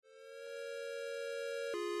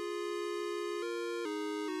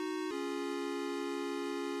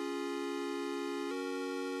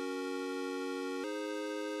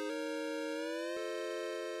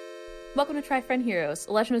Welcome to Try Friend Heroes,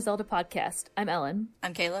 a Legend of Zelda podcast. I'm Ellen.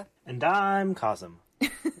 I'm Kayla. And I'm Cosm.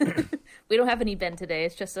 We don't have any Ben today,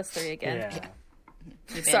 it's just us three again.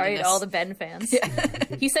 Yeah. Sorry to all the Ben fans.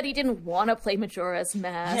 He said he didn't want to play Majora's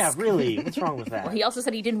Mask. Yeah, really? What's wrong with that? Well, he also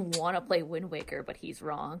said he didn't want to play Wind Waker, but he's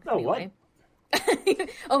wrong. Oh, anyway.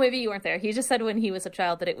 Oh, maybe you weren't there. He just said when he was a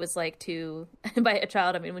child that it was like too... By a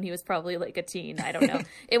child, I mean when he was probably like a teen. I don't know.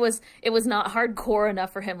 It was not hardcore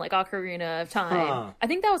enough for him, like Ocarina of Time. Huh. I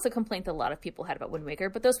think that was a complaint that a lot of people had about Wind Waker,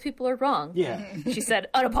 but those people are wrong. Yeah. She said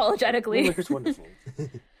unapologetically. Wind Waker's wonderful.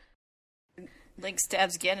 Link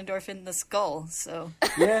stabs Ganondorf in the skull, so...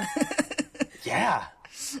 Yeah. Yeah.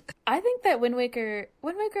 I think that Wind Waker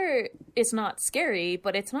is not scary,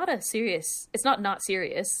 but it's not serious.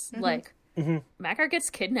 Mm-hmm. Like, Makar gets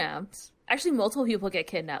kidnapped. Actually, multiple people get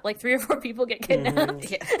kidnapped. Like 3 or 4 people get kidnapped.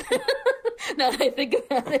 Yeah. Now that I think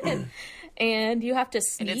about it. And you have to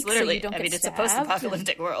sneak, And it's literally, so you don't get it's a stabbed.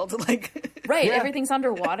 post-apocalyptic world. Like, Right, Yeah. everything's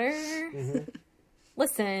underwater.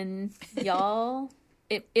 Listen, y'all,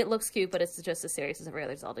 it looks cute, but it's just as serious as every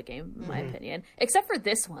other Zelda game, in my opinion. Except for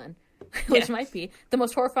this one, which might be the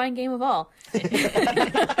most horrifying game of all.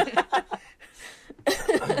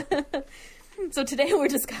 So today we're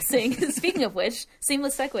discussing, speaking of which,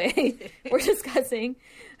 seamless segue, we're discussing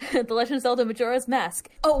The Legend of Zelda Majora's Mask.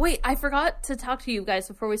 Oh wait, I forgot to talk to you guys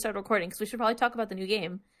before we start recording, because we should probably talk about the new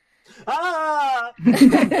game. Ah!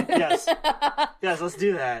 Yes. Yes, let's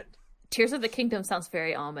do that. Tears of the Kingdom sounds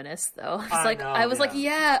very ominous, though. I was like,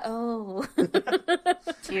 oh.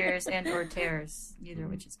 tears and or tears, neither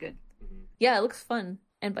of which is good. Yeah, it looks fun.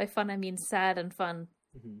 And by fun, I mean sad and fun.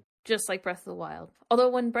 Just like Breath of the Wild. Although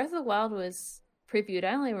when Breath of the Wild was previewed,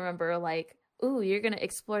 I only remember, like, ooh, you're going to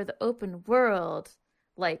explore the open world,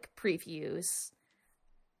 like, previews.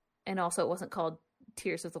 And also it wasn't called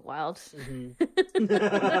Tears of the Wild. Yeah,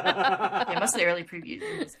 most of the early previews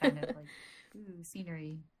were just kind of like, ooh,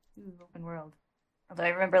 scenery, ooh, open world. Although I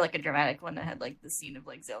remember, like, a dramatic one that had, like, the scene of,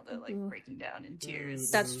 like, Zelda, like, breaking down in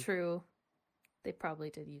tears. That's true. They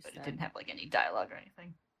probably did use But that. it didn't have, like, any dialogue or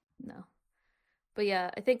anything. No. But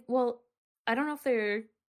yeah, I think, well, I don't know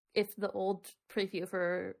if the old preview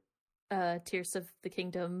for Tears of the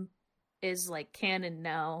Kingdom is, like, canon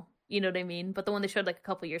now. You know what I mean? But the one they showed, like, a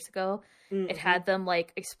couple years ago, it had them,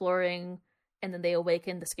 like, exploring, and then they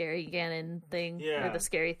awakened the scary Ganon thing, or the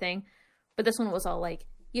scary thing. But this one was all, like,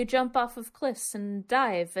 you jump off of cliffs and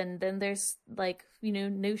dive, and then there's, like, you know,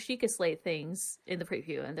 new Sheikah Slate things in the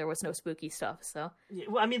preview, and there was no spooky stuff, so. Yeah,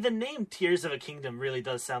 well, I mean, the name Tears of a Kingdom really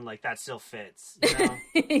does sound like that still fits, you know?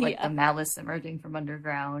 Like, the malice emerging from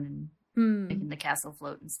underground and making the castle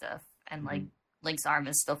float and stuff. And, like, Link's arm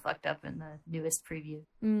is still fucked up in the newest preview.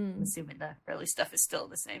 I'm assuming the early stuff is still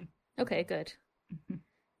the same. Okay, good.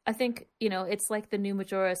 I think, you know, it's like the new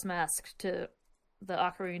Majora's Mask to the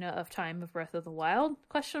Ocarina of Time of Breath of the Wild, ?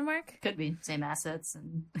 Could be. Same assets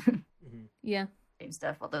and Yeah. same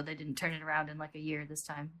stuff, although they didn't turn it around in, like, a year this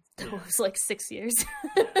time. It was like 6 years.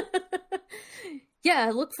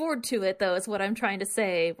 Yeah, look forward to it, though, is what I'm trying to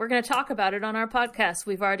say. We're going to talk about it on our podcast.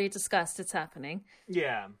 We've already discussed it's happening.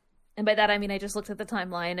 Yeah. And by that, I mean, I just looked at the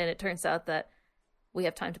timeline, and it turns out that we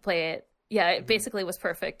have time to play it. Yeah, it basically was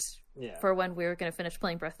perfect for when we were going to finish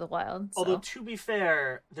playing Breath of the Wild. So. Although, to be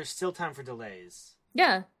fair, there's still time for delays.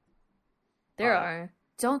 Yeah, there are.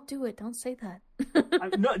 Don't do it. Don't say that.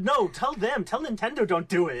 No, tell them. Tell Nintendo don't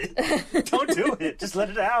do it. Don't do it. Just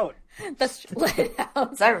let it out. That's let it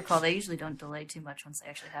out. As I recall, they usually don't delay too much once they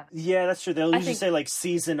actually have it. Yeah, that's true. They'll usually say, like,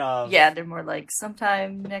 season of... Yeah, they're more like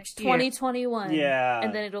sometime next year. 2021. Yeah.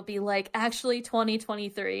 And then it'll be like, actually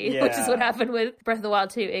 2023, Yeah. which is what happened with Breath of the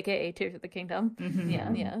Wild 2, aka Tears of the Kingdom.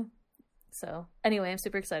 Yeah. So, anyway, I'm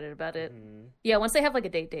super excited about it. Yeah, once they have, like, a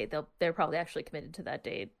date, they're probably actually committed to that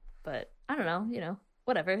date. But, I don't know, you know,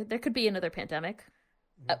 whatever. There could be another pandemic.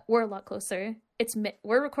 We're a lot closer.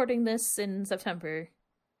 We're recording this in September.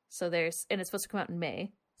 So and it's supposed to come out in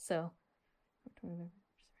May. So.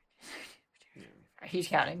 Are you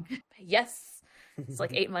counting? Yes. It's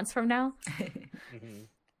like 8 months from now.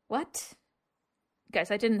 What?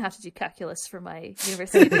 Guys, I didn't have to do calculus for my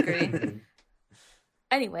university degree.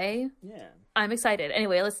 Anyway. Yeah. I'm excited.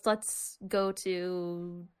 Anyway, let's go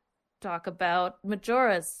to talk about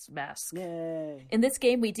Majora's Mask. Yay. In this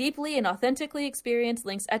game, we deeply and authentically experience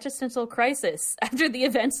Link's existential crisis after the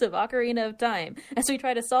events of Ocarina of Time, as we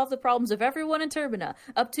try to solve the problems of everyone in Turbina,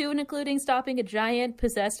 up to and including stopping a giant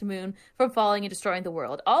possessed moon from falling and destroying the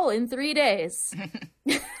world, all in 3 days.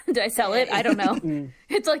 Did I sell it? I don't know.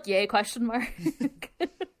 It's like, yay, question mark.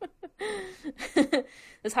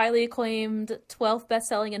 This highly acclaimed 12th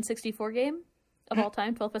best-selling N64 game of all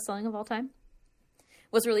time, 12th best-selling of all time.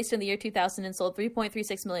 was released in the year 2000 and sold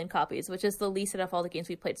 3.36 million copies, which is the least out of all the games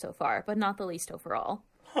we've played so far, but not the least overall.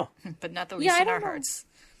 Huh. But not the least in our hearts.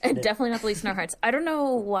 And definitely not the least in our hearts. I don't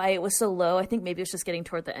know why it was so low. I think maybe it was just getting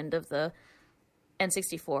toward the end of the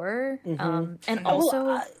N64. And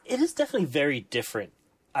also... it is definitely very different,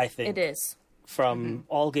 I think. It is. From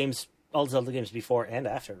all Zelda games before and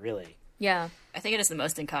after, really. Yeah. I think it is the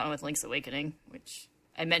most in common with Link's Awakening, which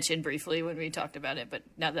I mentioned briefly when we talked about it, but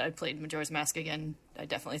now that I've played Majora's Mask again, I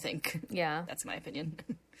definitely think that's my opinion.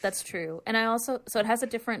 That's true. And I also... So it has a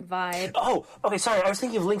different vibe. Oh, okay, sorry. I was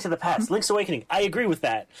thinking of Link to the Past. Link's Awakening. I agree with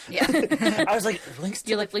that. Yeah. I was like, Link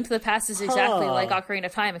to the Past is exactly like Ocarina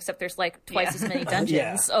of Time, except there's like twice as many dungeons.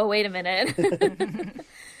 Yeah. Oh, wait a minute.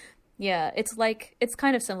 Yeah, it's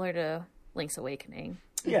kind of similar to Link's Awakening.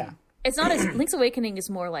 Yeah. It's not as... Link's Awakening is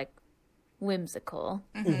more like whimsical.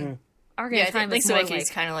 Mm-hmm. Ocarina of Time Link's is more Awakening like... is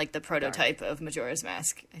kind of like the prototype of Majora's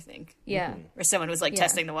Mask, I think. Yeah. Where someone was like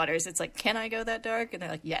testing the waters. It's like, can I go that dark? And they're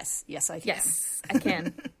like, yes, I can. Yes, I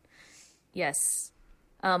can. Yes.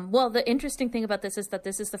 Well, the interesting thing about this is that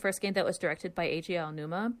this is the first game that was directed by Eiji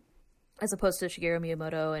Aonuma, as opposed to Shigeru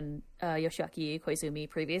Miyamoto and Yoshiaki Koizumi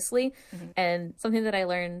previously. And something that I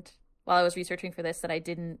learned while I was researching for this that I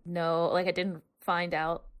didn't know, like I didn't find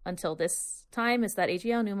out until this time, is that Eiji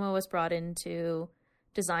Aonuma was brought in to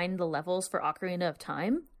design the levels for Ocarina of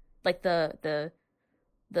Time, like the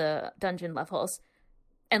dungeon levels.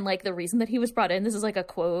 And like the reason that he was brought in, this is like a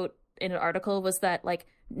quote in an article, was that like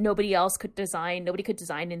nobody could design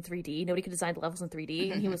in 3D, nobody could design the levels in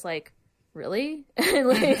 3D. And he was like, really? And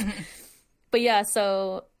like, but yeah,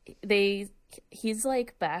 so he's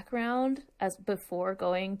like background as before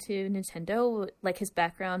going to Nintendo, like his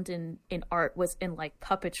background in art was in like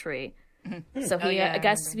puppetry. So he, I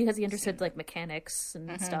guess because he understood like mechanics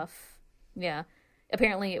and stuff. Yeah.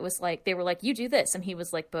 Apparently it was like, they were like, you do this. And he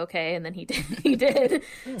was like, okay. And then he did.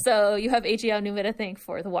 So you have Eiji Aonuma to thank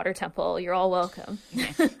for the water temple. You're all welcome.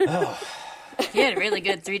 He had really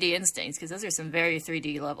good 3D instincts, because those are some very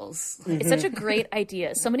 3D levels. It's such a great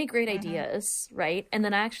idea. So many great ideas, right? And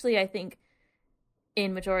then actually, I think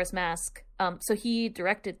in Majora's Mask, so he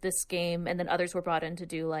directed this game, and then others were brought in to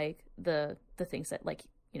do like the things that like,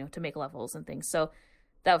 you know, to make levels and things. So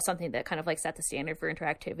that was something that kind of like set the standard for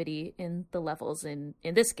interactivity in the levels in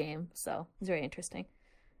this game. So it's very interesting.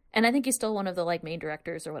 And I think he's still one of the like main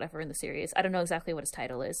directors or whatever in the series. I don't know exactly what his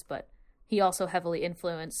title is, but he also heavily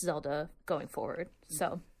influenced Zelda going forward.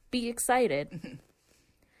 So be excited.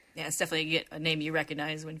 Yeah, it's definitely a name you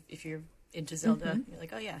recognize if you're into Zelda. You're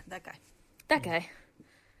like, oh yeah, that guy. That guy.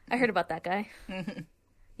 I heard about that guy.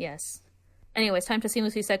 Yes. Anyways, time to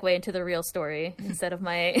seamlessly segue into the real story instead of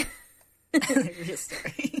my real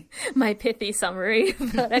story. My pithy summary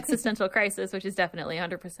about Existential Crisis, which is definitely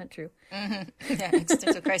 100% true. Yeah,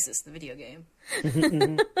 Existential Crisis, the video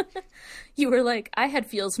game. You were like, I had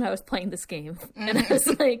feels when I was playing this game. And I was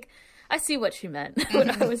like, I see what you meant when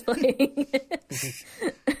I was playing.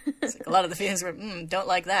 It's like a lot of the feelings were, don't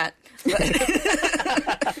like that.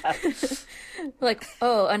 Like,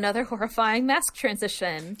 oh, another horrifying mask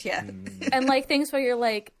transition. Yeah. And like things where you're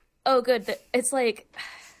like, oh, good. It's like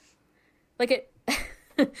it.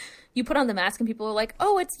 You put on the mask and people are like,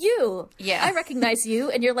 oh, it's you. Yeah. I recognize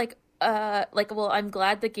you. And you're like, well, I'm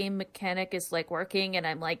glad the game mechanic is like working and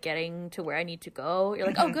I'm like getting to where I need to go. You're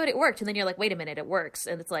like, oh, good, it worked. And then you're like, wait a minute, it works.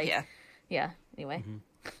 And it's like, yeah. Anyway,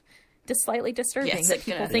 just slightly disturbing that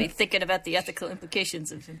people thinking about the ethical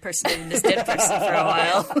implications of impersonating this dead person for a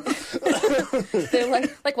while. They're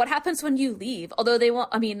like, what happens when you leave? Although they won't.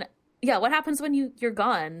 I mean, yeah, what happens when you're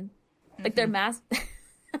gone? Like their mask.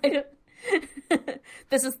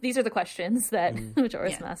 These are the questions that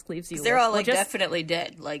Majora's Mask leaves you with. They're all like definitely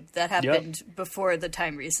dead. Like that happened before the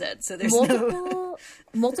time reset. So there's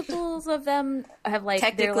multiples of them have like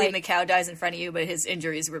technically like, Mikau dies in front of you, but his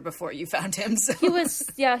injuries were before you found him. So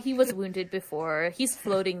he was wounded before. He's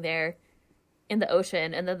floating there in the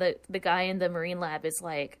ocean, and then the guy in the marine lab is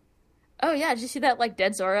like, oh yeah, did you see that like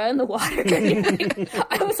dead Zora in the water?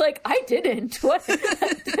 I was like, I didn't. What?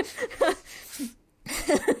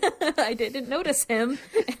 I didn't notice him,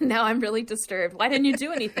 and now I'm really disturbed. Why didn't you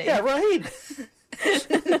do anything? Yeah, right.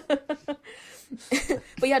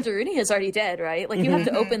 But yeah, Daruni is already dead, right? Like you have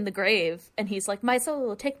to open the grave, and he's like, "My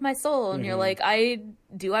soul, take my soul," and you're like, I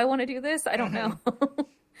want to do this? I don't know.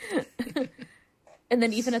 And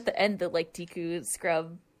then even at the end, the like Deku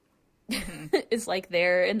scrub is like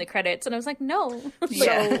there in the credits, and I was like, no.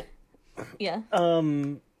 Yeah. Yeah.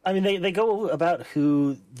 I mean, they go about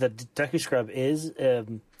who the Deku Scrub is.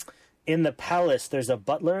 In the palace, there's a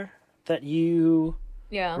butler that you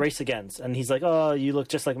race against, and he's like, "Oh, you look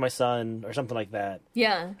just like my son," or something like that.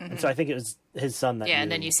 Yeah. And so I think it was his son that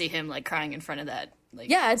and then you see him like crying in front of that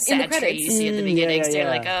it's sad in the tree credits. you see at the beginning. So you're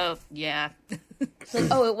like, yeah. oh yeah. It's like,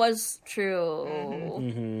 oh, it was true.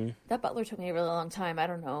 Mm-hmm. That butler took me a really long time. I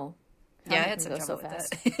don't know. I had some trouble with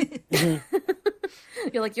that.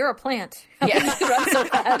 You're like, you're a plant. How Yeah. can you run so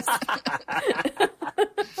fast?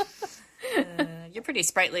 You're pretty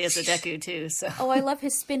sprightly as a Deku too. So Oh, I love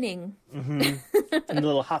his spinning. And the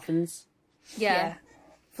little Hoffins. Yeah.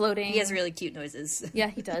 Floating. he has really cute noises. Yeah,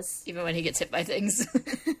 he does. Even when he gets hit by things.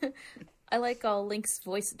 I like all Link's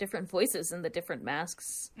different voices in the different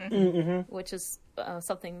masks, which is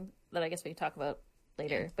something that I guess we can talk about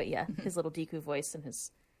later. But yeah, his little Deku voice and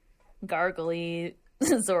his gargly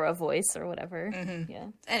Zora voice or whatever. Yeah.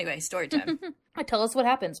 Anyway, story time. Tell us what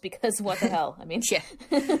happens, because what the hell? I mean, Yeah.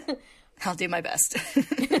 I'll do my best.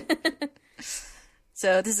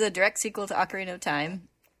 So this is a direct sequel to Ocarina of Time.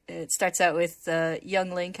 It starts out with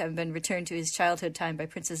young Link having been returned to his childhood time by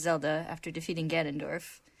Princess Zelda after defeating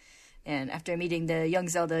Ganondorf. And after meeting the young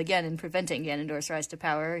Zelda again and preventing Ganondorf's rise to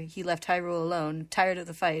power, he left Hyrule alone, tired of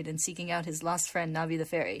the fight, and seeking out his lost friend Navi the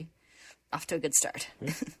Fairy. Off to a good start.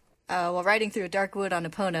 While riding through a dark wood on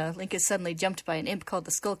Epona, Link is suddenly jumped by an imp called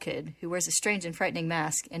the Skull Kid, who wears a strange and frightening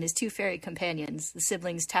mask, and his two fairy companions, the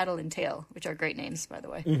siblings Tattle and Tail, which are great names, by the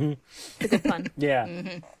way. it's a good fun.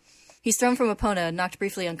 Yeah. He's thrown from Epona and knocked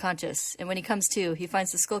briefly unconscious, and when he comes to, he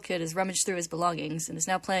finds the Skull Kid has rummaged through his belongings and is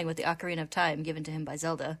now playing with the Ocarina of Time given to him by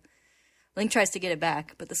Zelda. Link tries to get it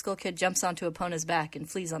back, but the Skull Kid jumps onto Epona's back and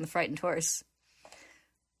flees on the frightened horse.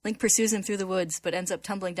 Link pursues him through the woods, but ends up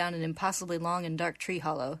tumbling down an impossibly long and dark tree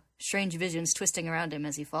hollow, strange visions twisting around him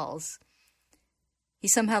as he falls. He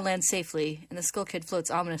somehow lands safely, and the Skull Kid floats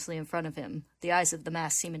ominously in front of him, the eyes of the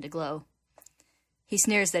mask seeming to glow. He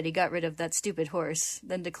sneers that he got rid of that stupid horse,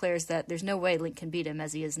 then declares that there's no way Link can beat him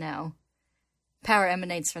as he is now. Power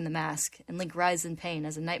emanates from the mask, and Link writhes in pain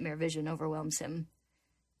as a nightmare vision overwhelms him.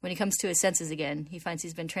 When he comes to his senses again, he finds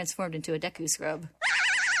he's been transformed into a Deku scrub.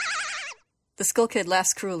 The Skull Kid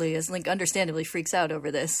laughs cruelly as Link understandably freaks out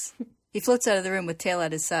over this. He floats out of the room with Tail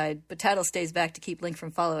at his side, but Tattle stays back to keep Link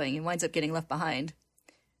from following and winds up getting left behind.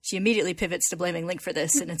 She immediately pivots to blaming Link for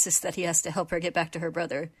this and insists that he has to help her get back to her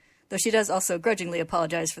brother, though she does also grudgingly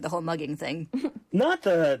apologize for the whole mugging thing. Not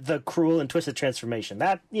the cruel and twisted transformation.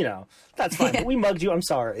 That, that's fine. But we mugged you. I'm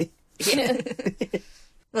sorry. Yeah.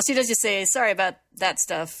 Well, she does just say, sorry about that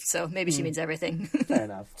stuff, so maybe she means everything. Fair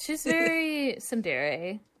enough. She's very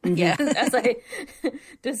tsundere. Yeah. As I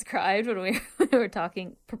described when we were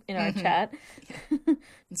talking in our chat. And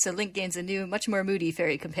so Link gains a new, much more moody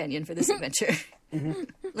fairy companion for this adventure.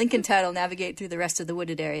 Link and Tattle navigate through the rest of the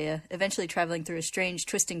wooded area, eventually traveling through a strange,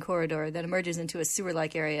 twisting corridor that emerges into a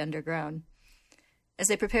sewer-like area underground. As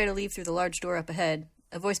they prepare to leave through the large door up ahead,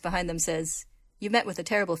 a voice behind them says, "You met with a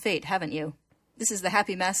terrible fate, haven't you?" This is the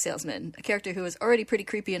Happy Mask Salesman, a character who is already pretty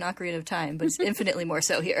creepy in Ocarina of Time, but is infinitely more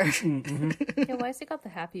so here. Yeah, why is he called the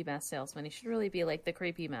Happy Mask Salesman? He should really be like the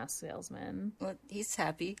creepy mask salesman. Well, he's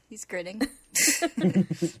happy. He's grinning.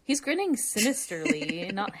 He's grinning sinisterly,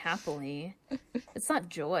 not happily. It's not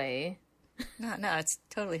joy. No, it's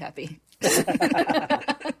totally happy.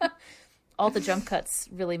 All the jump cuts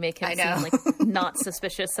really make him seem like not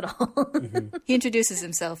suspicious at all. He introduces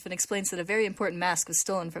himself and explains that a very important mask was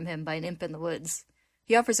stolen from him by an imp in the woods.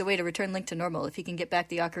 He offers a way to return Link to normal if he can get back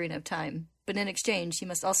the Ocarina of Time, but in exchange, he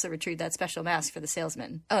must also retrieve that special mask for the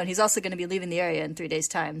salesman. Oh, and he's also going to be leaving the area in 3 days'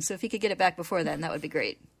 time, so if he could get it back before then, that would be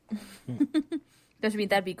great.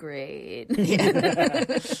 That'd be great. Yeah.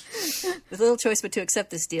 With little choice but to accept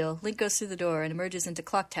this deal, Link goes through the door and emerges into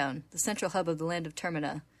Clocktown, the central hub of the land of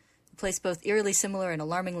Termina, a place both eerily similar and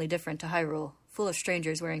alarmingly different to Hyrule, full of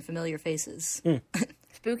strangers wearing familiar faces.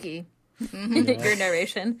 Spooky. Your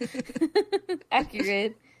narration.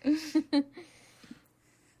 Accurate.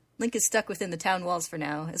 Link is stuck within the town walls for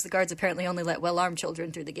now, as the guards apparently only let well-armed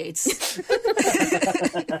children through the gates.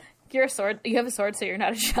 You're a sword. You have a sword, so you're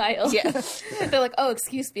not a child. Yeah. They're like, "Oh,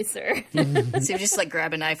 excuse me, sir." So you just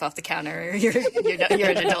grab a knife off the counter. You're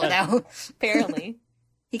an adult now. Apparently.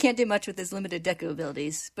 He can't do much with his limited Deku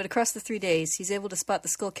abilities, but across the 3 days, he's able to spot the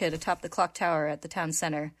Skull Kid atop the clock tower at the town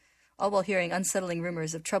center, all while hearing unsettling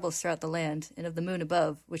rumors of troubles throughout the land and of the moon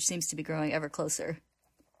above, which seems to be growing ever closer.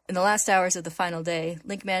 In the last hours of the final day,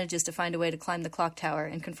 Link manages to find a way to climb the clock tower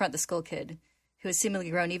and confront the Skull Kid, who has seemingly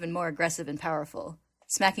grown even more aggressive and powerful,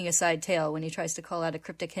 smacking aside Tail when he tries to call out a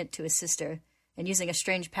cryptic hint to his sister, and using a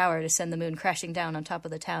strange power to send the moon crashing down on top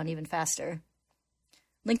of the town even faster.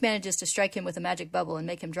 Link manages to strike him with a magic bubble and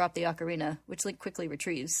make him drop the ocarina, which Link quickly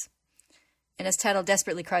retrieves. And as Tattle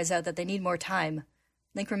desperately cries out that they need more time,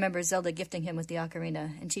 Link remembers Zelda gifting him with the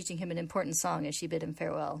ocarina and teaching him an important song as she bid him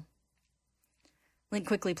farewell. Link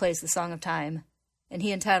quickly plays the Song of Time, and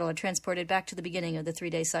he and Tattle are transported back to the beginning of the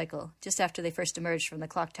 3-day cycle, just after they first emerged from the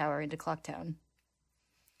clock tower into Clocktown.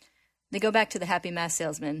 They go back to the Happy Mask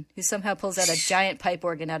Salesman, who somehow pulls out a giant pipe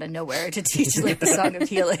organ out of nowhere to teach Link the Song of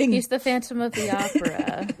Healing. He's the Phantom of the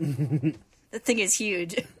Opera. The thing is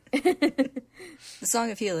huge. The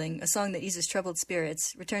Song of Healing, a song that eases troubled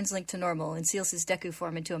spirits, returns Link to normal and seals his Deku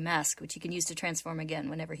form into a mask, which he can use to transform again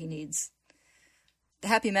whenever he needs. The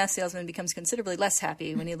Happy Mask Salesman becomes considerably less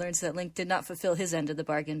happy when he learns that Link did not fulfill his end of the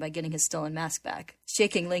bargain by getting his stolen mask back,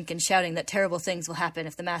 shaking Link and shouting that terrible things will happen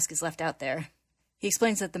if the mask is left out there. He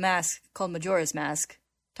explains that the mask, called Majora's Mask,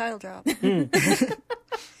 title drop,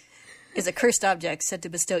 is a cursed object said to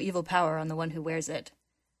bestow evil power on the one who wears it.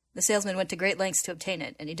 The salesman went to great lengths to obtain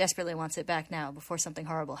it, and he desperately wants it back now before something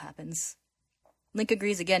horrible happens. Link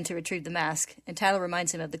agrees again to retrieve the mask, and Tattle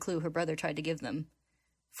reminds him of the clue her brother tried to give them.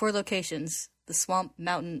 4 locations, the swamp,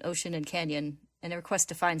 mountain, ocean, and canyon, and a request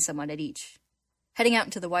to find someone at each. Heading out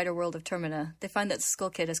into the wider world of Termina, they find that the Skull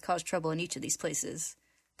Kid has caused trouble in each of these places.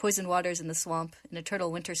 Poisoned waters in the swamp, an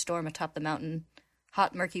eternal winter storm atop the mountain,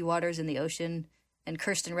 hot, murky waters in the ocean, and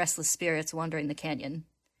cursed and restless spirits wandering the canyon.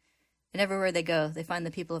 And everywhere they go, they find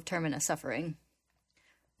the people of Termina suffering.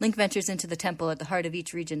 Link ventures into the temple at the heart of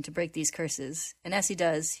each region to break these curses, and as he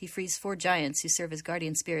does, he frees 4 giants who serve as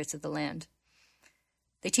guardian spirits of the land.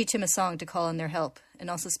 They teach him a song to call on their help, and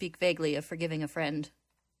also speak vaguely of forgiving a friend.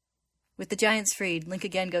 With the giants freed, Link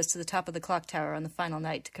again goes to the top of the clock tower on the final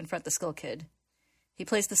night to confront the Skull Kid. He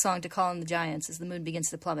plays the song to call on the giants as the moon begins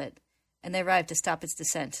to plummet, and they arrive to stop its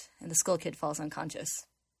descent, and the Skull Kid falls unconscious.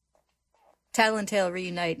 Tattle and Tail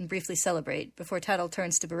reunite and briefly celebrate, before Tattle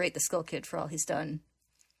turns to berate the Skull Kid for all he's done.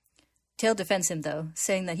 Tail defends him, though,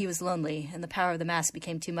 saying that he was lonely, and the power of the mask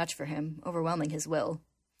became too much for him, overwhelming his will.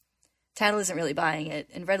 Tattle isn't really buying it,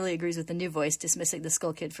 and readily agrees with the new voice dismissing the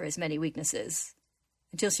Skull Kid for his many weaknesses,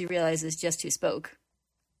 until she realizes just who spoke.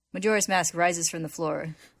 Majora's mask rises from the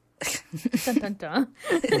floor. Dun, dun, dun.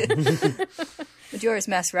 Majora's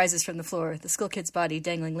mask rises from the floor, the Skull Kid's body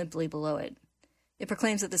dangling limply below it. It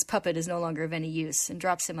proclaims that this puppet is no longer of any use, and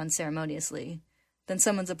drops him unceremoniously, then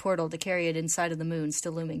summons a portal to carry it inside of the moon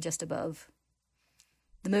still looming just above.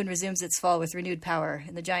 The moon resumes its fall with renewed power,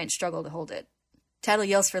 and the giants struggle to hold it. Tattle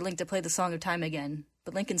yells for Link to play the Song of Time again,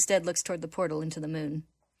 but Link instead looks toward the portal into the moon.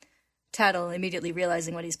 Tattle, immediately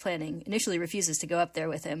realizing what he's planning, initially refuses to go up there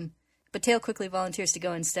with him, but Tail quickly volunteers to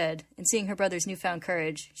go instead, and seeing her brother's newfound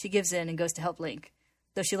courage, she gives in and goes to help Link,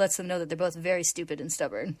 though she lets them know that they're both very stupid and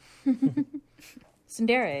stubborn.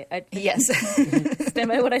 Tsundere. Yes. Stand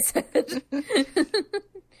by what I said.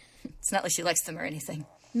 It's not like she likes them or anything.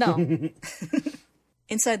 No.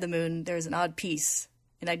 Inside the moon, there is an odd piece,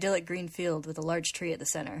 an idyllic green field with a large tree at the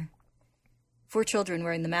center. 4 children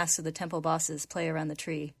wearing the masks of the temple bosses play around the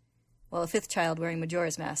tree, while a 5th child wearing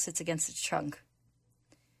Majora's mask sits against its trunk.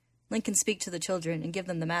 Link can speak to the children and give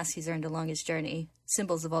them the masks he's earned along his journey,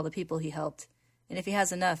 symbols of all the people he helped, and if he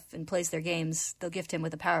has enough and plays their games, they'll gift him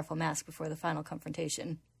with a powerful mask before the final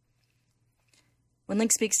confrontation. When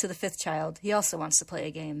Link speaks to the 5th child, he also wants to play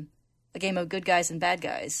a game of good guys and bad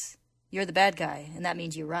guys. You're the bad guy, and that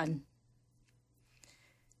means you run.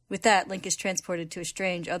 With that, Link is transported to a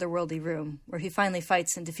strange, otherworldly room, where he finally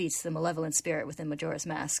fights and defeats the malevolent spirit within Majora's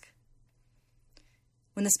mask.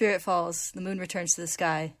 When the spirit falls, the moon returns to the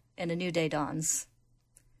sky, and a new day dawns.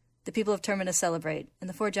 The people of Termina celebrate, and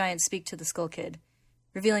the 4 giants speak to the Skull Kid,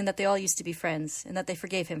 revealing that they all used to be friends, and that they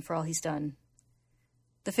forgave him for all he's done.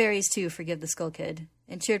 The fairies, too, forgive the Skull Kid,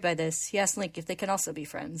 and cheered by this, he asks Link if they can also be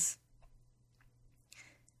friends.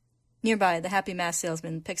 Nearby, the Happy Mask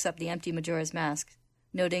Salesman picks up the empty Majora's mask,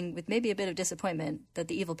 noting, with maybe a bit of disappointment, that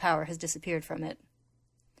the evil power has disappeared from it.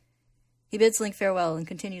 He bids Link farewell and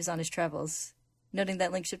continues on his travels, noting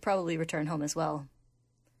that Link should probably return home as well.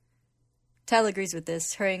 Tal agrees with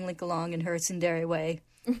this, hurrying Link along in her tsundere way,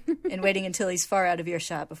 and waiting until he's far out of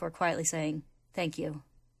earshot before quietly saying, "Thank you."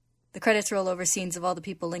 The credits roll over scenes of all the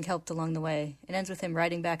people Link helped along the way, and ends with him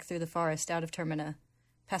riding back through the forest out of Termina,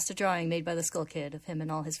 past a drawing made by the Skull Kid of him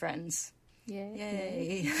and all his friends.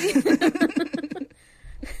 Yay.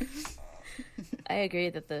 I agree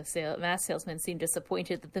that the mask salesman seemed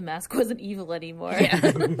disappointed that the mask wasn't evil anymore.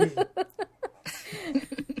 Yeah.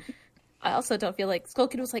 I also don't feel like Skull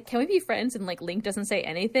Kid was like, can we be friends? And like Link doesn't say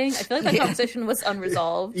anything. I feel like that conversation was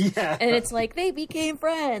unresolved. Yeah. And it's like, they became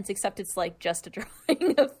friends, except it's like just a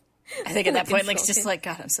drawing of... I think at that point, Link's just like,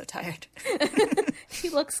 God, I'm so tired. He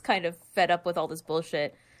looks kind of fed up with all this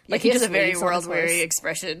bullshit. Like, he has a very world-weary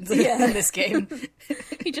expression in this game.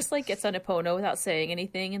 He just like gets on Epona without saying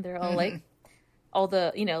anything, and they're all like, all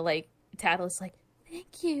the, like, Tattle's like,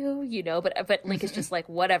 thank you, you know, but Link is just like,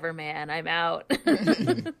 whatever, man, I'm out.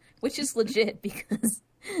 Which is legit, because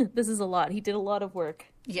this is a lot. He did a lot of work.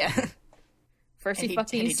 Yeah. First, he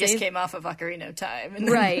just came off of Ocarina of Time. And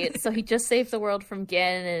right, so he just saved the world from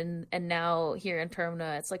Ganon, and now here in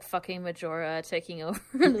Termina, it's like fucking Majora taking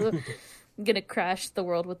over. Gonna crash the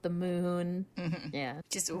world with the moon. Mm-hmm. Yeah.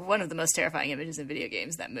 Just one of the most terrifying images in video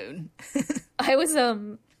games, that moon. I was,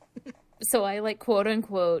 so I, like,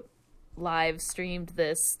 quote-unquote live streamed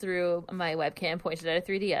this through my webcam pointed at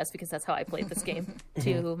a 3DS, because that's how I played this game,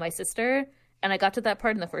 to my sister. And I got to that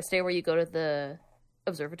part in the first day where you go to the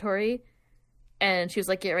observatory, and she was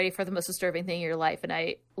like, get ready for the most disturbing thing in your life. And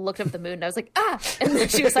I looked up at the moon, and I was like, ah! And then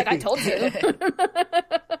she was like, I told you.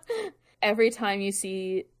 Every time you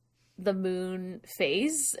see the moon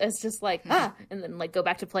phase, it's just like, ah! And then, like, go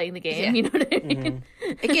back to playing the game, you know what I mean?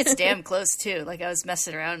 It gets damn close, too. Like, I was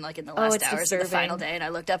messing around, like, in the last hours disturbing. of the final day, and I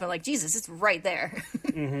looked up and I'm like, Jesus, it's right there.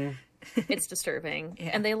 It's disturbing. Yeah.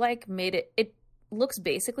 And they, like, made it looks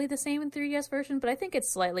basically the same in 3DS version, but I think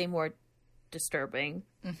it's slightly more disturbing.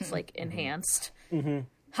 It's, like, enhanced.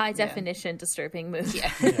 High definition disturbing moon.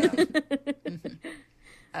 Yeah.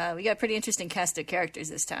 We got a pretty interesting cast of characters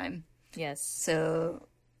this time. Yes. So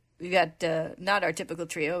we got not our typical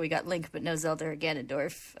trio. We got Link, but no Zelda or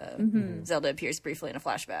Ganondorf. Zelda appears briefly in a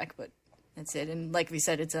flashback, but that's it. And like we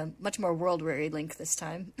said, it's a much more world-weary Link this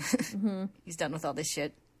time. He's done with all this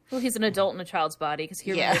shit. Well, he's an adult in a child's body, because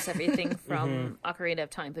he remembers everything from Ocarina of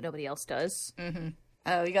Time, but nobody else does.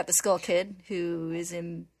 We got the Skull Kid, who is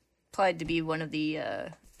implied to be one of the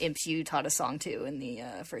imps you taught a song to in the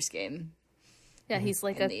first game. Yeah, he's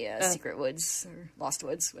like in the Secret Woods, or Lost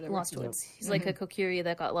Woods, whatever. Lost Woods. He's like a Kokiri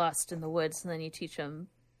that got lost in the woods, and then you teach him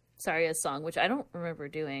Saria's song, which I don't remember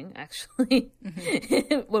doing, actually,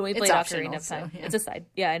 when we played Ocarina of Time. So, yeah. It's a side.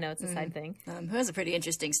 Yeah, I know, it's a side thing. Who has a pretty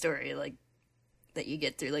interesting story, like, that you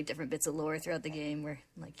get through, like, different bits of lore throughout the game, where,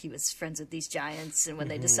 like, he was friends with these giants, and when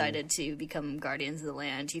they decided to become guardians of the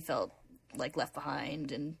land, he felt, like, left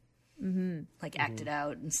behind, and, like, acted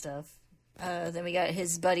out and stuff. Then we got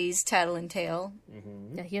his buddies, Tattle and Tail.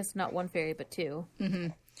 Yeah, he has not one fairy, but two.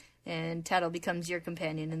 And Tattle becomes your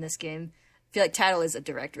companion in this game. I feel like Tattle is a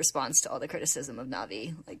direct response to all the criticism of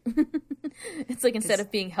Navi. Like, it's like, instead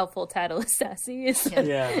of being helpful, Tattle is sassy.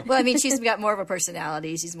 Well, I mean, she's got more of a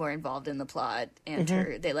personality. She's more involved in the plot, and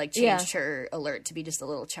they like changed her alert to be just a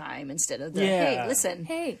little chime instead of the hey, listen,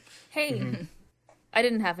 hey. I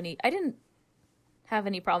didn't have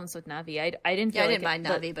any problems with Navi. I didn't. Feel I didn't mind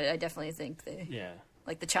Navi, but I definitely think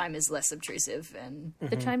like the chime is less obtrusive, and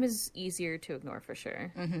the chime is easier to ignore for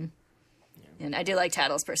sure. And I do like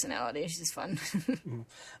Tattle's personality. She's fun.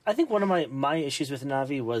 I think one of my issues with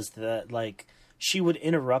Navi was that, like, she would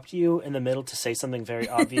interrupt you in the middle to say something very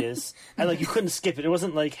obvious, and, like, you couldn't skip it. It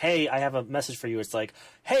wasn't like, hey, I have a message for you. It's like,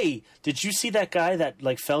 hey, did you see that guy that,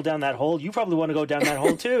 like, fell down that hole? You probably want to go down that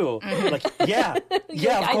hole too. Like, yeah,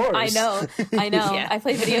 of course. I know. I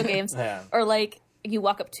play video games, or like, you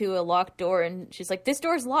walk up to a locked door and she's like, this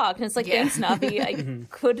door's locked, and it's like, thanks, Navi. I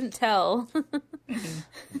couldn't tell.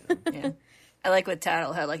 I like with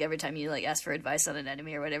Tattle how, like, every time you, like, ask for advice on an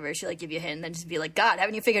enemy or whatever, she'll, like, give you a hint and then just be like, God,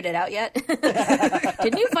 haven't you figured it out yet?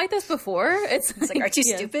 Didn't you fight this before? It's like, aren't you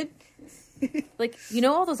stupid? Like, you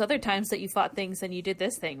know all those other times that you fought things and you did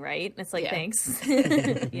this thing, right? And it's like, thanks.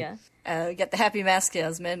 We got the Happy Mask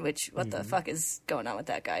Salesman, which, what the fuck is going on with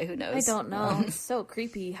that guy? Who knows? I don't know. It's so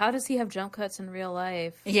creepy. How does he have jump cuts in real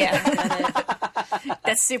life? Yeah.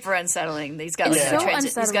 That's super unsettling. He's got, like,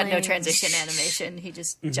 he's got no transition animation. He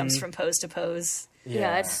just jumps from pose to pose.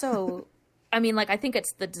 Yeah, it's so... I mean, like, I think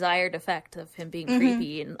it's the desired effect of him being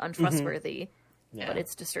creepy and untrustworthy, but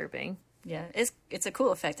it's disturbing. Yeah, it's a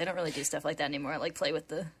cool effect. I don't really do stuff like that anymore. I, like, play with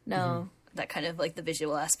the... that kind of, like, the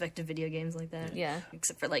visual aspect of video games like that. Yeah.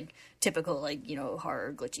 Except for, like, typical, like, you know,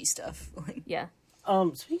 horror glitchy stuff. Yeah.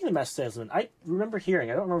 Speaking of Master Salesman, I remember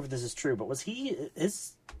hearing, I don't remember if this is true, but was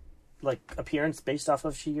his, like, appearance based off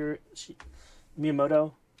of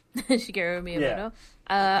Miyamoto? Shigeru Miyamoto?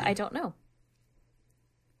 Yeah. I don't know.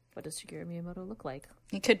 What does Shigeru Miyamoto look like?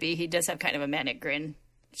 He could be. He does have kind of a manic grin.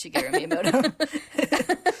 Shigeru Miyamoto.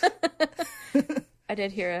 I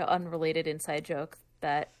did hear an unrelated inside joke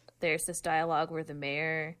that there's this dialogue where the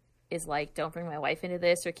mayor is like, don't bring my wife into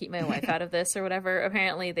this or keep my wife out of this or whatever.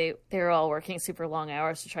 Apparently they're all working super long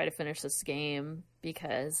hours to try to finish this game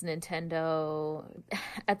because Nintendo,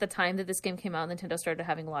 at the time that this game came out, Nintendo started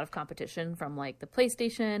having a lot of competition from, like, the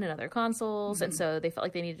PlayStation and other consoles. And so they felt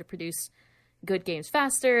like they needed to produce good games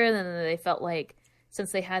faster. And then they felt like,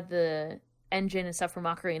 since they had the engine and stuff from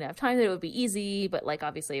Ocarina of Time that it would be easy, but like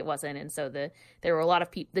obviously it wasn't, and so there were a lot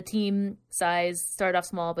of people. The team size started off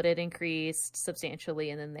small, but it increased substantially,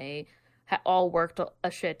 and then they all worked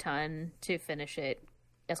a shit ton to finish it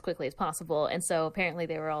as quickly as possible. And so apparently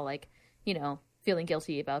they were all like, feeling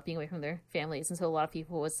guilty about being away from their families, and so a lot of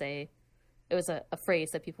people would say it was a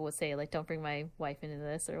phrase that people would say, like, don't bring my wife into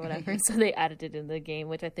this or whatever. So they added it in the game,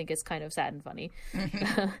 which I think is kind of sad and funny.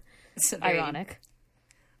 It's ironic.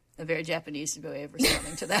 A very Japanese way of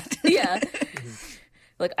responding to that. Yeah.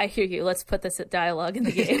 Like, I hear you. Let's put this dialogue in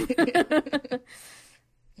the game.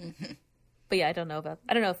 But yeah, I don't know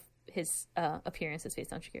if his appearance is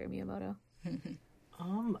based on Shigeru Miyamoto.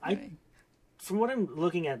 From what I'm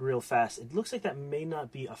looking at real fast, it looks like that may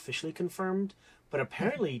not be officially confirmed, but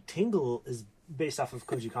apparently Tingle is based off of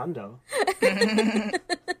Koji Kondo.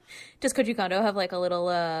 Does Koji Kondo have like a little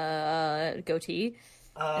goatee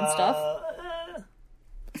and stuff?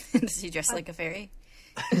 Does he dress like a fairy?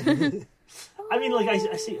 I mean, like, I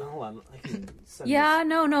see... Hold on. I can yeah,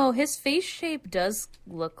 no. His face shape does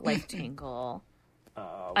look like Tingle.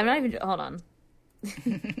 I'm not even... Hold on.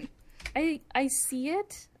 I see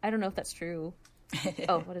it. I don't know if that's true.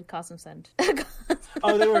 Oh, what did Cosm send?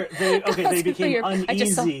 They became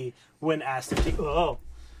uneasy when asked if Tingle...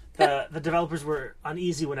 The developers were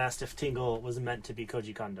uneasy when asked if Tingle was meant to be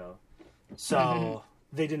Koji Kondo. So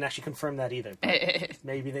they didn't actually confirm that either. But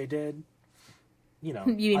maybe they did. You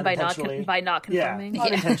mean by not confirming? Yeah,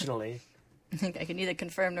 unintentionally. I think I can neither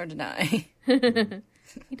confirm nor deny. He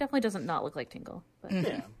definitely doesn't not look like Tingle. But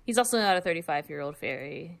yeah. He's also not a 35-year-old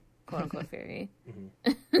fairy, quote-unquote fairy.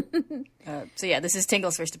 So yeah, this is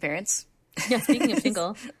Tingle's first appearance. Yeah, speaking of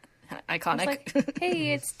Tingle. Iconic. Like,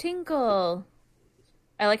 hey, it's Tingle.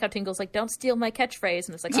 I like how Tingle's like, don't steal my catchphrase.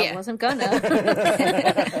 And it's like, I wasn't gonna.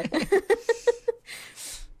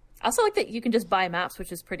 I also like that you can just buy maps,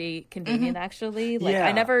 which is pretty convenient, actually. Like,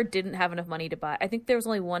 I never didn't have enough money to buy. I think there was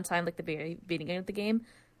only one time, like, the very beginning of the game,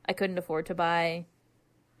 I couldn't afford to buy,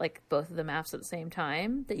 like, both of the maps at the same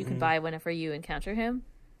time that you can buy whenever you encounter him.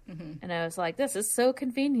 And I was like, this is so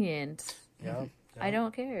convenient. Yeah. I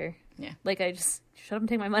don't care. Yeah. Like, I just shut up and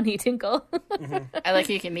take my money, Tingle. I like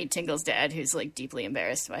you can meet Tingle's dad, who's, like, deeply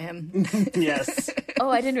embarrassed by him. Yes.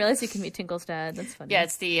 Oh, I didn't realize you can meet Tingle's dad. That's funny. Yeah,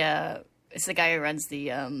 it's the guy who runs the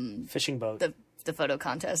fishing boat. The photo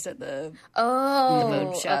contest at the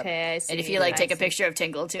boat shop. Okay, I see. And if you like take a picture of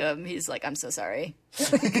Tingle to him, he's like, "I'm so sorry."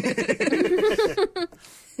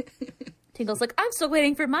 Tingle's like, "I'm still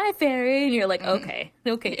waiting for my fairy," and you're like, "Okay,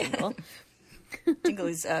 Tingle." Tingle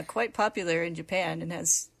is quite popular in Japan and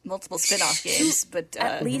has multiple spin-off games, but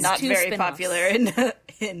At least not 2 very spin-offs. popular in the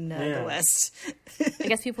West. I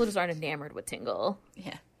guess people just aren't enamored with Tingle.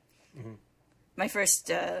 Yeah. My first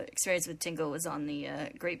experience with Tingle was on the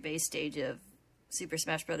Great Bay stage of Super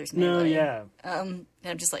Smash Bros. Melee. No, yeah. And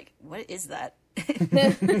I'm just like, what is that?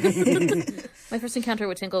 My first encounter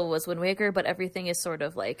with Tingle was Wind Waker, but everything is sort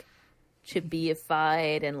of like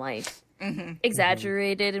chibi-ified and like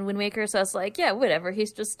exaggerated in Wind Waker. So I was like, yeah, whatever.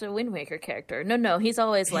 He's just a Wind Waker character. No, he's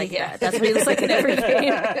always like that. That's what he looks like in every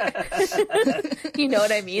game. You know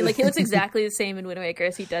what I mean? Like, he looks exactly the same in Wind Waker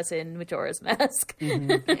as he does in Majora's Mask.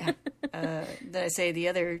 Yeah. Then I say the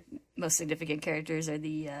other most significant characters are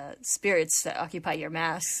the spirits that occupy your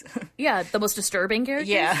masks. Yeah, the most disturbing characters.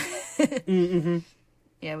 Yeah.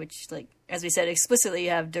 Yeah, which, like, as we said, explicitly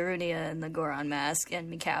you have Darunia in the Goron mask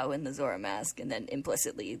and Mikau in the Zora mask, and then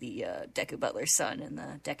implicitly the Deku Butler's son in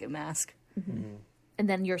the Deku mask. And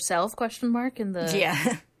then yourself, question mark, in the...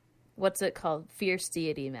 Yeah. What's it called? Fierce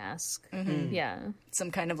deity mask. Yeah.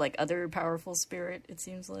 Some kind of, like, other powerful spirit, it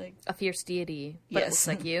seems like. A fierce deity. But it Yes. looks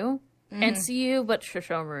like you. NCU, but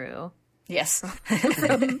Shishomaru. Yes.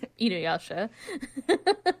 From Inuyasha.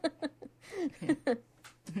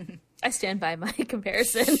 I stand by my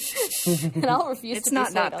comparison. And I'll refuse It's to not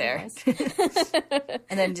be not swayed there. otherwise.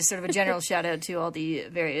 And then just sort of a general shout out to all the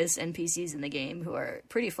various NPCs in the game who are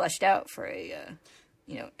pretty fleshed out for a,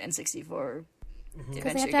 N64 Because they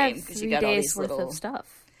adventure have to game. have Because 3 you got all days these worth little... of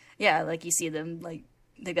stuff. Yeah, like you see them, like,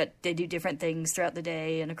 they do different things throughout the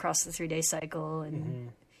day and across the 3-day cycle,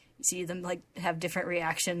 and you see them, like, have different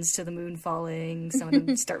reactions to the moon falling. Some of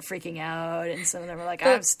them start freaking out, and some of them are like,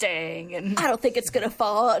 I'm staying, and... I don't think it's going to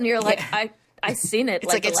fall. And you're like, I seen it.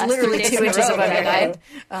 It's like the it's last literally 3 days 2 in a inches row, above your right?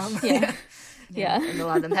 head. Yeah. And a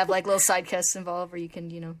lot of them have, like, little side quests involved where you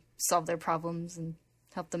can, solve their problems and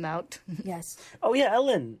help them out. Yes. Oh, yeah,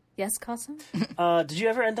 Ellen. Yes, Cosm? Did you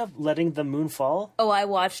ever end up letting the moon fall? Oh, I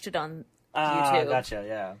watched it on YouTube. Gotcha,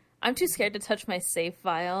 yeah. I'm too scared to touch my save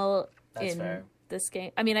file That's fair. this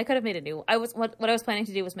game. I mean, I could have made a new one. What I was planning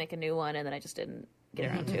to do was make a new one, and then I just didn't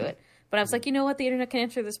get around to it. But I was like, you know what? The internet can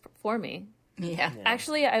answer this for me. Yeah.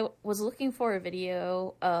 Actually, I was looking for a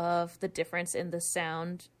video of the difference in the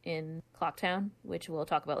sound in Clocktown, which we'll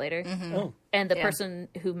talk about later. Oh, And the person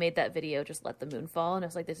who made that video just let the moon fall, and I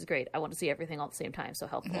was like, this is great. I want to see everything all at the same time, so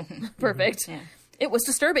helpful. Perfect. Yeah. It was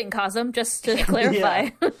disturbing, Cosm, just to clarify.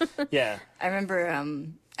 yeah. I remember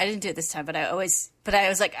I didn't do it this time, but I always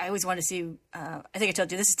wanted to see. I think I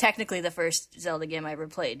told you this is technically the first Zelda game I ever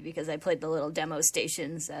played because I played the little demo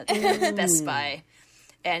stations at Best Buy,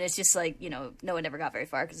 and it's just like no one ever got very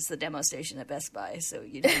far because it's the demo station at Best Buy. So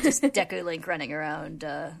you just Deku Link running around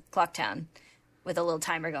Clocktown with a little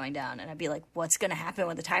timer going down, and I'd be like, "What's going to happen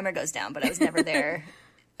when the timer goes down?" But I was never there.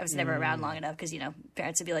 I was never around long enough because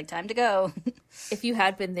parents would be like, "Time to go." If you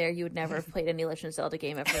had been there, you would never have played any Legend of Zelda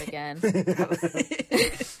game ever again.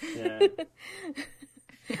 Yeah.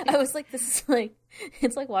 I was like, this is like,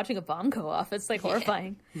 it's like watching a bomb go off. It's like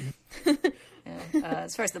horrifying.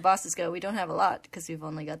 As far as the bosses go, we don't have a lot because we've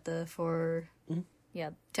only got the 4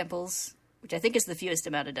 temples, which I think is the fewest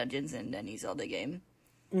amount of dungeons in any Zelda game.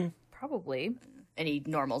 Probably. Any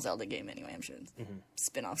normal Zelda game, anyway. I'm sure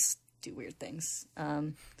spin-offs do weird things.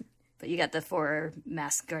 But you got the 4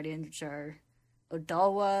 masked guardians, which are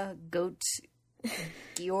Odalwa, Goat,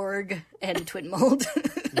 Georg, and Twin Mold.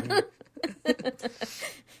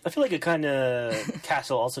 I feel like a kind of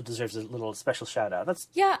castle also deserves a little special shout out. That's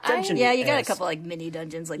Yeah, you got a couple like mini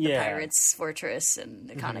dungeons, like the Pirates Fortress and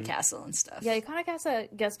the Ikana Castle and stuff. Yeah, Ikana Castle, I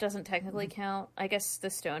guess, doesn't technically count. I guess the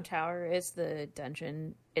Stone Tower is the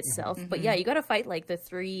dungeon itself. But yeah, you got to fight like the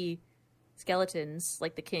 3 skeletons,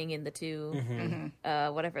 like the king and the 2,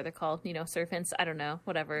 whatever they're called, servants. I don't know,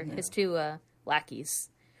 whatever. His 2 lackeys.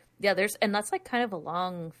 Yeah, and that's like kind of a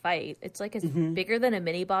long fight. It's like it's bigger than a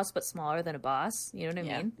mini boss, but smaller than a boss. You know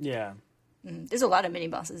what I mean? Yeah. There's a lot of mini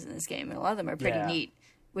bosses in this game, and a lot of them are pretty neat.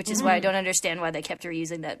 Which is why I don't understand why they kept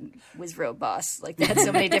reusing that Wizrobe boss. Like, they had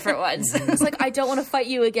so many different ones. It's like, I don't want to fight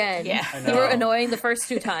you again. Yeah. You were annoying the first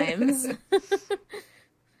 2 times.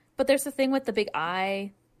 But there's the thing with the big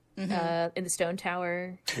eye in the Stone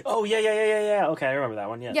Tower. Oh, yeah. Okay, I remember that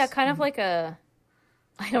one, yes. Yeah, kind of like a...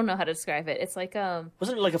 I don't know how to describe it. It's like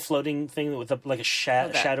Wasn't it like a floating thing with a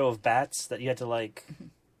shadow of bats that you had to like?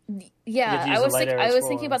 Yeah, I was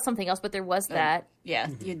thinking about something else, but there was that. Yeah,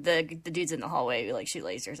 the dudes in the hallway like shoot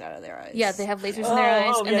lasers out of their eyes. Yeah, they have lasers in their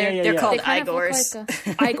eyes, and they're called they kind of look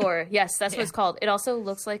Igors. like Igor. Yes, that's what it's called. It also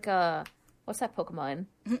looks like what's that Pokemon?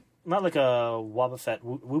 Not like a Wobbuffet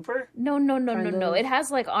Wooper? No. It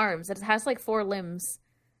has like arms. It has like 4 limbs.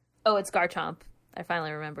 Oh, it's Garchomp. I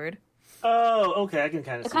finally remembered. Oh, okay, I can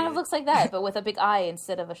kind of see It kind of looks like that, but with a big eye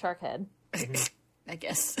instead of a shark head. I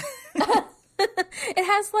guess. It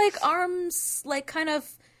has like arms, like kind of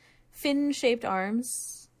fin-shaped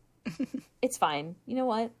arms. It's fine. You know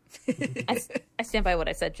what? I stand by what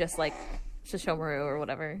I said, just like Shishomaru or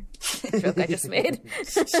whatever joke I just made.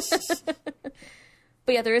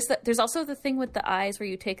 But yeah, there's also the thing with the eyes where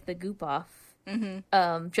you take the goop off,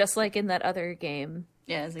 just like in that other game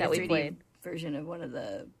it's like that we played. Version of one of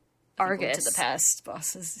the Argus. To the past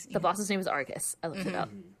bosses. The boss's name is Argus. I looked it up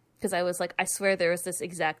because I was like, I swear there was this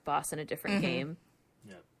exact boss in a different game.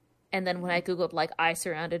 Yeah. And then when I googled like eye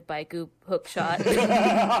surrounded by goop hook shot, Link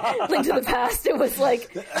to the Past, it was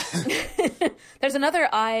like there's another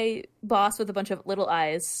eye boss with a bunch of little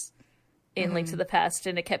eyes in Link to the Past,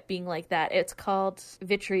 and it kept being like that. It's called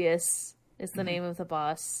Vitreous is the name of the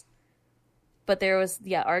boss. But there was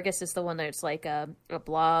Argus is the one that's like a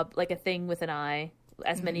blob, like a thing with an eye.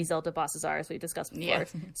 As many Zelda bosses are, as we discussed before,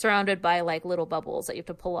 surrounded by like little bubbles that you have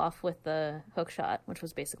to pull off with the hook shot, which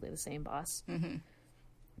was basically the same boss,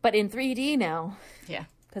 but in 3D now. Yeah,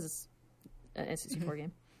 because it's an N64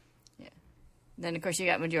 game. Yeah. Then of course you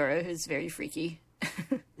got Majora, who's very freaky,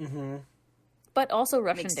 but also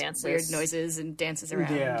Russian makes dances, weird noises, and dances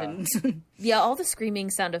around. Yeah. And all the screaming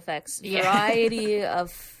sound effects, variety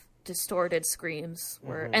of distorted screams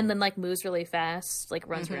were and then like moves really fast, like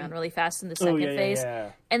runs around really fast in the second phase.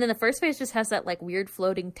 And then the first phase just has that like weird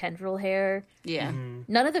floating tendril hair.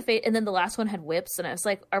 None of the and then the last one had whips, and I was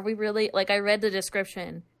like, are we really, like, I read the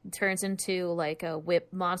description, it turns into like a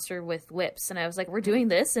whip monster with whips, and I was like, we're doing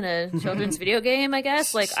this in a children's video game, I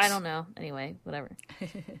guess. Like, I don't know, anyway, whatever.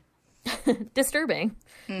 Disturbing.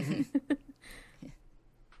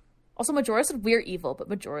 Also, Majora said we're evil, but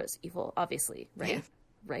Majora is evil, obviously, right?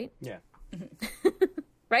 Right? Yeah.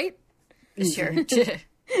 Right? Sure.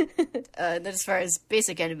 Then as far as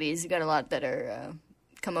basic enemies, you got a lot that are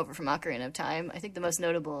come over from Ocarina of Time. I think the most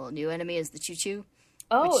notable new enemy is the Choo-Choo.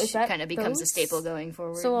 Oh, which is that kind of becomes a staple going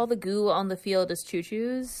forward? So all the goo on the field is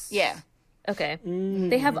Choo-Choos? Yeah. Okay.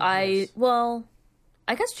 They have eye... Well,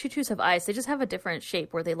 I guess choo-choos have eyes. They just have a different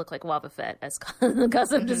shape where they look like Wobbuffet, as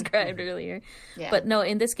Cosm described earlier. Yeah. But no,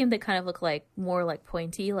 in this game they kind of look like more like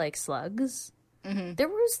pointy, like slugs. There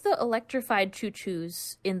was the electrified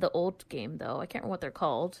choo-choos in the old game, though. I can't remember what they're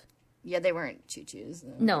called. Yeah, they weren't choo-choos.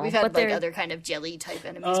 No, we've had but like they're... other kind of jelly type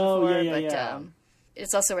enemies Oh, before, yeah, but yeah.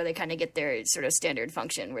 it's also where they kind of get their sort of standard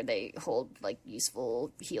function where they hold like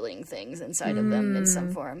useful healing things inside of them in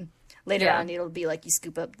some form. Later on, it'll be like you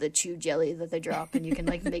scoop up the chew jelly that they drop, and you can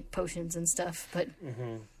like make potions and stuff. But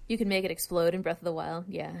You can make it explode in Breath of the Wild.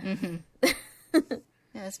 Yeah. yeah,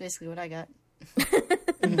 that's basically what I got.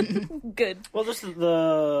 Good. Well, there's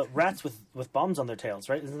the rats with bombs on their tails,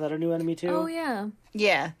 right? Isn't that a new enemy too? Oh, yeah.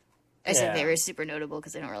 Yeah. I said they Yeah. were super notable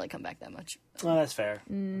because they don't really come back that much. Oh, that's fair.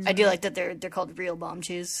 I do like that they're called real bomb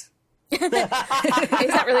chews. Is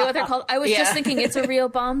that really what they're called? I was just thinking it's a real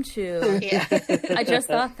bomb chew. Yeah. I just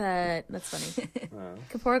thought that. That's funny.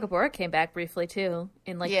 Gabora came back briefly, too,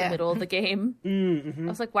 in, like, the middle of the game. I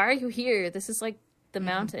was like, why are you here? This is, like, the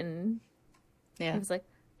mountain. Yeah. He was like,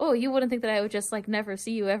 oh, you wouldn't think that I would just, like, never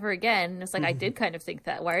see you ever again. And it's like, I did kind of think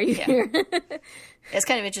that. Why are you here? It's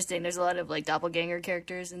kind of interesting. There's a lot of like doppelganger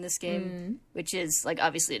characters in this game, which is like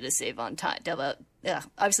obviously to save on time,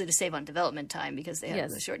 obviously to save on development time because they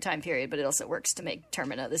have a short time period. But it also works to make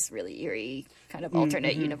Termina this really eerie kind of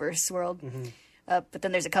alternate universe world. But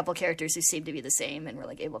then there's a couple characters who seem to be the same, and we're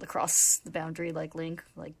like able to cross the boundary, like Link,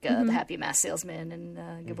 like the Happy Mask Salesman,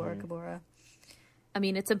 and Gabora. I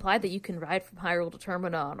mean, it's implied that you can ride from Hyrule to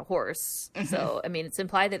Termina on a horse. So, I mean, it's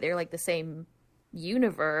implied that they're, like, the same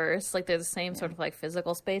universe. Like, they're the same sort of, like,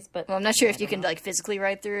 physical space, but... Well, I'm not sure if you can, like, physically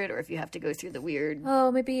ride through it, or if you have to go through the weird... Oh,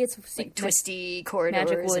 maybe it's... like, twisty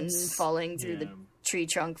corridors and woods. falling through the tree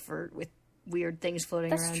trunk with weird things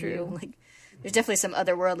floating That's around true. you. Like, there's definitely some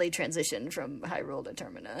otherworldly transition from Hyrule to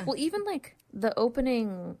Termina. Well, even, like, the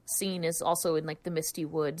opening scene is also in, like, the Misty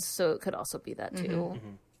Woods, so it could also be that, too.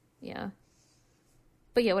 Yeah.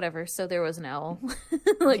 But yeah, whatever. So there was an owl,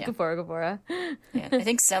 like Gabora. Yeah, I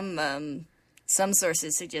think some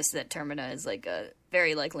sources suggest that Termina is like a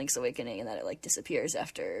very like Link's Awakening, and that it like disappears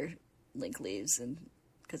after Link leaves, and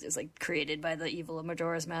because it was like created by the evil of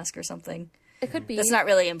Majora's Mask or something. It could be. That's not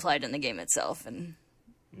really implied in the game itself, and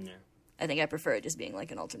Yeah. I think I prefer it just being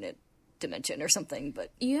like an alternate dimension or something.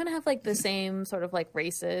 But you gonna have like the same sort of like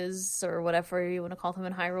races or whatever you want to call them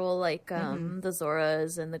in Hyrule, like the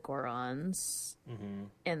Zoras and the Gorons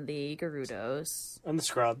and the Gerudos And the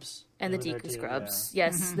scrubs. and the They were Deku there too, scrubs.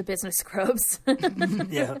 Yes, the business scrubs.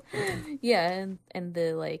 Yeah. Yeah, and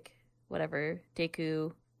the like whatever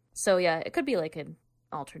Deku. So yeah, it could be like an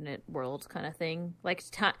alternate world kind of thing. Like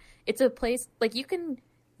it's a place like you can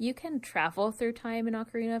travel through time in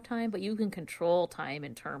Ocarina of Time, but you can control time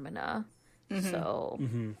in Termina. So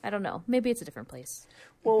I don't know. Maybe it's a different place.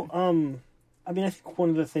 Well, I mean, I think one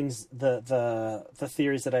of the things, the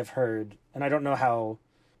theories that I've heard, and I don't know how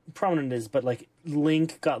prominent it is, but like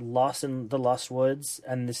Link got lost in the Lost Woods,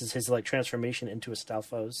 and this is his like transformation into a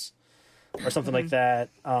Stalfos or something like that,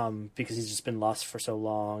 because he's just been lost for so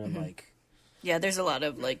long, and like yeah, there's a lot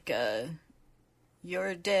of like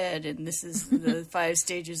you're dead, and this is the 5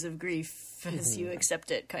 stages of grief as you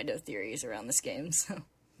accept it kind of theories around this game. So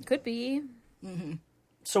Could be.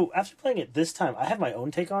 So after playing it this time, I have my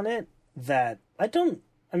own take on it that I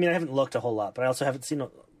haven't looked a whole lot, but I also haven't seen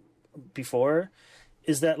it before.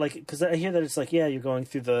 Is that like, because I hear that it's like, yeah, you're going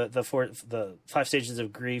through the 5 stages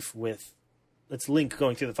of grief it's Link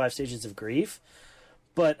going through the 5 stages of grief,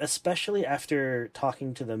 but especially after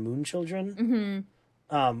talking to the Moon Children,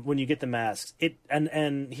 when you get the masks,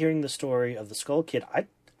 and hearing the story of the Skull Kid, I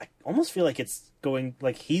almost feel like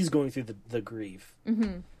he's going through the grief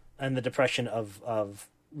and the depression of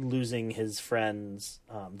losing his friends,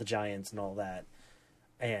 the giants and all that.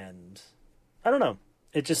 And I don't know.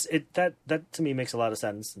 That to me makes a lot of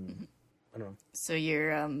sense. And I don't know. So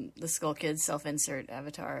you're the Skull Kid's self-insert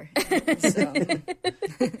avatar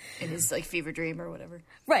in his like fever dream or whatever.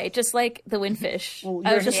 Right, just like the Windfish. Well,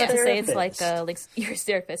 I was just you're about a to say it's therapist. like Link's. You're a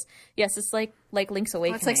therapist. Yes, it's like Link's Well,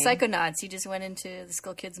 Awakening. it's like Psychonauts. He just went into the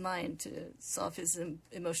Skull Kid's mind to solve his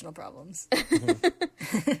emotional problems.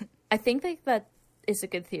 I think that is a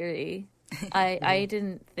good theory. I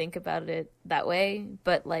didn't think about it that way,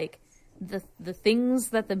 but like the things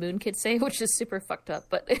that the Moon Kids say, which is super fucked up,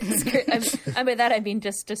 but it's great. I mean that I mean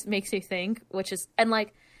just makes you think, which is, and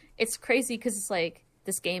like it's crazy because it's like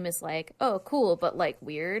this game is like, oh cool, but like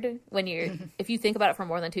weird when you're if you think about it for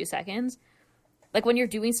more than 2 seconds. Like when you're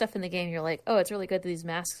doing stuff in the game, you're like, oh, it's really good that these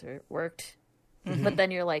masks worked. But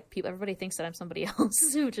then you're like, everybody thinks that I'm somebody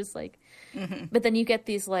else, which is like, but then you get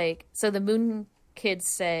these like, so the Moon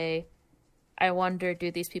Kids say, I wonder,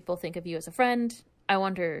 do these people think of you as a friend? I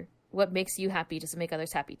wonder what makes you happy. Does it make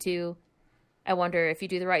others happy too? I wonder if you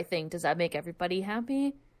do the right thing, does that make everybody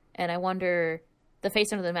happy? And I wonder, the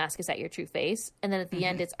face under the mask, is that your true face? And then at the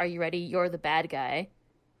end, it's, are you ready? You're the bad guy.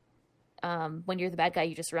 When you're the bad guy,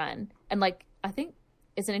 you just run. And, like, I think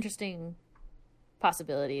it's an interesting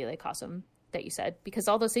possibility, like, Costume, that you said, because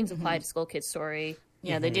all those things apply to Skull Kid's story.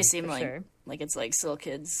 Yeah, they do seem like it's like Skull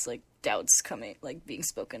Kid's, like, doubts coming, like, being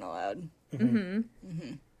spoken aloud. And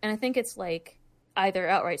I think it's, like, either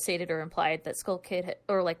outright stated or implied that Skull Kid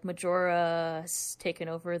or like Majora has taken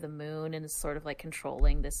over the moon and is sort of like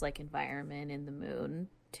controlling this like environment in the moon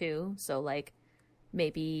too. So like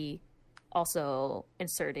maybe also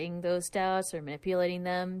inserting those doubts or manipulating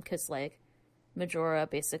them, because like Majora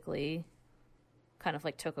basically kind of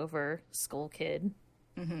like took over Skull Kid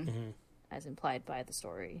as implied by the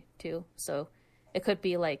story too. So it could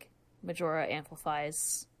be like Majora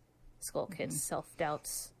amplifies Skull Kid's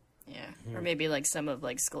self-doubts. Yeah, or maybe like some of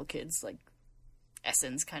like Skull Kid's like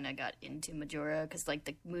essence kind of got into Majora, because like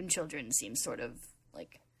the Moon Children seem sort of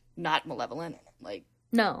like not malevolent. Like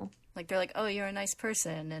No. like they're like, oh, you're a nice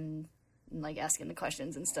person, and like asking the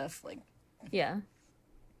questions and stuff. Like Yeah.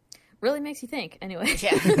 Really makes you think. Anyway.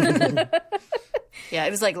 yeah, yeah.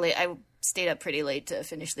 It was like late. I stayed up pretty late to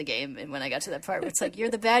finish the game, and when I got to that part where it's like,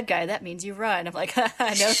 you're the bad guy, that means you run. I'm like, no,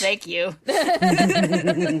 thank you.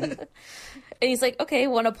 And he's like, okay,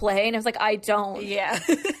 want to play? And I was like, I don't. Yeah.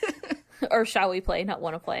 Or shall we play? Not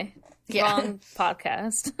want to play. Yeah. Wrong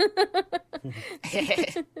podcast.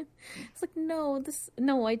 It's like, no,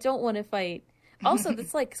 I don't want to fight. Also,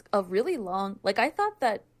 that's like a really long, like I thought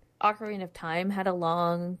that Ocarina of Time had a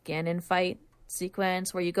long Ganon fight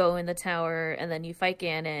sequence where you go in the tower and then you fight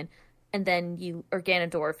Ganon and then or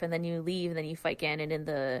Ganondorf, and then you leave and then you fight Ganon in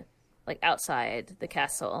the, like outside the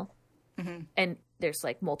castle. And there's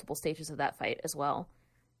like multiple stages of that fight as well.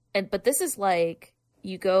 But this is like,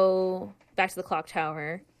 you go back to the clock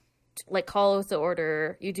tower, like call out the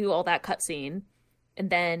order, you do all that cutscene,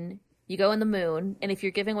 and then you go in the moon, and if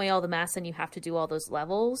you're giving away all the masks, then you have to do all those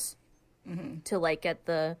levels to like get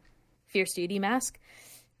the Fierce Deity mask.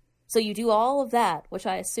 So you do all of that, which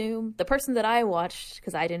I assume the person that I watched,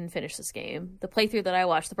 because I didn't finish this game, the playthrough that I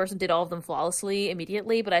watched, the person did all of them flawlessly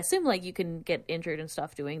immediately, but I assume like you can get injured and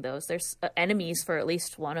stuff doing those. There's enemies for at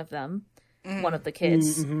least one of them, one of the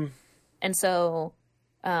kids. And so,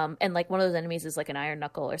 and like one of those enemies is like an iron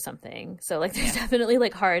knuckle or something. So like there's definitely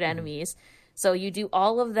like hard enemies. So you do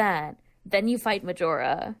all of that, then you fight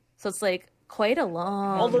Majora. So it's like quite a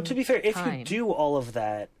long Although to be fair, if time. you do all of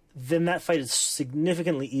that, then that fight is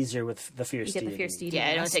significantly easier with the Fierce You get Deity. the Fierce Deity. Yeah, it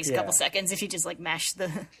only mask. takes a couple seconds if you just like mash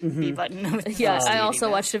the B button. With Yeah, the I also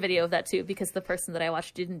Deity watched a video of that too, because the person that I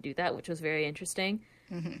watched didn't do that, which was very interesting.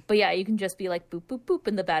 But yeah, you can just be like boop, boop, boop,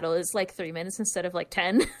 and the battle is like 3 minutes instead of like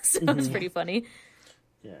 10. So it's pretty funny.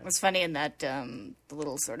 Yeah. What's funny in that the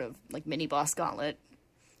little sort of like mini boss gauntlet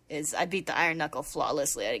is I beat the Iron Knuckle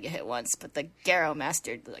flawlessly. I didn't get hit once, but the Garrow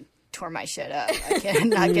Master like tore my shit up. I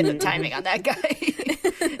cannot get the timing on that guy.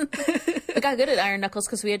 I got good at Iron Knuckles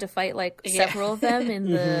because we had to fight like several of them in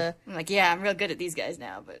the I'm like, yeah, I'm real good at these guys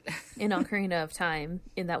now, but in Ocarina of Time,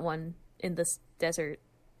 in that one in this desert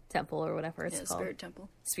temple or whatever it's called. Spirit Temple.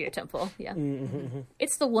 Spirit Temple, yeah.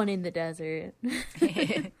 It's the one in the desert.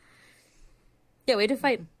 Yeah, we had to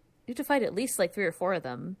fight at least like 3 or 4 of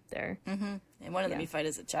them there. And one of them you fight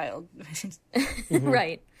as a child.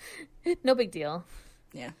 Right. No big deal.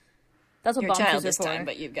 Yeah. That's what You're a bombs child are this for. time,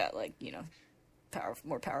 but you've got like,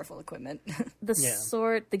 more powerful equipment. The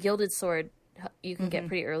sword, the gilded sword, you can get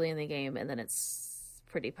pretty early in the game, and then it's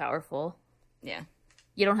pretty powerful. Yeah.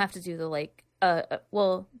 You don't have to do the like,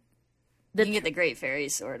 well, You can get the Great Fairy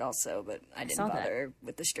Sword also, but I didn't saw that. bother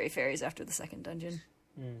with the Stray Fairies after the second dungeon.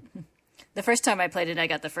 The first time I played it, I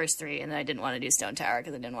got the first 3, and then I didn't want to do Stone Tower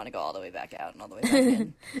because I didn't want to go all the way back out and all the way back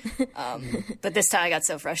in. But this time I got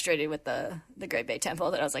so frustrated with the Great Bay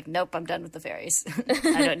Temple that I was like, nope, I'm done with the fairies.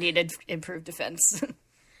 I don't need improved defense.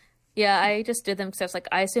 Yeah, I just did them because I was like,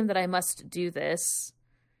 I assume that I must do this.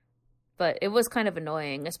 But it was kind of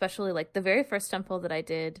annoying, especially like the very first temple that I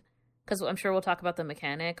did, because I'm sure we'll talk about the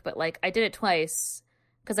mechanic, but like I did it twice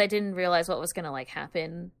because I didn't realize what was going to like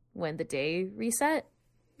happen when the day reset,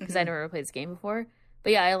 because I never played this game before.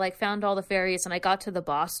 But yeah, I like found all the fairies and I got to the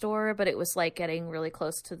boss door, but it was like getting really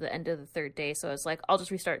close to the end of the 3rd day. So I was like, I'll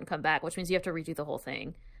just restart and come back, which means you have to redo the whole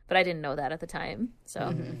thing. But I didn't know that at the time. So,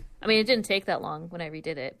 I mean, it didn't take that long when I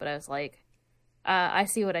redid it, but I was like, I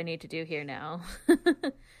see what I need to do here now.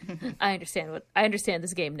 I understand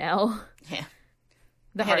this game now. Yeah.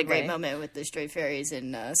 The I had a hard great way. moment with the Stray Fairies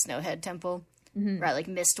in Snowhead Temple, where I like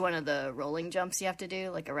missed one of the rolling jumps you have to do,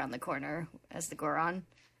 like around the corner as the Goron.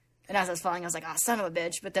 And as I was falling, I was like, "Oh, son of a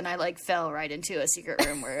bitch!" But then I like fell right into a secret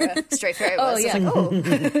room where a stray fairy was. Oh, yeah. I was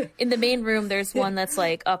like, "Oh." In the main room, there's one that's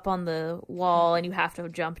like up on the wall, and you have to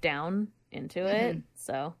jump down into it.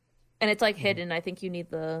 So, and it's like hidden. I think you need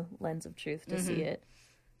the lens of truth to see it.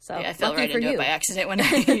 So Yeah, I fell lucky right for into you. it by accident when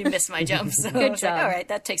I missed my jump. So I was job. like, all right,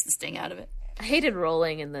 that takes the sting out of it. I hated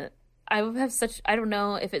rolling in the. I would have such. I don't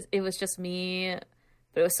know if it was just me,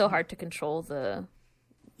 but it was so hard to control the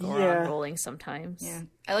Goron rolling sometimes. Yeah,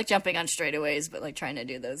 I like jumping on straightaways, but like trying to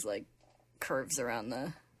do those like curves around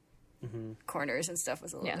the corners and stuff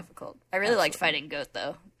was a little difficult. I really liked fighting Goat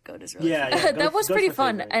though. Goat is really fun. That was Goat's pretty my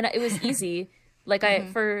fun, favorite. and it was easy. Like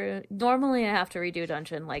normally I have to redo a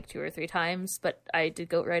dungeon like 2 or 3 times, but I did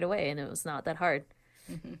Goat right away, and it was not that hard.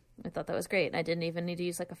 I thought that was great, and I didn't even need to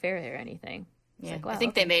use like a fairy or anything. Yeah, like, wow, I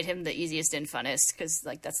think they made him the easiest and funnest because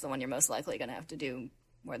like that's the one you're most likely going to have to do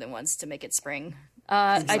more than once to make it spring.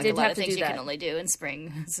 I Like, did a lot have of to things do you that. can only do in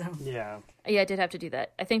spring. So Yeah. Yeah, I did have to do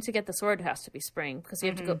that. I think to get the sword it has to be spring because you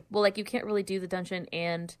have to go. Well, like you can't really do the dungeon,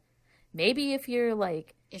 and maybe if you're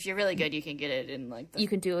like if you're really good, you can get it in like the, you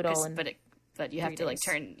can do it all in. but you have 3 to like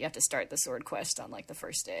days. you have to start the sword quest on like the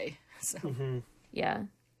first day. So Yeah,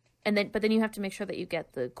 and then you have to make sure that you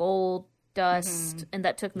get the gold dust, and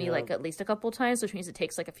that took me like at least a couple times, which means it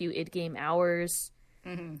takes like a few id-game hours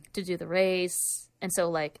to do the race. And so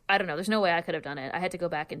like I don't know, there's no way I could have done it. I had to go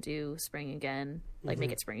back and do spring again, like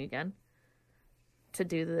make it spring again to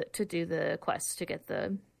do the quest to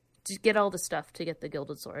get all the stuff to get the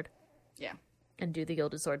gilded sword yeah. and do the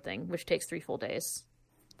gilded sword thing, which takes 3 full days.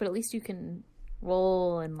 But at least you can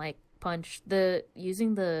roll and like punch.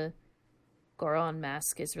 Using the Goron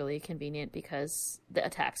mask is really convenient because the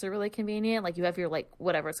attacks are really convenient. Like you have your like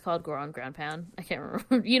whatever it's called, Goron ground pound. I can't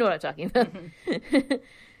remember. You know what I'm talking about.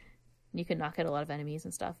 You can knock out a lot of enemies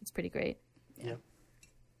and stuff. It's pretty great. Yeah.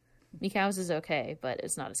 Mikau's is okay, but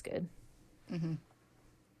it's not as good.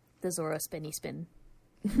 The Zora spinny spin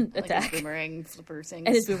Like attack his boomerang flipper things.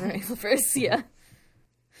 and his boomerang flippers. Yeah.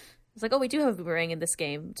 It's like, oh, we do have a boomerang in this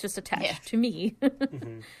game. It's just attached to me.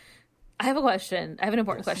 I have a question. I have an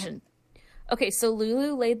important question. Okay, so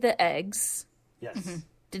Lulu laid the eggs. Yes.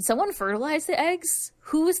 Did someone fertilize the eggs?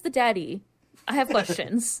 Who is the daddy? I have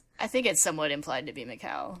questions. I think it's somewhat implied to be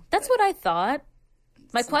Mikau. That's what I thought.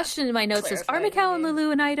 My question in my notes is, are clarified, Mikau and maybe.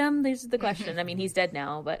 Lulu an item? There's the question. I mean, he's dead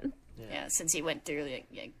now, but Yeah, since he went through,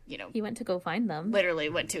 like, you know, he went to go find them. literally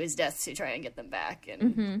went to his death to try and get them back.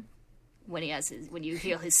 And when you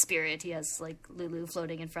heal his spirit, he has like Lulu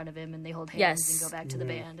floating in front of him, and they hold hands Yes. and go back to the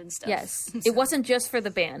band and stuff. Yes. It wasn't just for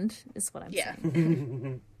the band, is what I'm Yeah,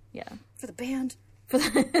 saying. Yeah. for the band.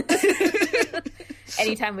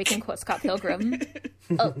 Anytime we can quote Scott Pilgrim,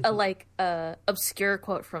 a obscure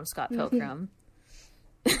quote from Scott Pilgrim.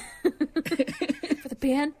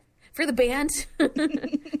 For the band.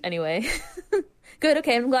 Anyway, good.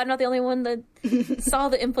 Okay, I'm glad I'm not the only one that saw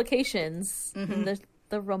the implications, and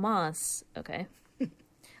the romance. Okay.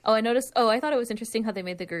 Oh, I noticed. Oh, I thought it was interesting how they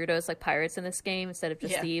made the Gerudos like pirates in this game instead of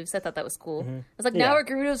just thieves. I thought that was cool. I was like, now our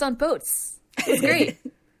Gerudos on boats. This is great.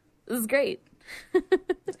 This is great.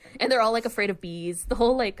 And they're all like afraid of bees. The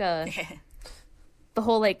whole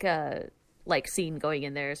scene going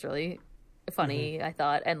in there is really funny, I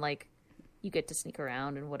thought. And like you get to sneak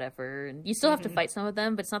around and whatever, and you still have to fight some of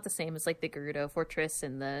them, but it's not the same as like the Gerudo Fortress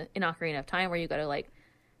in Ocarina of Time where you got to like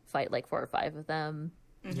fight like 4 or 5 of them.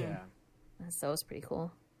 Yeah. So it was pretty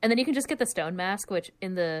cool. And then you can just get the stone mask, which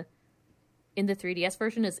in the 3DS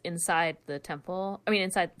version is inside the temple. I mean,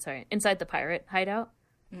 inside the pirate hideout,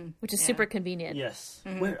 which is super convenient. Yes.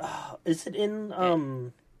 Where is it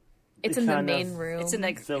in? It's in the kind main of room. It's in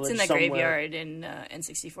the village graveyard in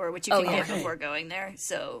N64, which you can get yeah. before going there.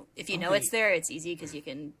 So if you know it's there, it's easy because you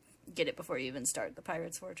can get it before you even start the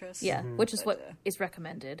Pirates Fortress. Yeah, which is what is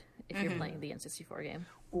recommended if you're playing the N64 game.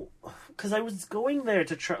 Because I was going there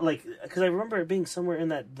to try, like, because I remember it being somewhere in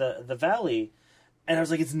the valley, and I was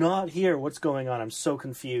like, it's not here. What's going on? I'm so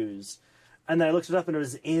confused. And then I looked it up, and it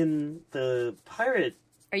was in the pirate.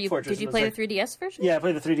 Fortress, Did you and play I was the 3DS version? Yeah, I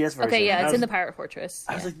played the 3DS version. Okay, yeah, And it's I in the was- Pirate Fortress.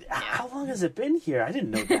 I was like, how long has it been here? I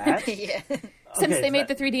didn't know that. Yeah. Since Okay, they made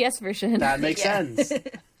the 3DS version. that makes sense.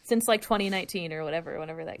 Since like 2019 or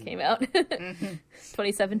whenever that came out.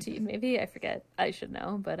 2017 maybe, I forget. I should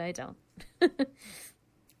know, but I don't.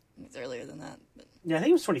 It's earlier than that. But Yeah, I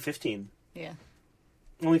think it was 2015. yeah.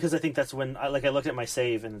 Only because I think that's when I looked at my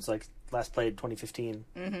save and it's like last played 2015.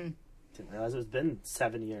 Didn't realize it's been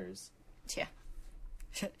 7 years. Yeah.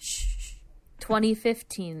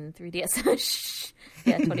 2015 3DS.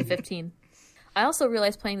 Yeah, 2015. I also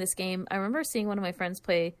realized playing this game, I remember seeing one of my friends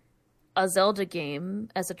play a Zelda game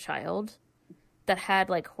as a child that had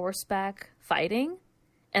like horseback fighting,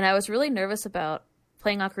 And I was really nervous about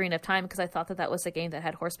playing Ocarina of Time because I thought that was a game that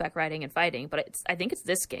had horseback riding and fighting, but I think it's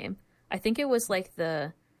this game. I think it was like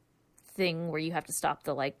the thing where you have to stop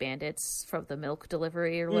the like bandits from the milk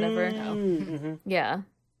delivery or whatever. Mm-hmm. Yeah.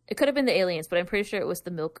 It could have been the aliens, but I'm pretty sure it was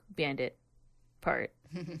the milk bandit part.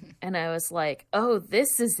 And I was like, oh,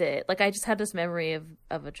 this is it. Like, I just had this memory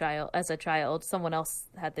of a child. As a child, someone else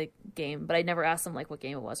had the game, but I never asked them, like, what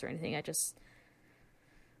game it was or anything. I just,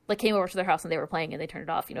 like, came over to their house and they were playing and they turned it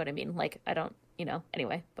off. You know what I mean? Like, I don't,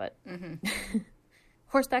 anyway, but.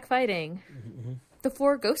 Horseback fighting. Mm-hmm. The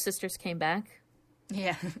 4 Ghost Sisters came back.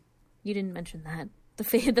 Yeah. You didn't mention that.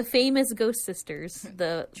 The famous Ghost Sisters.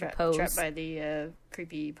 The pose. Trapped by the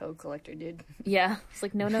creepy Poe collector dude. Yeah. It's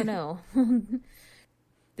like, no.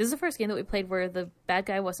 This is the first game that we played where the bad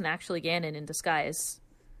guy wasn't actually Ganon in disguise.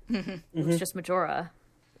 It was just Majora.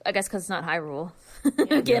 I guess because it's not Hyrule.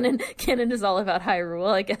 Yeah. Ganon is all about Hyrule,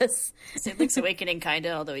 I guess. So Link's Awakening, kind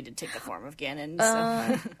of, although he did take the form of Ganon.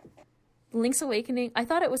 So. Link's Awakening, I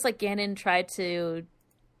thought it was like Ganon tried to,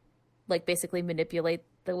 like, basically manipulate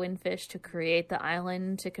the Windfish to create the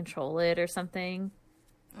island to control it or something.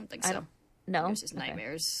 I don't think so. No? It was just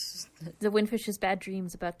nightmares. The Windfish's bad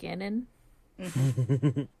dreams about Ganon.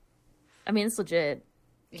 I mean, it's legit.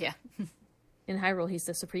 Yeah. In Hyrule, he's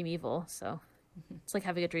the supreme evil, so it's like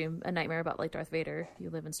having a nightmare about like Darth Vader.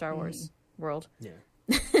 You live in Star Wars world. Yeah.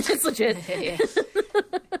 It's legit. Yeah.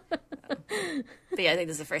 But yeah, I think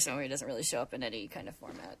this is the first one where he doesn't really show up in any kind of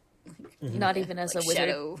format. Not even as like a wizard.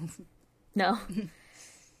 Shadow. No.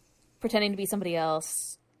 Pretending to be somebody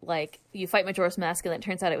else. Like, you fight Majora's Mask and it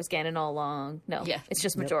turns out it was Ganon all along. No. Yeah. It's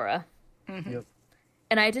just Majora. Yep.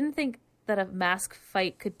 And I didn't think that a mask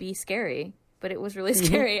fight could be scary, but it was really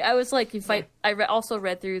scary. I was like, you fight. I also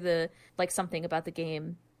read through the like something about the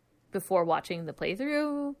game before watching the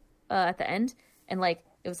playthrough at the end, and like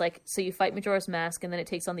it was like, so you fight Majora's Mask, and then it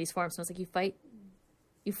takes on these forms. And I was like,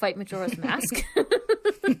 you fight Majora's Mask,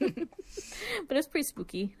 but it's pretty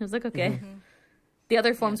spooky. I was like, okay. The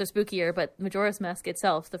other forms are spookier, but Majora's Mask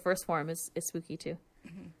itself, the first form, is spooky too.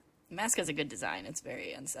 Mask has a good design. It's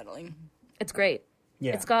very unsettling. It's great.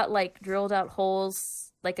 Yeah. It's got, like, drilled out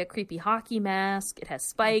holes, like a creepy hockey mask. It has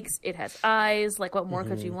spikes. It has eyes. Like, what more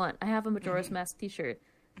could you want? I have a Majora's Mask t-shirt.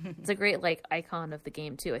 It's a great, like, icon of the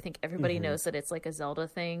game, too. I think everybody knows that it's, like, a Zelda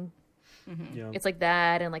thing. Yeah. It's, like,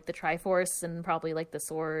 that and, like, the Triforce and probably, like, the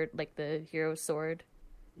sword, like, the hero's sword.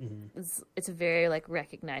 It's a very, like,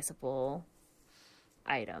 recognizable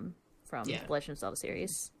item from the Legend of Zelda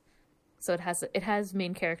series. So it has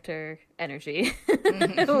main character energy,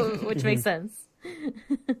 which makes sense.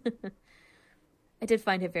 I did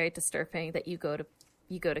find it very disturbing that you go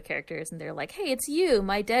to characters and they're like, "Hey, it's you,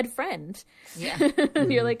 my dead friend." Yeah.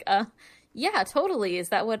 And you're like, yeah, totally. Is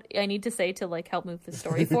that what I need to say to like help move the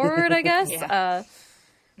story forward, I guess? Yeah.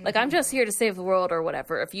 Like, I'm just here to save the world or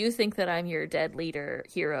whatever. If you think that I'm your dead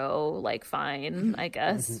hero, like, fine, I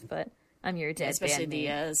guess. But I'm your dead especially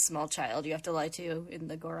bandmate. the small child you have to lie to in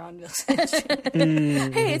the Goron village.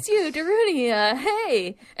 Hey, it's you, Darunia.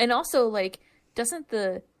 Hey. And also, like, doesn't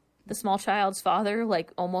the small child's father,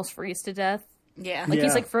 like, almost freeze to death? Yeah. Like, Yeah.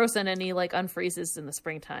 he's, like, frozen and he, like, unfreezes in the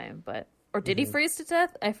springtime. Or did he freeze to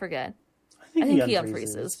death? I forget. I think he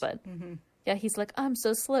unfreezes, but... Yeah, he's like, I'm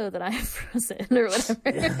so slow that I'm frozen, or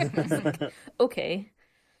whatever. Like, okay.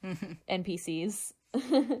 NPCs.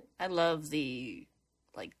 I love the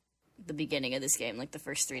beginning of this game, like the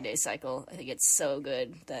first 3-day cycle. I think it's so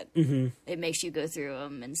good that it makes you go through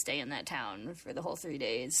them and stay in that town for the whole 3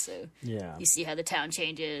 days. So you see how the town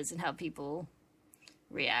changes and how people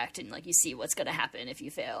react, and like you see what's going to happen if you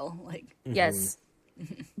fail. Like Yes.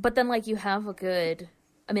 But then, like, you have a good...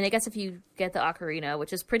 I mean, I guess if you get the ocarina,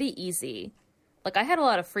 which is pretty easy. Like, I had a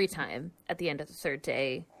lot of free time at the end of the third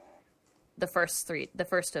day. The first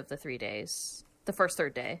of the 3 days. The first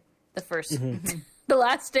third day. The first... the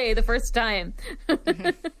last day, the first time.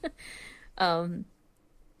 So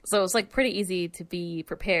it's, like, pretty easy to be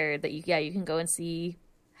prepared that you can go and see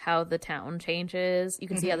how the town changes. You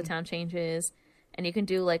can see how the town changes. And you can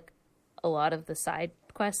do, like, a lot of the side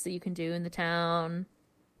quests that you can do in the town.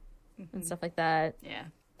 And stuff like that. Yeah.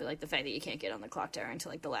 But like the fact that you can't get on the clock tower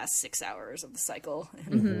until like the last 6 hours of the cycle.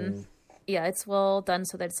 Yeah, it's well done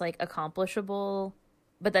so that it's like accomplishable,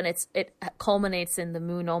 but then it culminates in the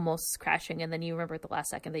moon almost crashing, and then you remember at the last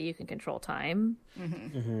second that you can control time.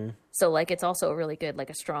 So like it's also really good, like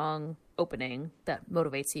a strong opening that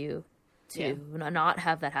motivates you to not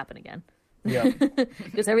have that happen again. Yeah.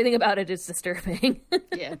 Because everything about it is disturbing.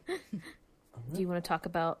 Yeah. Do you want to talk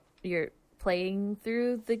about your playing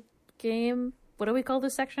through the game? What do we call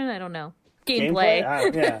this section? I don't know. Gameplay.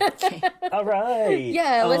 Yeah. All right.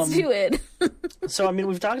 Yeah, let's do it. So I mean,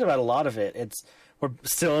 we've talked about a lot of it. We're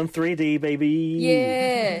still in 3D, baby.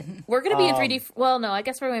 Yeah, we're gonna be in 3D. Well, no, I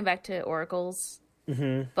guess we're going back to Oracles.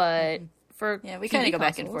 But for we kind of go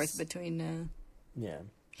back and consoles- forth between Yeah.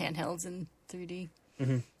 handhelds and 3D.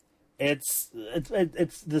 It's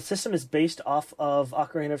the system is based off of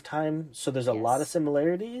Ocarina of Time, so there's a lot of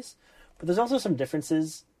similarities, but there's also some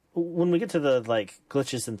differences. When we get to the like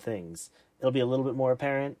glitches and things, it'll be a little bit more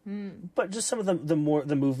apparent. But just some of the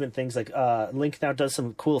movement things, like Link now does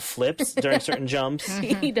some cool flips during certain jumps.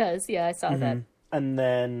 He does. Yeah, I saw that. And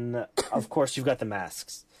then, of course, you've got the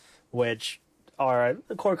masks, which are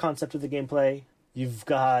the core concept of the gameplay. You've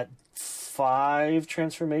got 5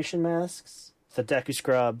 transformation masks: the Deku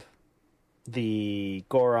Scrub, the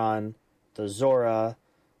Goron, the Zora,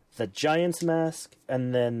 the Giant's Mask,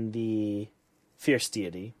 and then the Fierce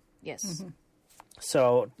Deity. Yes.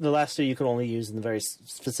 So the last 2 you can only use in the very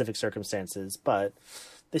specific circumstances, but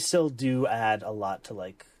they still do add a lot to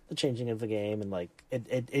like the changing of the game, and like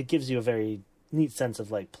it gives you a very neat sense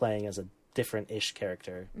of like playing as a different-ish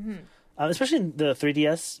character, especially in the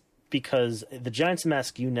 3DS, because the Giant's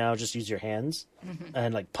Mask you now just use your hands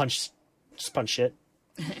and like punch shit.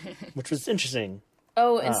 Which was interesting.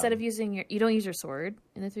 Oh, instead of using you don't use your sword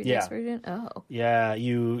in the 3DS version? Oh. Yeah,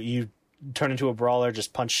 you turn into a brawler,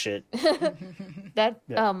 just punch shit. That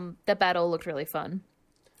battle looked really fun,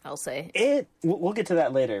 I'll say. We'll get to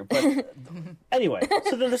that later, but anyway.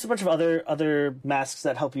 So then there's a bunch of other masks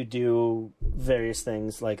that help you do various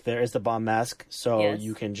things. Like there is the bomb mask, so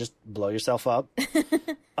you can just blow yourself up. You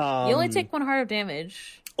only take 1 heart of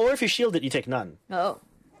damage. Or if you shield it, you take none. Oh.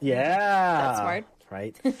 Yeah. That's smart.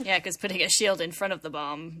 Right? Yeah, because putting a shield in front of the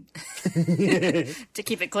bomb to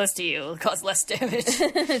keep it close to you will cause less damage.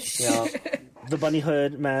 The bunny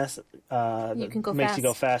hood mask you can go makes fast. you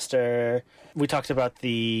go faster. We talked about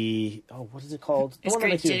the what is it called? The It's one that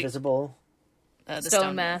great makes you to- invisible. The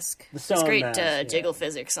Stone mask. The stone It's great mask, jiggle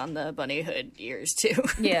physics on the bunny hood ears too.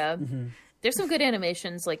 Yeah. There's some good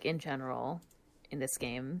animations, like, in general, in this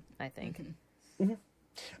game, I think.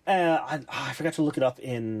 I forgot to look it up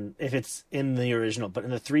if it's in the original, but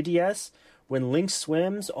in the 3DS, when Link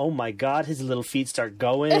swims, oh my god, his little feet start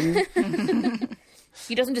going.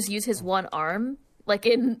 He doesn't just use his one arm, like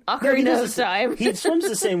in Ocarina of Time. He swims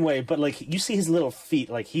the same way, but like you see his little feet,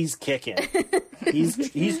 like he's kicking.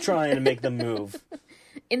 He's trying to make them move.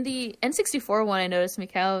 In the N64 one, I noticed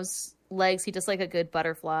Mikau's legs, he does like a good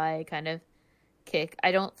butterfly kind of kick.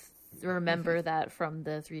 I don't remember that from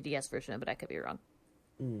the 3DS version, but I could be wrong.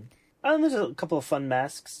 There's a couple of fun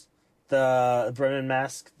masks. The Brennan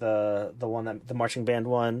mask, the one that the marching band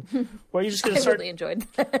one, where you just gonna I start. really enjoyed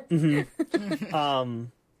that.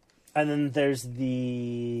 And then there's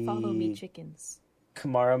the Follow me, chickens.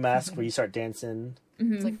 Kamara mask where you start dancing.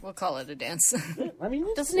 It's like, we'll call it a dance. I mean,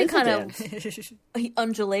 Doesn't it kind of he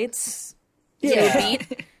undulates to a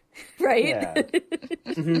beat, right? Yeah.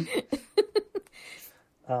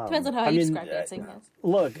 Depends on how you describe dancing. Yes.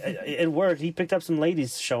 Look, it worked. He picked up some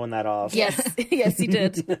ladies showing that off. Yes, yes, he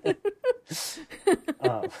did.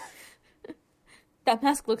 That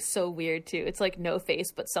mask looks so weird too. It's like no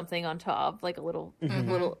face, but something on top, like a little,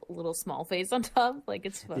 little small face on top. Like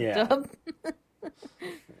it's fucked up.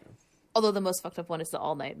 Although the most fucked up one is the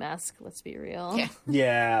all night mask. Let's be real. Yeah.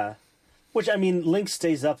 Yeah. Which, I mean, Link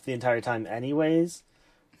stays up the entire time anyways.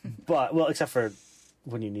 But, well, except for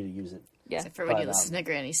when you need to use it. Yeah. Except for when you listen to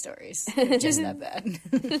granny stories. It's just that bad.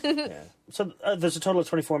 Yeah. So there's a total of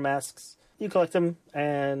 24 masks. You collect them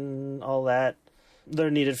and all that.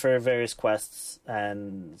 They're needed for various quests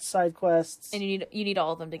and side quests. And you need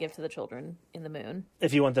all of them to give to the children in the moon.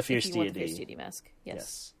 If you want the Fierce If you want the Deity. Fierce Deity mask.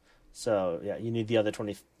 Yes. So, yeah, you need the other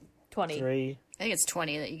 23. 20. I think it's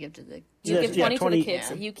 20 that you give to the... You give 20 to the kids.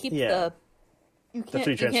 yeah. You keep Yeah. You The can't,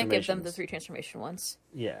 three you can't give them the transformations. 3 transformation ones.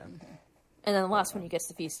 Yeah. And then the last one, you get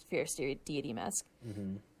the Fierce Deity mask.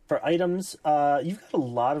 For items, you've got a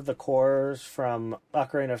lot of the cores from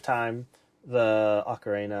Ocarina of Time, the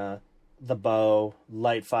Ocarina, the bow,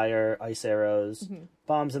 light fire, ice arrows,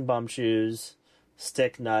 bombs and bomb shoes,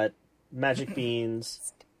 stick nut, magic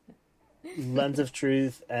beans, lens of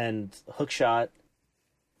truth, and hook shot.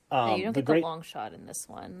 No, you don't get the long shot in this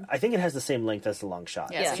one. I think it has the same length as the long shot.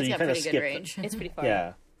 Yeah, so you it's got kinda pretty good skip range. It's pretty far.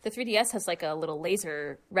 Yeah. The 3DS has like a little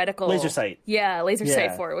laser reticle. Laser sight. Yeah, laser Yeah.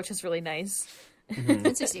 sight for it, which is really nice.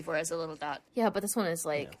 N64 has a little dot. Yeah, but this one is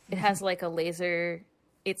like, it has like a laser,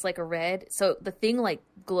 it's like a red. So the thing like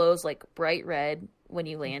glows like bright red when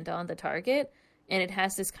you land on the target. And it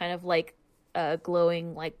has this kind of like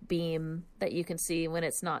glowing like beam that you can see when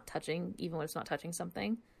it's not touching, even when it's not touching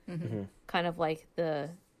something. Kind of like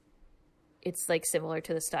it's like similar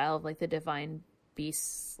to the style of like the divine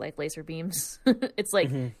beasts, like laser beams. It's like,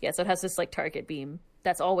 yeah, so it has this like target beam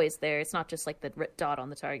that's always there. It's not just like the dot on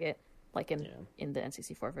the target, like in the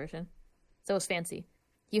N64 version. So it's fancy.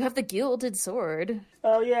 You have the gilded sword.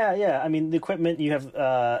 Oh yeah. I mean, the equipment you have.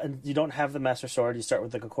 You don't have the Master Sword. You start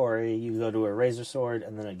with the Kokori. You go to a Razor Sword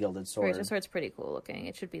and then a Gilded Sword. Razor Sword's pretty cool looking.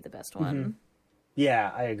 It should be the best one.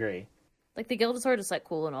 Yeah, I agree. Like the Gilded Sword is like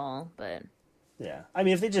cool and all, but yeah, I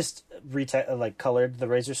mean, if they just colored the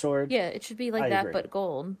Razor Sword, yeah, it should be like I that, agree. but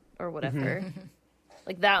gold or whatever.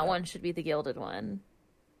 Like that one should be the gilded one.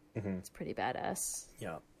 It's pretty badass.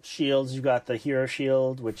 Yeah. Shields, you got the Hero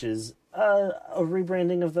Shield, which is a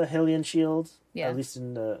rebranding of the Hylian Shield. Yeah. At least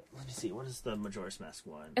in the... Let me see, what is the Majora's Mask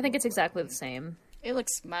one? I think it's exactly the same. It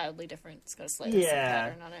looks mildly different. It's got a slightly different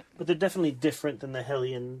pattern on it. But they're definitely different than the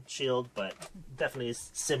Hylian Shield, but definitely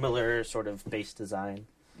similar sort of base design.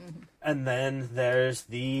 And then there's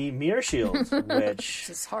the Mirror Shield, which...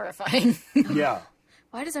 It's horrifying. yeah.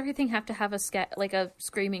 Why does everything have to have a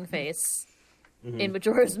screaming face in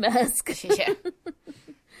Majora's Mask? Yeah.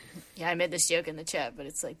 Yeah, I made this joke in the chat, but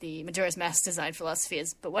it's like the Majora's Mask design philosophy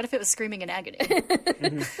is, but what if it was screaming in agony?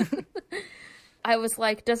 I was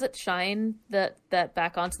like, does it shine that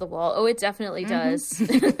back onto the wall? Oh, it definitely does.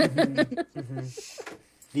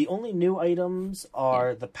 The only new items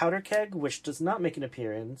are the Powder Keg, which does not make an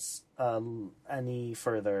appearance any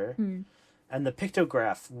further, and the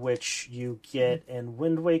Pictograph, which you get in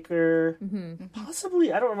Wind Waker.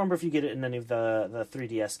 Possibly, I don't remember if you get it in any of the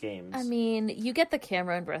 3DS games. I mean, you get the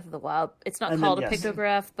camera in Breath of the Wild. It's not And called then, a yes.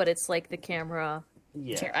 pictograph, but it's like the camera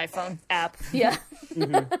It's your Yeah. iPhone. app. Yeah.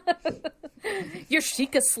 Your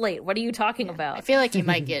Sheikah Slate. What are you talking about? I feel like you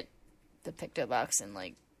might get the Picto Box in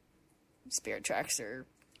like Spirit Tracks or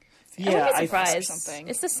I wouldn't be I- surprised. something.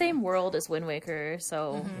 It's the same world as Wind Waker,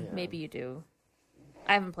 so maybe you do.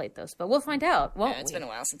 I haven't played those, but we'll find out, won't it's we? been a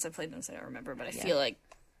while since I played them, so I don't remember. But I feel like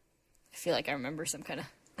I remember some kind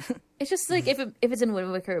of. It's just like if it's in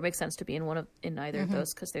Wind Waker, it makes sense to be in either of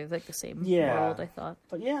those because they're like the same Yeah. world. I thought.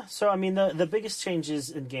 But yeah, so I mean, the biggest changes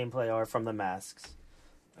in gameplay are from the masks,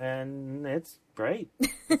 and it's great.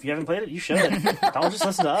 If you haven't played it, you should. Don't just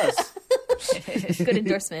listen to us. Good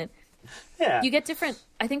endorsement. Yeah, You get different.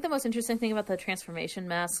 I think the most interesting thing about the transformation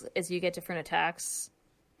mask is you get different attacks.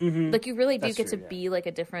 Like you really do That's get true, to yeah. be like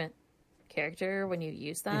a different character when you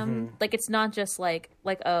use them. Like it's not just like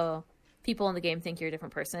oh, people in the game think you're a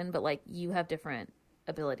different person, but like you have different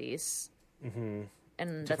abilities, and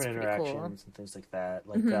that's different pretty interactions cool. and things like that.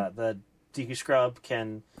 Like the Deku Scrub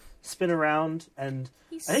can spin around, and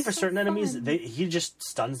He's I think for so certain enemies, fun. he just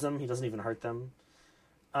stuns them. He doesn't even hurt them.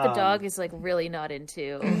 The dog is like really not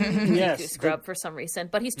into Yes, Deku Scrub for some reason,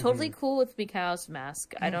 but he's totally cool with Mikau's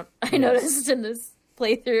mask. I noticed in this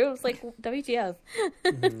playthrough, I was like, WTF?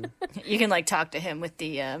 You can like talk to him with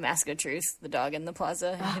the Mask of Truth, the dog in the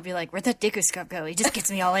plaza, and he'll be like, "Where'd that Deku Scrub go? He just gets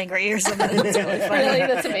me all angry or something." It's really funny. Really,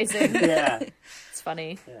 that's amazing. Yeah, It's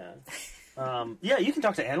funny. yeah. You can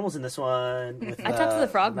talk to animals in this one. With, I talked to the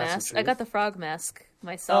frog Mask of mask. I Truth. got the frog mask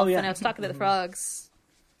myself, Oh, yeah. and I was talking to the frogs.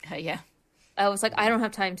 Yeah. I was like, I don't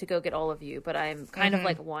have time to go get all of you, but I'm kind of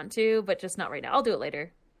like want to, but just not right now. I'll do it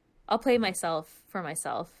later. I'll play myself for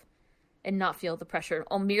myself and not feel the pressure,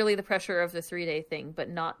 or merely the pressure of the 3-day thing, but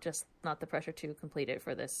not the pressure to complete it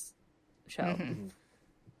for this show.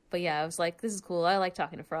 But yeah, I was like, this is cool. I like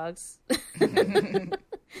talking to frogs. I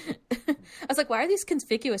was like, why are these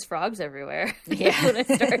conspicuous frogs everywhere? Yeah. When I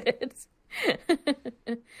started.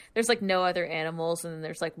 There's like no other animals, and then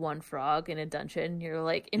there's like one frog in a dungeon. You're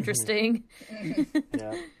like, interesting.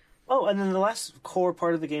 Yeah. Oh, and then the last core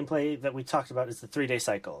part of the gameplay that we talked about is the 3-day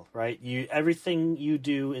cycle, right? Everything you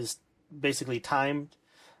do is basically timed,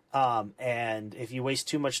 and if you waste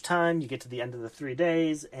too much time, you get to the end of the 3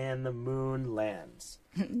 days, and the moon lands.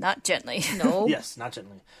 Not gently. No. Yes, not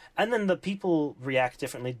gently. And then the people react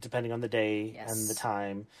differently depending on the day and the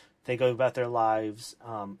time. They go about their lives.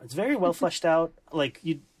 It's very well fleshed out. Like,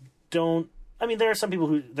 you don't... I mean, there are some people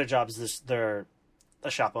who their job is this, they're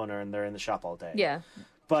a shop owner and they're in the shop all day. Yeah.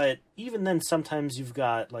 But even then, sometimes you've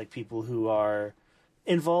got, like, people who are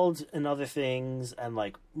involved in other things, and,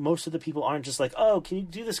 like, most of the people aren't just like, oh, can you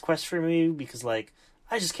do this quest for me? Because, like,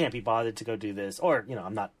 I just can't be bothered to go do this. Or, you know,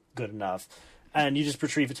 I'm not good enough. And you just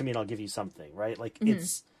retrieve it to me and I'll give you something, right? Like,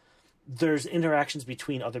 there's interactions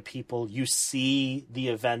between other people. You see the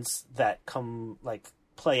events that come, like,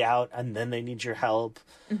 play out, and then they need your help.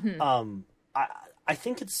 I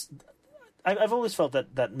think it's... I've always felt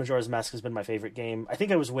that Majora's Mask has been my favorite game. I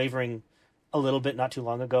think I was wavering a little bit not too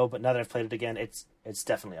long ago, but now that I've played it again, it's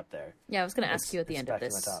definitely up there. Yeah, I was going to ask you at the it's end of back in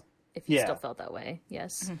this my top. if you Yeah. still felt that way.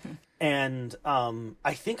 Yes. And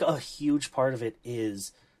I think a huge part of it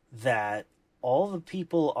is that all the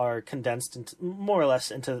people are condensed into more or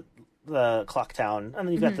less into the clock town, and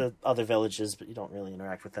then you've got the other villages, but you don't really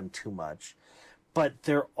interact with them too much. But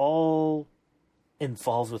they're all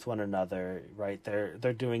involved with one another, right?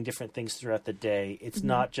 They're doing different things throughout the day. It's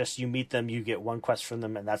not just you meet them, you get one quest from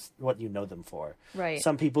them, and that's what you know them for. Right.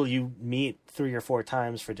 Some people you meet 3 or 4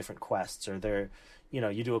 times for different quests, or they're,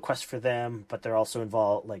 you do a quest for them, but they're also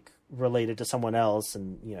involved, like, related to someone else,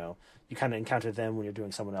 and, you kind of encounter them when you're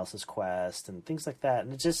doing someone else's quest, and things like that.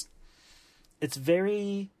 And it's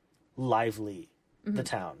very lively, the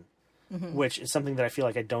town, which is something that I feel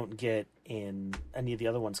like I don't get in any of the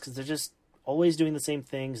other ones, because they're just always doing the same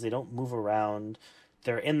things. They don't move around.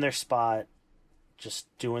 They're in their spot, just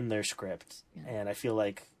doing their script. Yeah. And I feel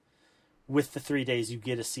like with the 3 days, you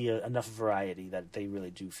get to see enough variety that they really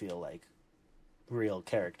do feel like real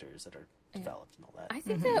characters that are developed and all that. I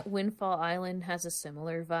think that Windfall Island has a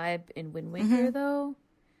similar vibe in Wind Waker, though.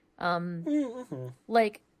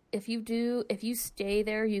 Like, if you stay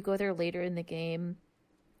there, you go there later in the game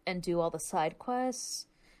and do all the side quests,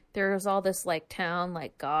 there's all this, like, town,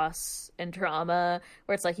 like, goss and drama,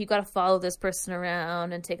 where it's like, you gotta follow this person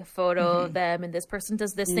around and take a photo of them, and this person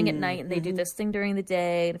does this thing at night, and they do this thing during the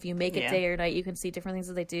day, and if you make it day or night, you can see different things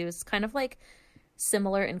that they do. It's kind of, like,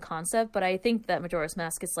 similar in concept, but I think that Majora's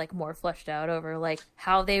Mask is, like, more fleshed out over, like,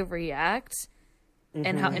 how they react,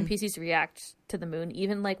 and how NPCs react to the moon,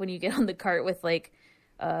 even, like, when you get on the cart with, like,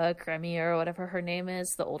 Cremi or whatever her name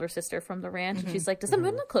is, the older sister from the ranch, and she's like, does the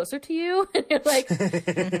moon look closer to you? And you're like,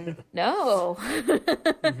 no.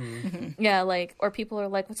 Yeah, like, or people are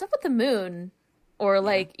like, what's up with the moon? Or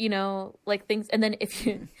like, like things, and then if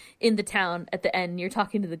you in the town at the end, you're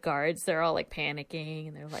talking to the guards, they're all like panicking,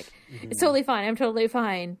 and they're like, it's totally fine, I'm totally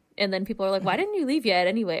fine. And then people are like, why didn't you leave yet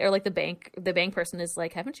anyway? Or like the bank person is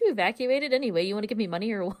like, haven't you evacuated anyway? You want to give me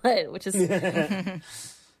money or what? Which is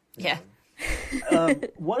yeah.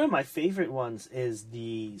 One of my favorite ones is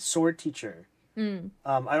the sword teacher.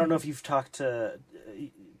 I don't know if you've talked to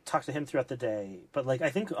him throughout the day, but like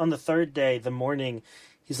I think on the 3rd day, the morning,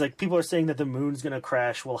 he's like, people are saying that the moon's gonna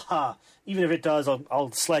crash. Well, even if it does,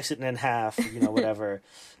 I'll slice it in half, whatever.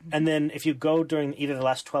 And then if you go during either the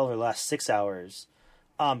last 12 or the last 6 hours,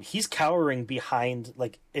 he's cowering behind,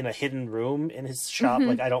 like, in a hidden room in his shop.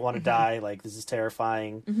 Like, I don't want to die. Like, this is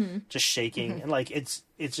terrifying. Just shaking. And, like, it's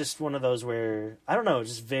just one of those where, I don't know,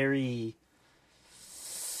 just very,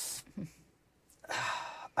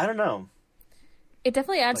 I don't know. It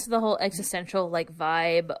definitely adds to the whole existential, like,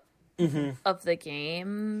 vibe of the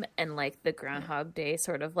game, and, like, the Groundhog Day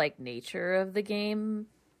sort of, like, nature of the game.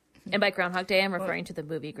 And by Groundhog Day, I'm referring to the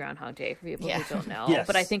movie Groundhog Day, for people who don't know. Yes.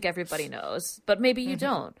 But I think everybody knows. But maybe you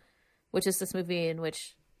don't. Which is this movie in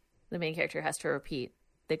which the main character has to repeat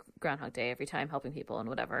the Groundhog Day every time, helping people and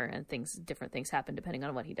whatever, and different things happen depending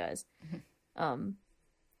on what he does.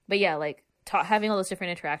 But yeah, like, having all those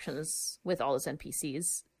different interactions with all those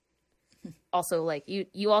NPCs. Also, like,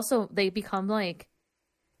 they become, like...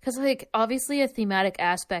 Because, like, obviously a thematic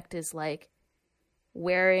aspect is, like,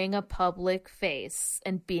 wearing a public face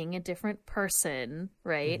and being a different person,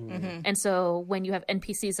 right? And so when you have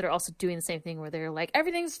NPCs that are also doing the same thing, where they're like,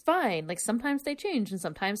 everything's fine, like, sometimes they change and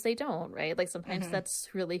sometimes they don't, right? Like, sometimes that's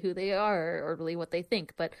really who they are or really what they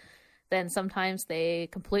think, but then sometimes they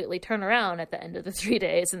completely turn around at the end of the 3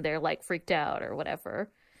 days and they're, like, freaked out or whatever.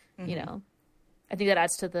 I think that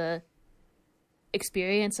adds to the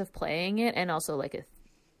experience of playing it, and also, like,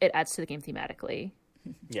 it adds to the game thematically.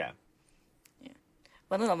 Yeah.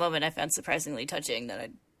 One little moment I found surprisingly touching that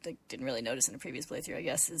I didn't really notice in a previous playthrough, I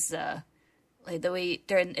guess, is like the way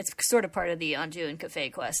it's sort of part of the Anjou and Cafe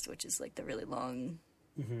quest, which is like the really long,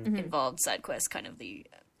 involved side quest, kind of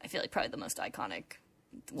I feel like probably the most iconic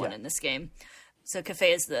one in this game. So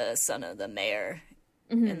Cafe is the son of the mayor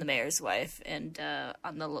and the mayor's wife, and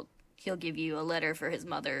he'll give you a letter for his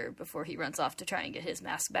mother before he runs off to try and get his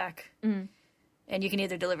mask back. And you can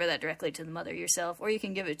either deliver that directly to the mother yourself, or you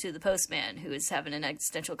can give it to the postman, who is having an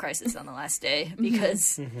existential crisis on the last day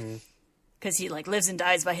because he like lives and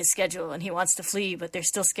dies by his schedule, and he wants to flee, but there's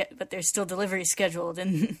still delivery scheduled,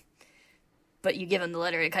 and but you give him the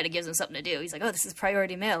letter, it kind of gives him something to do. He's like, oh, this is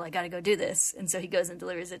priority mail, I got to go do this, and so he goes and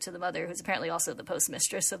delivers it to the mother, who's apparently also the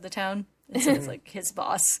postmistress of the town, and so it's like his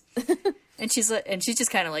boss. And she's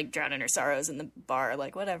just kind of like drowning her sorrows in the bar,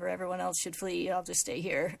 like, whatever, everyone else should flee, I'll just stay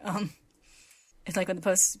here. It's like when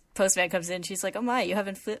the postman comes in, she's like, oh my, you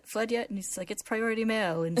haven't fled yet? And he's like, it's priority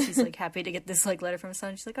mail. And she's like happy to get this like letter from his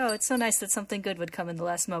son. She's like, oh, it's so nice that something good would come in the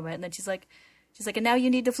last moment. And then she's like, and now you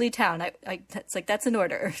need to flee town. It's like, that's an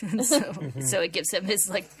order. And so it gives him his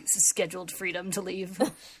like scheduled freedom to leave.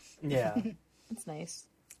 Yeah. It's nice.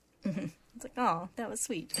 It's like, oh, that was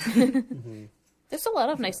sweet. There's a lot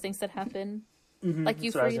of nice things that happen. Like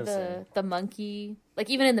you free the monkey, like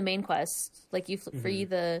even in the main quest, like you free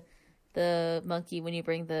the monkey when you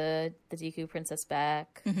bring the Deku princess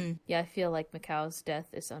back. Yeah, I feel like Mikau's death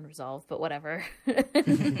is unresolved, but whatever.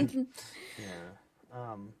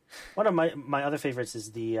 One of my other favorites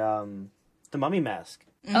is the mummy mask.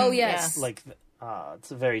 Oh yes, Like it's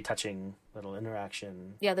a very touching little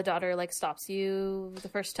interaction. Yeah, the daughter like stops you the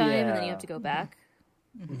first time, and then you have to go back.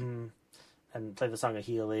 And play the song of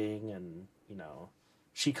healing, and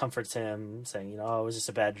she comforts him, saying, oh, it was just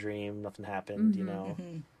a bad dream, nothing happened.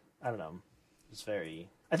 I don't know. It's very.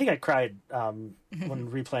 I think I cried when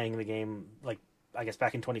replaying the game, like I guess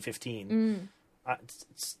back in 2015.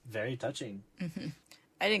 It's very touching.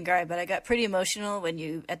 I didn't cry, but I got pretty emotional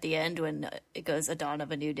when at the end when it goes a dawn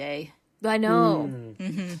of a new day. I know.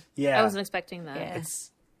 Yeah, I wasn't expecting that. Yeah.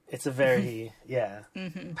 It's a very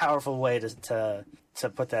powerful way to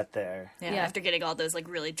put that there. Yeah, after getting all those like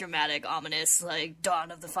really dramatic, ominous like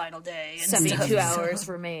dawn of the final day and 72 hours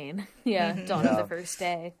remain. Dawn of the first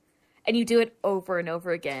day. And you do it over and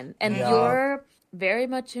over again. And you're very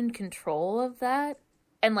much in control of that.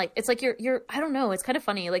 And like it's like you're I don't know, it's kind of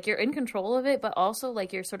funny. Like you're in control of it, but also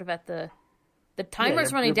like you're sort of at the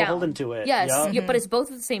timer's running down. You're beholden to it. Yes, but it's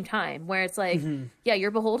both at the same time where it's like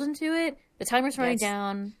you're beholden to it. The timer's running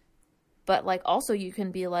down. But like also you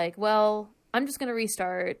can be like, well, I'm just going to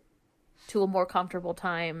restart to a more comfortable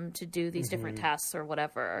time to do these different tasks or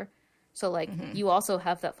whatever. So like you also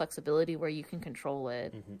have that flexibility where you can control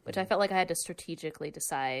it, which I felt like I had to strategically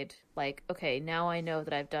decide like, okay, now I know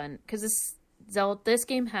that I've done, because this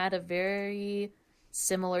game had a very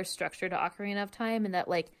similar structure to Ocarina of Time in that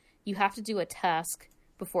like you have to do a task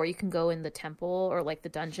before you can go in the temple or like the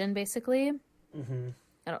dungeon basically. You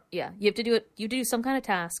have to do it. You do some kind of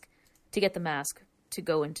task to get the mask to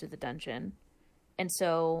go into the dungeon. And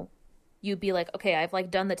so you'd be like, okay, I've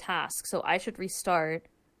like done the task, so I should restart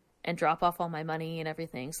and drop off all my money and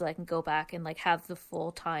everything so I can go back and like have the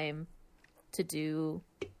full time to do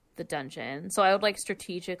the dungeon. So I would like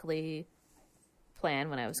strategically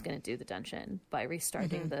plan when I was going to do the dungeon by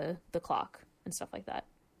restarting the clock and stuff like that,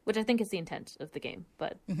 which I think is the intent of the game.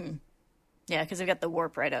 But yeah, because they've got the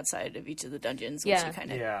warp right outside of each of the dungeons once you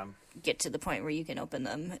kind of get to the point where you can open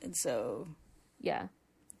them. And so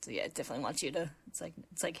it definitely wants you to. It's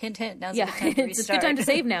like hint, now's a good time to restart. It's a good time to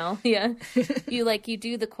save now. Yeah, you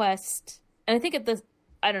do the quest, and I think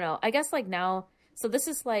I don't know. I guess like now. So this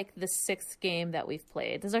is like the 6th game that we've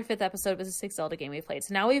played. This is our 5th episode. This is the 6th Zelda game we've played.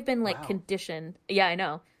 So now we've been like conditioned. Yeah, I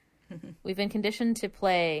know. We've been conditioned to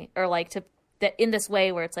play or like to that in this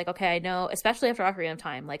way where it's like, okay, I know, especially after Ocarina of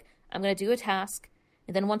Time, like I'm going to do a task,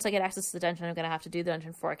 and then once I get access to the dungeon, I'm going to have to do the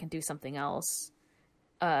dungeon before I can do something else.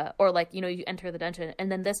 Or like, you enter the dungeon,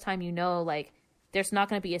 and then this time, like there's not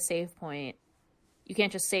going to be a save point. You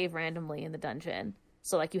can't just save randomly in the dungeon.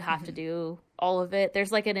 So like you have to do all of it.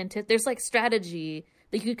 There's like there's like strategy.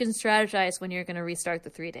 Like you can strategize when you're going to restart the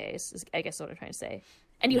 3 days, is I guess what I'm trying to say.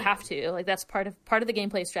 And you have to. Like that's part of the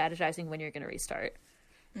gameplay, strategizing when you're going to restart.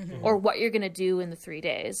 Or what you're going to do in the 3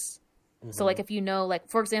 days. So like if like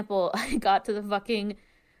for example, I got to the fucking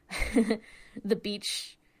the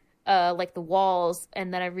beach, like the walls,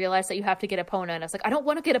 and then I realized that you have to get Epona, and I was like, I don't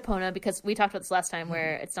want to get Epona because we talked about this last time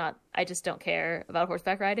where it's not, I just don't care about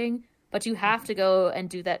horseback riding, but you have to go and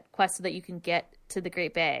do that quest so that you can get to the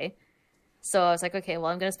Great Bay. So I was like, okay,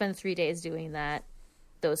 well I'm going to spend 3 days doing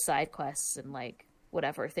those side quests and like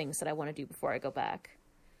whatever things that I want to do before I go back.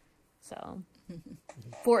 So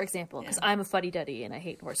for example, because I'm a fuddy-duddy and I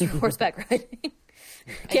hate horseback riding.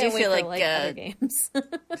 I do feel like other games.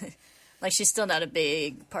 Like she's still not a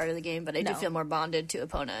big part of the game, but I do feel more bonded to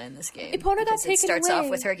Epona in this game. Epona got taken away. It starts off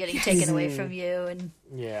with her getting taken away from you, and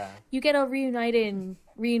you get a reunition.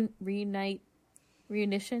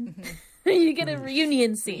 You get a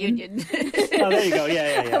reunion scene. Oh, there you go.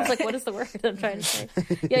 Yeah. I was like, what is the word I'm trying to say?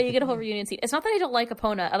 Yeah, you get a whole reunion scene. It's not that I don't like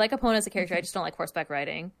Epona. I like Epona as a character. I just don't like horseback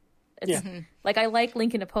riding. Like I like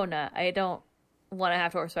Link and Epona. I don't want to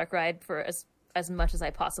have to horseback ride for as much as I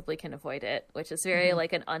possibly can avoid it, which is very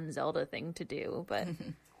like an un-Zelda thing to do, but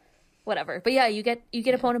whatever. But yeah, you get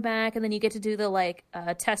Epona back, and then you get to do the like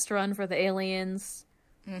test run for the aliens,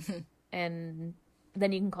 and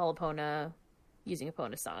then you can call Epona using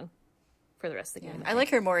Epona's song for the rest of the game. I like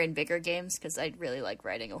her more in bigger games because I really like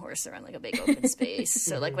riding a horse around like a big open space.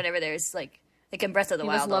 So like whenever there's like in Breath of the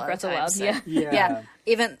Wild, love Breath of the Wild, yeah.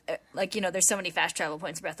 Even like there's so many fast travel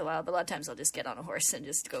points in Breath of the Wild, but a lot of times I'll just get on a horse and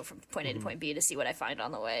just go from point A to point B to see what I find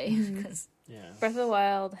on the way. Breath of the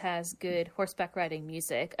Wild has good horseback riding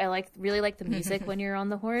music. I really like the music when you're on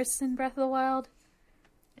the horse in Breath of the Wild.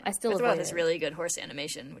 I still It's avoid about this it. really good horse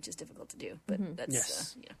animation, which is difficult to do, but that's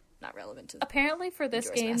Yes. not relevant to. Apparently, for this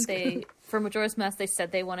Majora's game, Mask. for Majora's Mask, they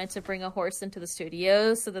said they wanted to bring a horse into the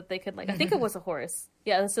studio so that they could I think it was a horse,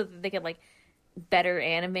 yeah, so that they could better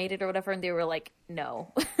animate it or whatever. And they were like,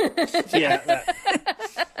 no. Yeah,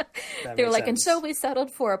 that They were makes like, and sense. so we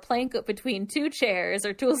settled for a plank between two chairs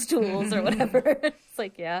or two stools or whatever. It's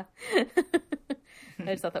like, yeah. I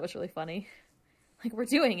just thought that was really funny. We're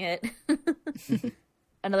doing it.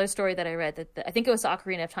 Another story that I read that I think it was the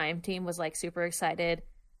Ocarina of Time team was super excited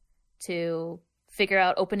to figure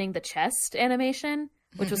out opening the chest animation,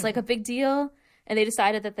 which was a big deal. And they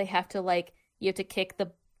decided that they have to you have to kick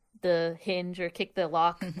the hinge or kick the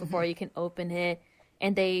lock before you can open it.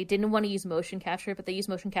 And they didn't want to use motion capture, but they used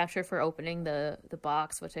motion capture for opening the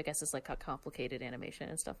box, which I guess is a complicated animation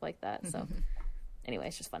and stuff like that. So anyway,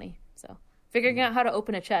 it's just funny. So figuring out how to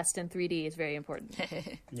open a chest in 3D is very important.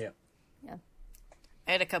 Yeah. Yeah.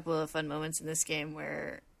 I had a couple of fun moments in this game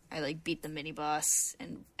where I beat the mini boss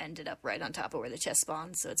and ended up right on top of where the chest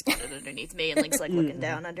spawns, so it's spotted underneath me, and Link's looking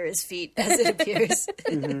down under his feet as it appears.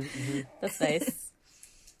 That's nice.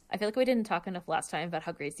 I feel like we didn't talk enough last time about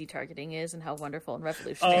how great Z targeting is and how wonderful and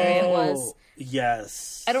revolutionary it was.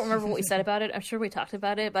 Yes. I don't remember what we said about it. I'm sure we talked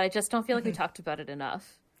about it, but I just don't feel like we talked about it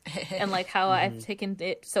enough. And how I've taken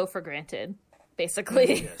it so for granted,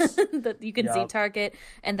 basically, Yes. that you can Z target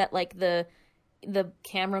and that the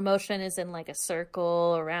camera motion is in a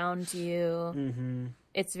circle around you. Mm-hmm.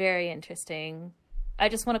 It's very interesting. I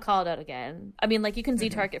just want to call it out again. I mean, you can Z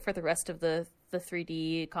target for the rest of the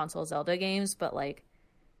 3D console Zelda games, but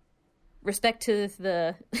respect to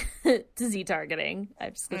the to Z targeting.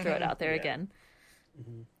 I'm just gonna throw it out there again.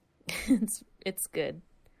 It's good.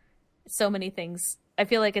 So many things. I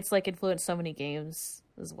feel like it's influenced so many games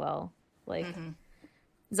as well.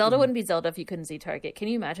 Zelda wouldn't be Zelda if you couldn't Z target. Can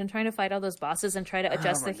you imagine trying to fight all those bosses and try to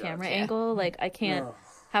adjust the camera angle? I can't. Oh.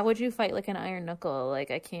 How would you fight an iron knuckle? I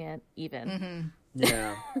can't even.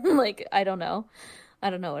 Yeah. I don't know. I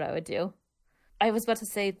don't know what I would do. I was about to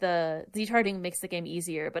say the Z targeting makes the game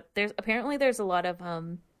easier, but there's a lot of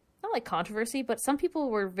not controversy, but some people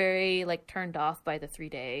were very turned off by the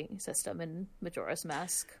 3-day system in Majora's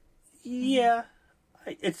Mask. Yeah.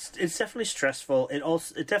 It's definitely stressful.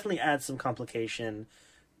 It definitely adds some complication,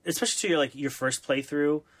 especially to your first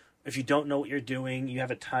playthrough. If you don't know what you're doing, you have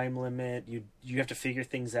a time limit. You have to figure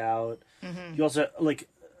things out. You also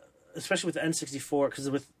especially with the N64, because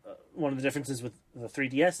with one of the differences with the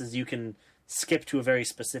 3DS is you can skip to a very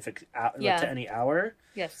specific to any hour.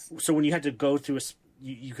 Yes. So when you had to go through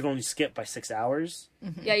you could only skip by 6 hours.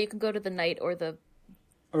 Yeah, you can go to the night or the.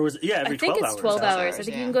 Or was it, every 12 hours. I think it's 12 hours. I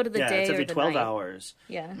think you can go to the day it's every or the 12 night. hours.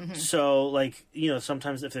 Yeah. So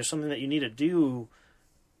sometimes if there's something that you need to do,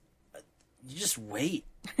 you just wait.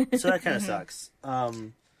 So that kind of sucks.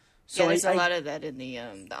 So there's a lot of that in the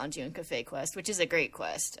Anjun Cafe quest, which is a great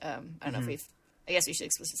quest. I don't know if I guess we should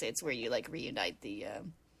explicitly say it's where you reunite the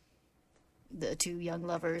two young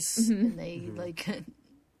lovers and they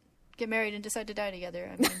get married and decide to die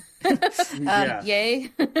together. I mean,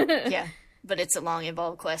 Yay. yeah, but it's a long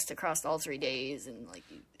involved quest across all 3 days, and it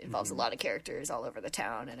involves a lot of characters all over the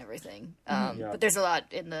town and everything. But there's a lot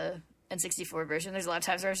in the N64 version. There's a lot of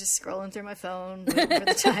times where I was just scrolling through my phone waiting for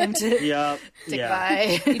the time to tick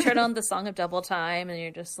by. You turn on the Song of Double Time and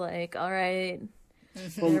you're just like, all right,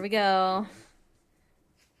 here we go.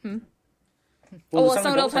 Well, the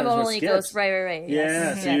Song of Double Time only goes right.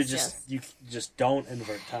 Yeah, Yes. so Yes, you just don't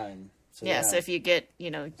invert time. So, So if you get,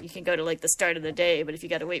 you can go to the start of the day, but if you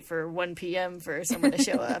got to wait for 1 p.m. for someone to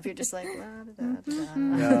show up, you're just like,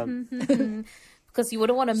 because you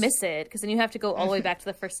wouldn't want to miss it, because then you have to go all the way back to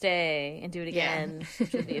the first day and do it again,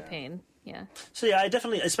 which would be a pain. Yeah. So I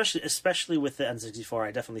definitely, especially with the N64,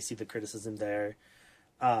 I definitely see the criticism there.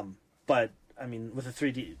 But I mean, with the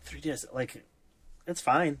 3DS, it's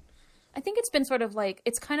fine. I think it's been sort of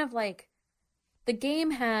it's kind of the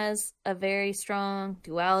game has a very strong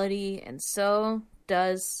duality, and so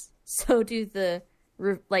do the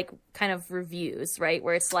kind of reviews, right?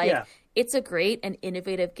 Where it's it's a great and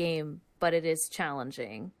innovative game, but it is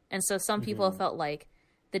challenging. And so some people felt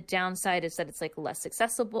the downside is that it's less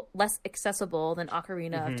accessible than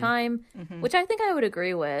Ocarina of Time, which I think I would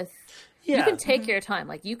agree with. Yeah. You can take your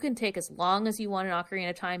time. You can take as long as you want in Ocarina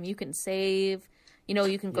of Time. You can save.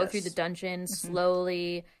 You can go through the dungeons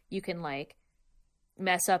slowly. You can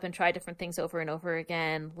mess up and try different things over and over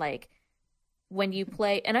again. When you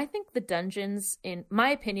play, and I think the dungeons, in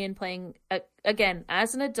my opinion, playing again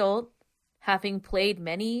as an adult, having played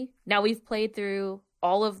many. Now we've played through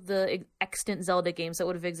all of the extant Zelda games that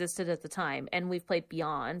would have existed at the time, and we've played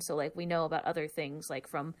beyond, so like we know about other things, like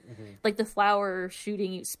from like the flower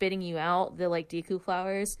spitting you out, the like Deku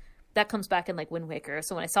flowers that comes back in like Wind Waker.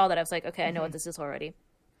 So when I saw that, I was like, okay, I know what this is already.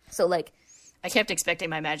 So like I kept expecting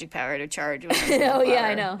my magic power to charge. Oh yeah,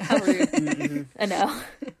 I know. How rude. I know.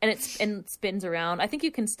 And it spins around. I think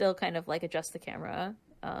you can still kind of like adjust the camera.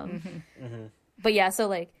 But yeah,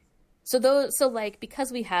 so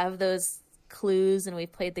because we have those clues and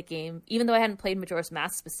we've played the game, even though I hadn't played Majora's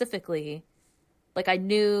Mask specifically, like I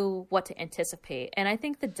knew what to anticipate. And I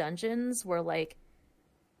think the dungeons were like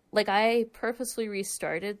I purposely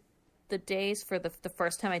restarted the days for the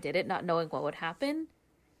first time I did it, not knowing what would happen.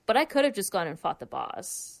 But I could have just gone and fought the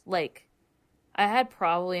boss. Like, I had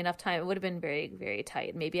probably enough time. It would have been very, very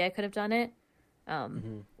tight. Maybe I could have done it.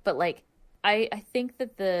 But, like, I think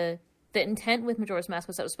that the intent with Majora's Mask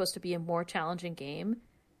was that it was supposed to be a more challenging game.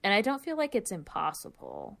 And I don't feel like it's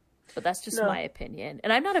impossible. But that's just my opinion.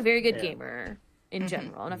 And I'm not a very good gamer in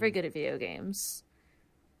general. I'm not very good at video games.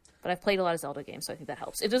 But I've played a lot of Zelda games, so I think that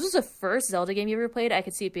helps. If this was the first Zelda game you ever played, I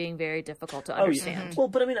could see it being very difficult to understand. Well,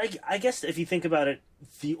 but I mean, I guess if you think about it,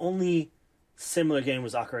 the only similar game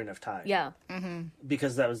was Ocarina of Time. Yeah.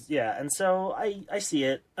 Because that was, and so I see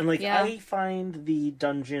it. And, like, I find the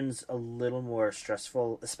dungeons a little more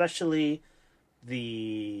stressful, especially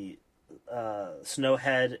the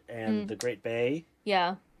Snowhead and the Great Bay.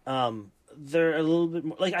 Yeah. They're a little bit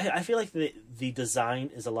more, like, I feel like the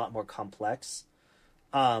design is a lot more complex.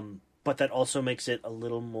 But that also makes it a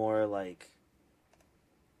little more, like,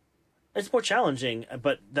 it's more challenging,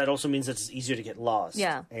 but that also means that it's easier to get lost.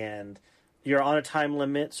 Yeah. And you're on a time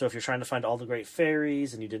limit, so if you're trying to find all the great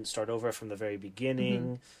fairies and you didn't start over from the very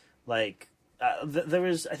beginning, like, there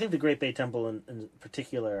was, I think the Great Bay Temple in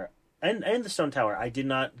particular, and the Stone Tower, I did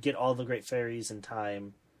not get all the great fairies in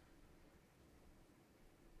time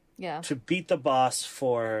to beat the boss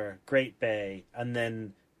for Great Bay, and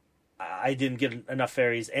then I didn't get enough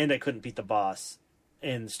fairies, and I couldn't beat the boss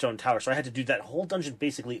in Stone Tower, so I had to do that whole dungeon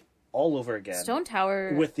basically all over again. Stone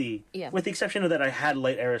Tower, with the exception of that, I had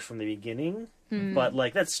light arrows from the beginning, but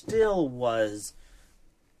like that still was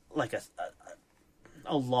like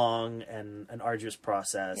a long and an arduous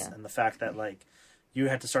process, and the fact that like you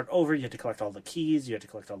had to start over, you had to collect all the keys, you had to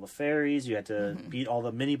collect all the fairies, you had to beat all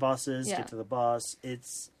the mini bosses, get to the boss.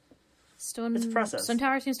 It's a process. Stone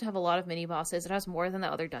Tower seems to have a lot of mini bosses. It has more than the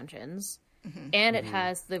other dungeons. And it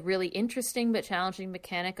has the really interesting but challenging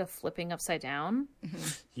mechanic of flipping upside down.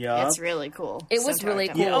 Yeah. It's really cool. It was really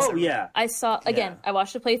cool. Yeah. Oh, yeah. I saw, again, I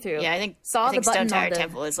watched the playthrough. Yeah, I think Stone Tower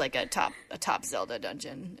Temple is like a top Zelda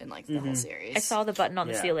dungeon in like the whole series. I saw the button on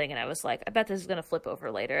the ceiling and I was like, I bet this is going to flip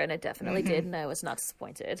over later. And it definitely did, and I was not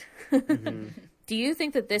disappointed. Do you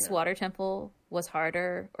think that this water temple was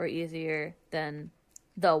harder or easier than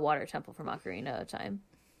the water temple from Ocarina of Time?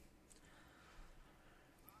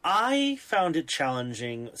 I found it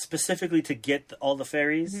challenging, specifically to get all the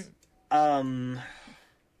fairies.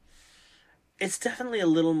 It's definitely a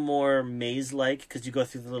little more maze-like, because you go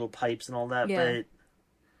through the little pipes and all that, but...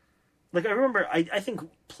 Like, I remember, I think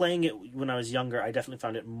playing it when I was younger, I definitely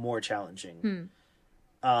found it more challenging.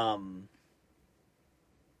 So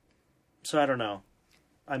I don't know.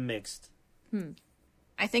 I'm mixed.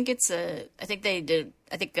 I think just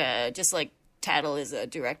like Tattle is a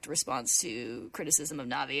direct response to criticism of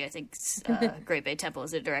Navi. I think Great Bay Temple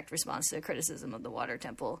is a direct response to criticism of the Water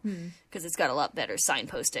Temple, because it's got a lot better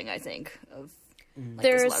signposting. I think of like,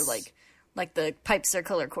 there's a lot of like the pipes are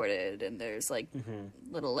color coded, and there's like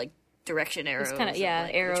little like direction arrows, kind of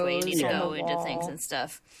arrows which way you need to go the into wall. things and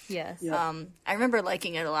stuff. Yes. I remember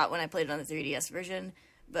liking it a lot when I played it on the 3DS version.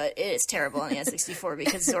 But it is terrible on the N64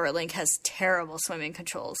 because Zora Link has terrible swimming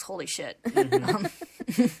controls. Holy shit.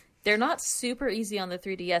 They're not super easy on the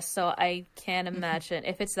 3DS, so I can't imagine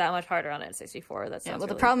if it's that much harder on N64. That sounds the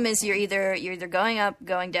really problem cool. is you're either going up,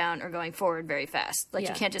 going down, or going forward very fast. Like you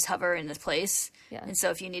Yeah. can't just hover in this place. Yeah. And so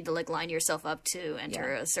if you need to like line yourself up to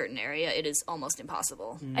enter a certain area, it is almost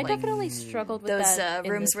impossible. I definitely struggled with Those that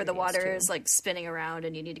in rooms the where the 3DS water too. is like spinning around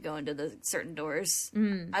and you need to go into the certain doors.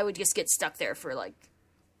 I would just get stuck there for like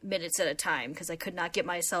minutes at a time because I could not get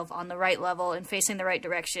myself on the right level and facing the right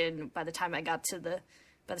direction by the time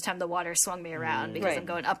the water swung me around, because Right. I'm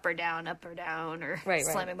going up or down, or Right.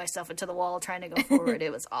 slamming myself into the wall trying to go forward.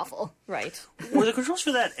 It was awful. Right. Were the controls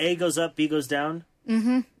for that A goes up, B goes down?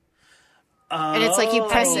 And it's like you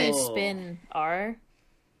press How do it. you spin R?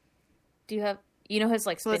 Do you have... You know how it's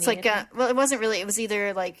like Well, spinning? it's like it wasn't really. It was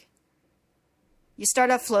either like you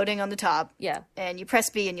start off floating on the top, Yeah. and you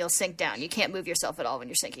press B and you'll sink down. You can't move yourself at all when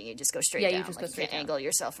you're sinking. You just go straight Yeah, down. you just like, go straight you can't down. angle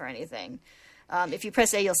yourself or anything. If you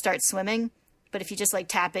press A, you'll start swimming. But if you just, like,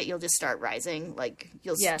 tap it, you'll just start rising. Like,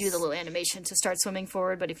 you'll do the little animation to start swimming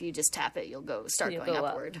forward, but if you just tap it, you'll start going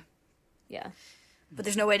upward. Up. Yeah. But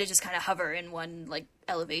there's no way to just kind of hover in one, like,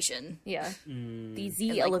 elevation. Yeah. The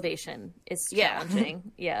Z elevation is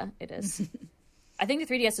challenging. Yeah, it is. I think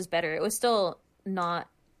the 3DS is better. It was still not...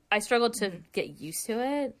 I struggled to get used to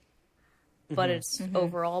it, but it's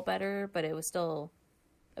overall better, but it was still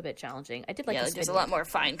a bit challenging. I did like there's a lot more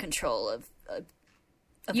fine control of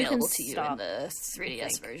available to you in the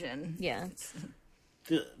 3DS version. Yeah.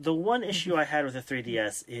 The one issue I had with the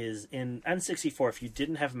 3DS is in N64, if you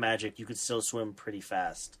didn't have magic, you could still swim pretty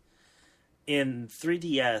fast. In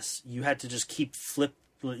 3DS, you had to just keep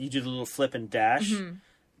you do the little flip and dash,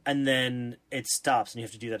 and then it stops, and you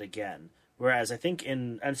have to do that again. Whereas I think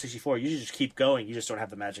in N64, you just keep going, you just don't have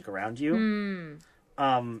the magic around you.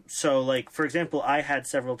 So, like, for example, I had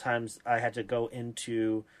several times I had to go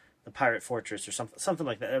into the Pirate Fortress or something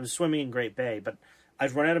like that. I was swimming in Great Bay, but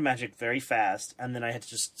I'd run out of magic very fast, and then I had to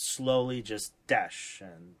just slowly just dash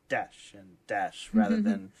and dash and dash rather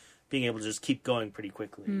than being able to just keep going pretty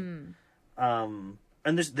quickly. And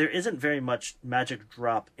there isn't very much magic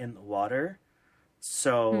drop in the water,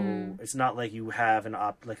 so it's not like you have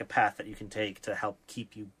like a path that you can take to help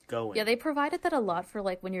keep you going. Yeah, they provided that a lot for,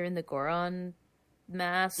 like, when you're in the Goron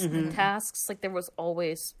mask tasks. Like, there was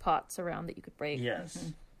always pots around that you could break.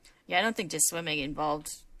 Yes. Yeah, I don't think just swimming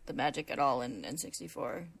involved the magic at all in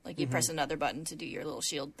N64. Like, you press another button to do your little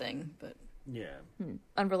shield thing, but... Yeah.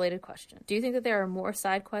 Unrelated question. Do you think that there are more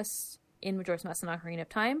side quests in Majora's Mask and Ocarina of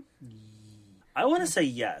Time? I want to say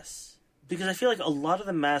yes. Because I feel like a lot of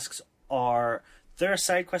the masks are... There are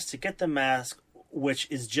side quests to get the mask, which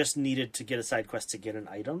is just needed to get a side quest to get an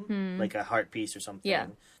item, like a heart piece or something. Yeah.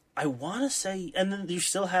 I want to say... And then you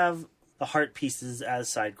still have the heart pieces as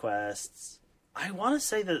side quests. I want to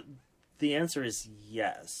say that the answer is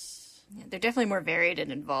yes. Yeah, they're definitely more varied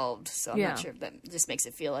and involved, so I'm not sure if that just makes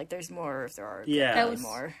it feel like there's more, or if there are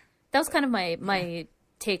more. That was kind of my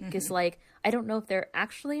take, is like, I don't know if there are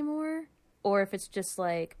actually more, or if it's just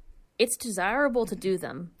like, it's desirable to do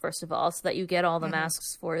them, first of all, so that you get all the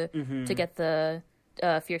masks to get the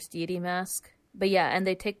Fierce Deity mask. But yeah, and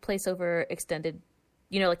they take place over extended,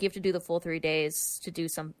 like you have to do the full 3 days to do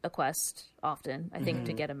a quest often, I think,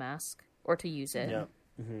 to get a mask or to use it. Yeah.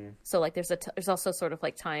 So like there's also sort of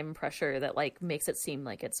like time pressure that like makes it seem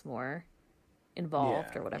like it's more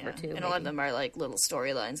involved or whatever too. And maybe. a lot of them are like little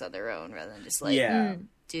storylines on their own rather than just like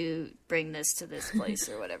bring this to this place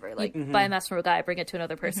or whatever. Like buy a mask from a guy, bring it to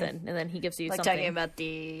another person, and then he gives you like something. Talking about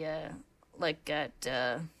the like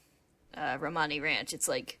at Romani Ranch, it's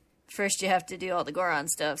like first you have to do all the Goron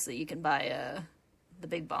stuff so that you can buy the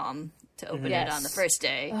big bomb to open it on the first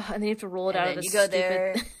day. And then you have to roll it out of the you go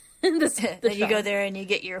there. then you go there and you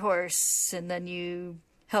get your horse, and then you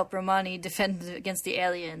help Romani defend against the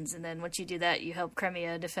aliens, and then once you do that, you help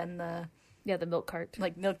Cremia defend the milk cart,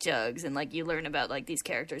 like milk jugs, and like you learn about like these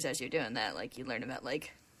characters as you're doing that. Like you learn about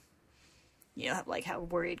like like how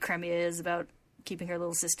worried Cremia is about keeping her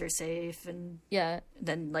little sister safe, and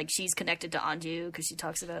then like she's connected to Anju because she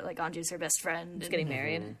talks about like Anju's her best friend. She's getting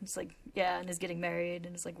married. It's like and is getting married,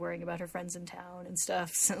 and is like worrying about her friends in town and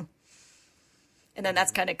stuff. So. And then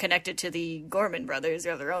that's kind of connected to the Gorman brothers. They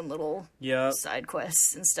have their own little side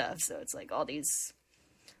quests and stuff. So it's like all these...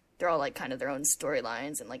 They're all like kind of their own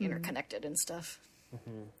storylines and like interconnected and stuff.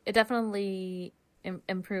 It definitely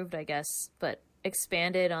improved, I guess, but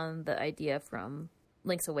expanded on the idea from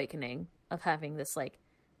Link's Awakening of having this like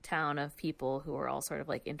town of people who are all sort of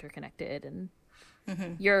like interconnected, and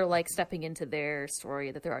you're like stepping into their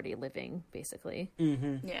story that they're already living, basically.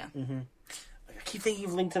 Yeah. I keep thinking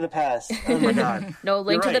of Link to the Past. Oh my god. No,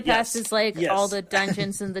 Link to the Past is like all the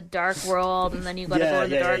dungeons in the Dark World, and then you gotta go to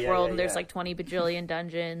the Dark World, and there's like 20 bajillion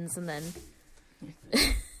dungeons, and then...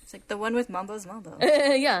 It's like the one with Mambo's Mambo.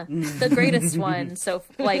 The greatest one. So,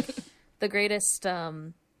 like, the greatest,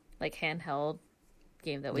 like, handheld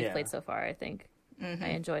game that we've played so far, I think. I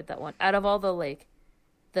enjoyed that one. Out of all the, like,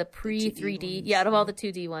 the pre-3D... out of all the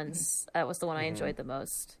 2D ones, that was the one I enjoyed the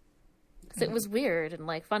most. Because it was weird and,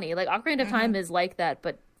 like, funny. Like, Ocarina of Time is like that,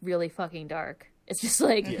 but really fucking dark. It's just,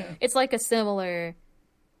 like, it's like a similar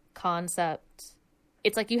concept.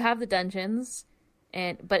 It's like you have the dungeons,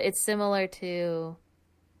 but it's similar to...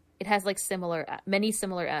 It has, like, many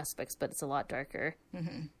similar aspects, but it's a lot darker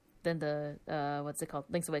than the, what's it called?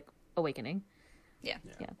 Link's Awakening. Yeah.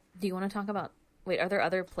 Do you want to talk about... Wait, are there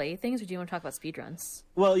other play things, or do you want to talk about speedruns?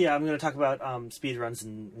 Well, yeah, I'm going to talk about speedruns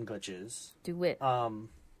and glitches. Do it.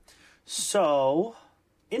 So,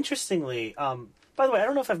 interestingly, by the way, I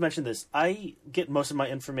don't know if I've mentioned this. I get most of my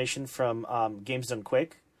information from Games Done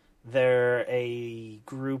Quick. They're a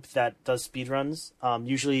group that does speedruns.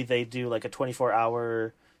 Usually they do like a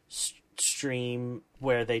 24-hour stream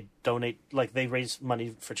where they donate, like they raise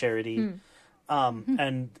money for charity.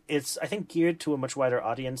 And it's, I think, geared to a much wider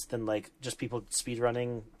audience than like just people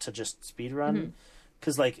speedrunning to just speedrun.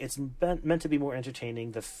 Because like it's meant to be more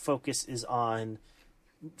entertaining. The focus is on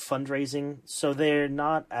fundraising, so they're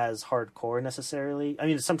not as hardcore necessarily. I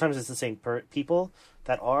mean, sometimes it's the same people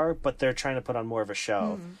that are, but they're trying to put on more of a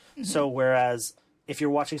show. So whereas if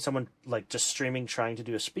you're watching someone like just streaming trying to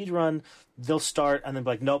do a speed run, they'll start and then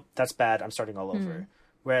be like, nope, that's bad, I'm starting all over.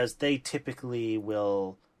 Whereas they typically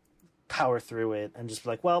will power through it and just be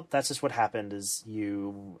like, well, that's just what happened is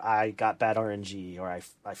I got bad RNG, or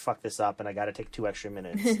I fucked this up and I got to take 2 extra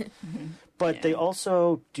minutes. But they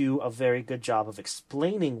also do a very good job of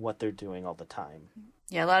explaining what they're doing all the time.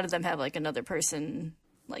 Yeah, a lot of them have like another person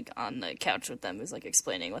like on the couch with them who's like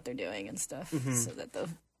explaining what they're doing and stuff, so that the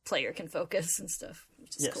player can focus and stuff,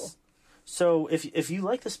 which is cool. So if you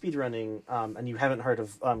like the speedrunning and you haven't heard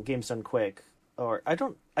of Games Done Quick, or I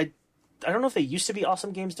don't know if they used to be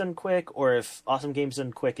Awesome Games Done Quick, or if Awesome Games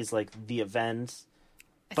Done Quick is like the event.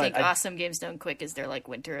 I think Awesome Games Done Quick is their like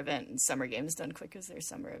winter event, and Summer Games Done Quick is their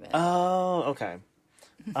summer event. Oh, okay.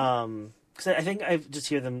 Because I think I just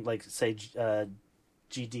hear them like say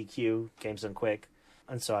GDQ, Games Done Quick,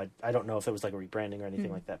 and so I don't know if it was like a rebranding or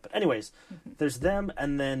anything like that. But anyways, there's them,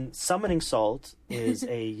 and then Summoning Salt is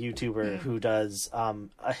a YouTuber who does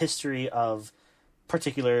a history of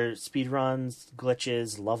particular speedruns,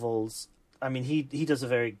 glitches, levels. I mean, he does a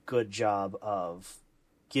very good job of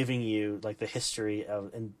giving you like the history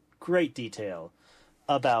of in great detail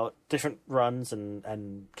about different runs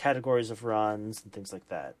and categories of runs and things like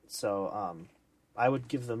that. So I would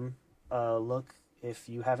give them a look if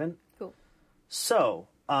you haven't. Cool. So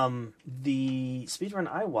the speedrun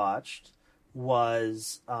I watched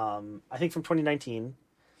was I think from 2019,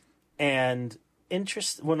 and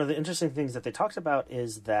one of the interesting things that they talked about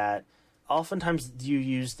is that oftentimes you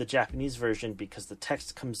use the Japanese version because the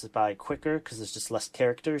text comes by quicker because there's just less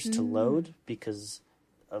characters to load because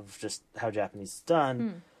of just how Japanese is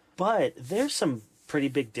done. But there's some pretty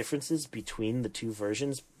big differences between the two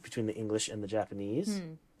versions, between the English and the Japanese.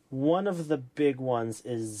 One of the big ones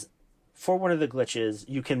is, for one of the glitches,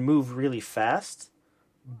 you can move really fast,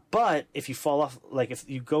 but if you fall off, like if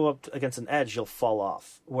you go up against an edge, you'll fall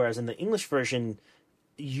off. Whereas in the English version,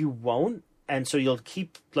 you won't, and so you'll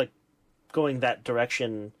keep like going that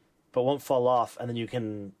direction, but won't fall off, and then you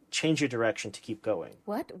can change your direction to keep going.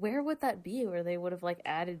 What? Where would that be? Where they would have like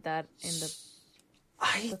added that in the?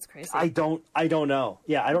 That's crazy. I don't know.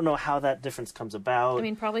 Yeah, I don't know how that difference comes about. I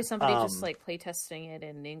mean, probably somebody just like playtesting it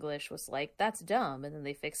in English was like, "That's dumb," and then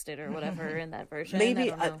they fixed it or whatever in that version.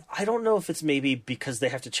 Maybe I don't know if it's maybe because they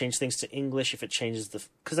have to change things to English. If it changes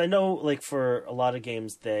because I know like for a lot of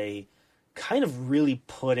games they kind of really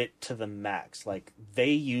put it to the max. Like they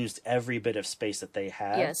used every bit of space that they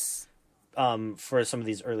had. Yes. For some of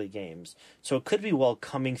these early games, so it could be while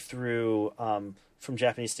coming through. From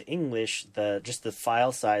Japanese to English, the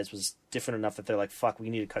file size was different enough that they're like, fuck,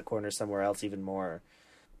 we need to cut corners somewhere else even more.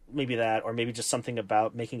 Maybe that, or maybe just something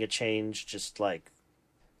about making a change just like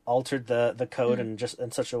altered the code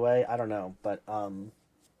in such a way. I don't know. But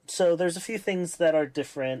so there's a few things that are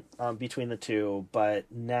different between the two, but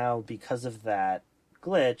now because of that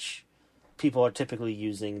glitch, people are typically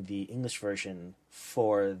using the English version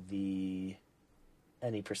for the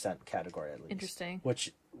any percent category at least. Interesting.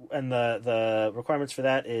 And the requirements for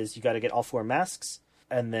that is you got to get all 4 masks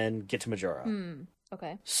and then get to Majora.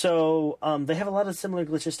 Okay. So they have a lot of similar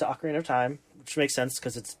glitches to Ocarina of Time, which makes sense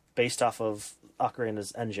because it's based off of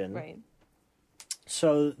Ocarina's engine. Right.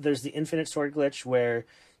 So there's the infinite sword glitch where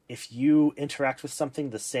if you interact with something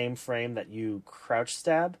the same frame that you crouch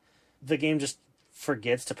stab, the game just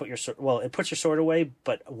forgets to put your sword... Well, it puts your sword away,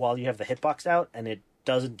 but while you have the hitbox out, and it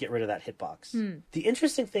doesn't get rid of that hitbox. The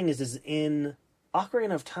interesting thing is in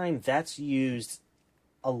Ocarina of Time, that's used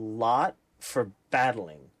a lot for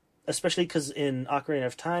battling. Especially because in Ocarina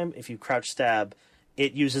of Time, if you crouch stab,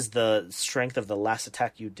 it uses the strength of the last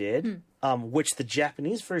attack you did, which the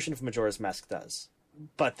Japanese version of Majora's Mask does.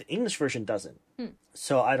 But the English version doesn't.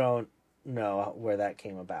 So I don't know where that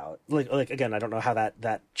came about. Like again, I don't know how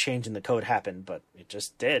that change in the code happened, but it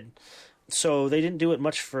just did. So they didn't do it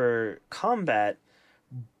much for combat.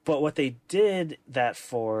 But what they did that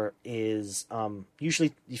for is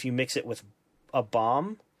usually if you mix it with a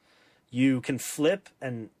bomb, you can flip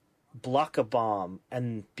and block a bomb.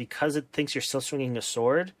 And because it thinks you're still swinging a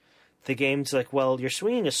sword, the game's like, well, you're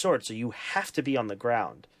swinging a sword, so you have to be on the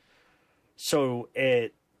ground. So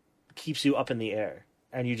it keeps you up in the air.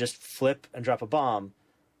 And you just flip and drop a bomb.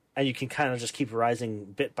 and you can kind of just keep rising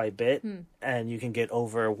bit by bit, and you can get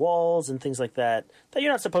over walls and things like that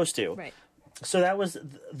you're not supposed to. Right. So that was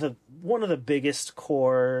the one of the biggest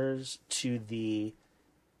cores to the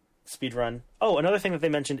speedrun. Oh, another thing that they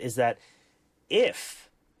mentioned is that if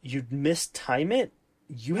you mistime it,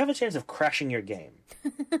 you have a chance of crashing your game.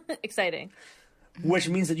 Exciting. Which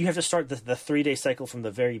means that you have to start the 3-day cycle from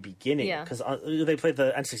the very beginning. Yeah. Because they played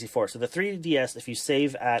the N64. So the 3DS, if you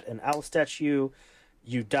save at an owl statue,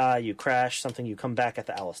 you die, you crash something, you come back at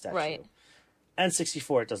the owl statue. Right.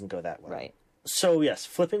 N64, it doesn't go that way. Right. So yes,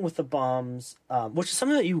 flipping with the bombs, which is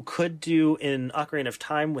something that you could do in Ocarina of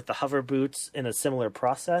Time with the hover boots in a similar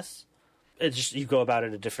process. It's just you go about it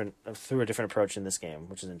through a different approach in this game,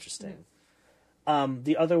 which is interesting.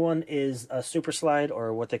 The other one is a super slide,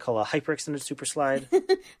 or what they call a hyperextended super slide.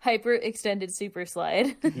 Hyper extended super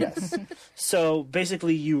slide. Yes. So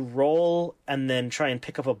basically you roll and then try and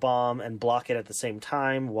pick up a bomb and block it at the same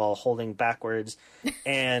time while holding backwards,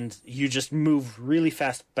 and you just move really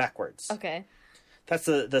fast backwards. Okay. That's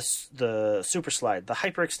the super slide. The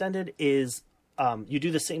hyperextended is you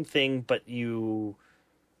do the same thing, but the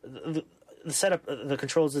setup, the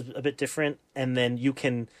controls is a bit different, and then you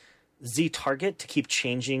can Z target to keep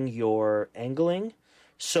changing your angling,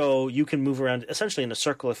 so you can move around essentially in a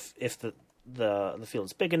circle if the field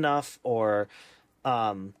is big enough, or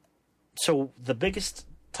so the biggest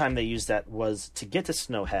time they used that was to get to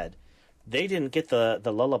Snowhead. They didn't get the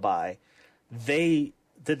lullaby. They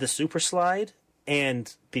did the super slide,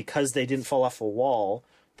 and because they didn't fall off a wall,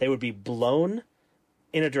 they would be blown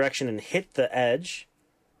in a direction and hit the edge,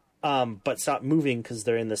 but stop moving because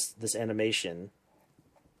they're in this animation.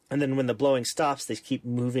 And then when the blowing stops, they keep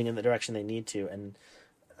moving in the direction they need to. And,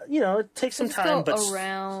 it takes some time. But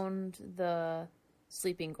around the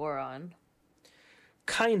Sleeping Goron.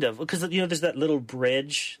 Kind of. Because, there's that little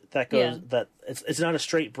bridge that goes... Yeah. That it's not a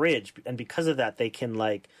straight bridge. And because of that, they can,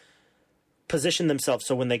 position themselves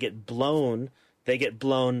so when they get blown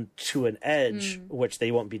to an edge, which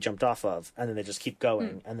they won't be jumped off of. And then they just keep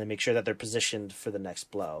going. And then make sure that they're positioned for the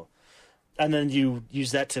next blow. And then you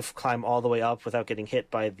use that to climb all the way up without getting hit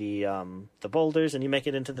by the boulders, and you make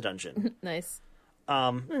it into the dungeon. Nice.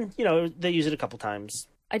 They use it a couple times.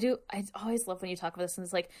 I always love when you talk about this, and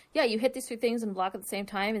it's like, yeah, you hit these 2 things and block at the same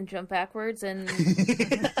time and jump backwards and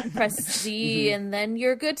press Z, and then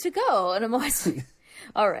you're good to go. And I'm always like,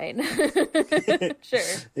 all right. Sure.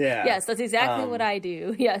 Yeah. Yes, that's exactly what I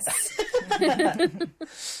do. Yes.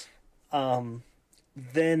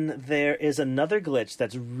 Then there is another glitch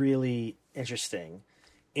that's really interesting.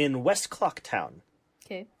 In West Clock Town,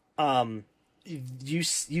 Okay.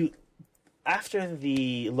 you after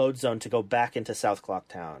the load zone to go back into South Clock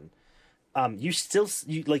Town,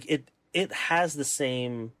 it has the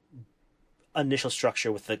same initial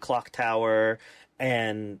structure with the clock tower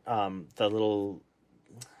and the little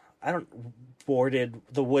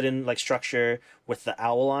the wooden structure with the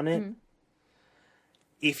owl on it. Mm-hmm.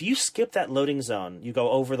 If you skip that loading zone, you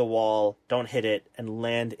go over the wall, don't hit it, and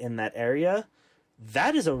land in that area,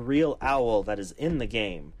 that is a real owl that is in the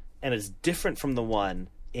game, and is different from the one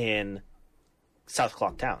in South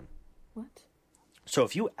Clock Town. What? So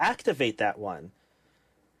if you activate that one,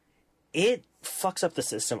 it fucks up the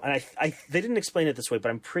system. And they didn't explain it this way,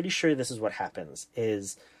 but I'm pretty sure this is what happens,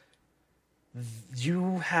 is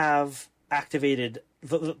you have activated...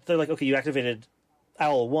 They're like, okay, you activated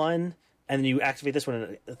Owl 1... and then you activate this one,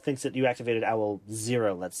 and it thinks that you activated Owl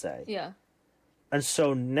 0, let's say. Yeah. And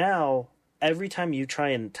so now, every time you try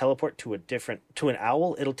and teleport to an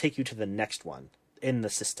owl, it'll take you to the next one in the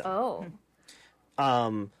system. Oh.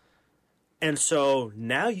 And so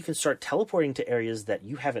now you can start teleporting to areas that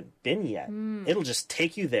you haven't been yet. It'll just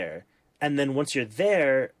take you there. And then once you're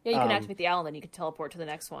there... Yeah, you can activate the owl, and then you can teleport to the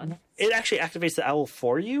next one. It actually activates the owl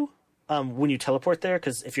for you. When you teleport there,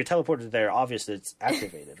 because if you're teleported there, obviously it's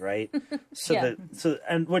activated, right? So Yeah.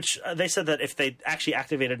 Which they said that if they actually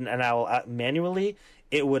activated an owl manually,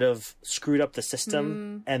 it would have screwed up the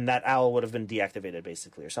system, and that owl would have been deactivated,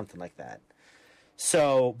 basically, or something like that.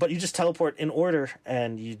 So, but you just teleport in order,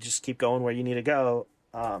 and you just keep going where you need to go.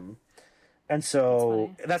 And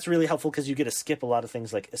so that's really helpful because you get to skip a lot of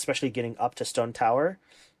things, especially getting up to Stone Tower.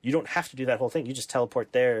 You don't have to do that whole thing. You just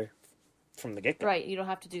teleport there from the get-go. Right, you don't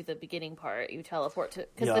have to do the beginning part. You teleport to...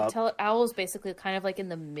 Because the owl is basically kind of in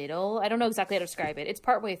the middle. I don't know exactly how to describe it. It's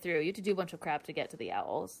partway through. You have to do a bunch of crap to get to the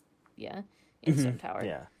owls. Yeah, in Stone Tower.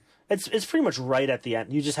 Yeah. It's pretty much right at the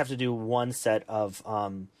end. You just have to do one set of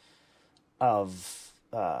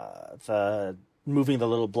the moving the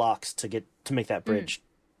little blocks to make that bridge.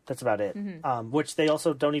 That's about it. Which they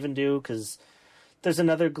also don't even do, because there's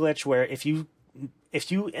another glitch where if you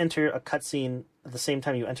if you enter a cutscene at the same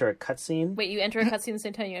time you enter a cutscene. Wait, you enter a cutscene the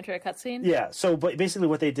same time you enter a cutscene? Yeah. So, but basically,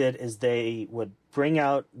 what they did is they would bring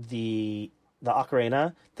out the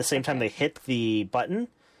ocarina the same time they hit the button.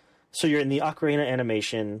 So you're in the ocarina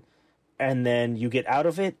animation, and then you get out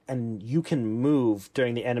of it, and you can move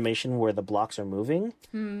during the animation where the blocks are moving.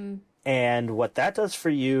 And what that does for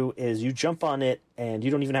you is you jump on it, and you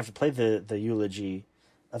don't even have to play the Eulogy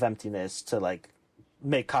of Emptiness to like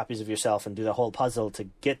make copies of yourself and do the whole puzzle to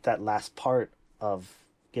get that last part of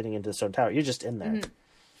getting into the Stone Tower. You're just in there.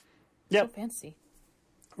 Yep. So fancy.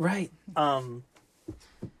 Right. And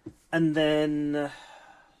then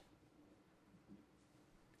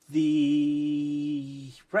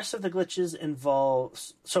the rest of the glitches involve...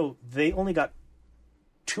 So they only got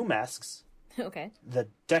 2 masks. Okay. The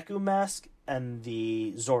Deku mask and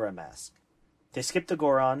the Zora mask. They skipped the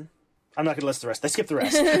Goron. I'm not going to list the rest. They skipped the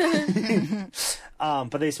rest.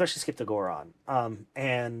 But they especially skipped the Goron.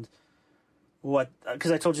 And what...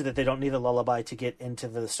 Because I told you that they don't need the lullaby to get into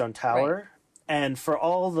the Stone Tower. Right. And for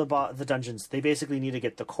all the dungeons, they basically need to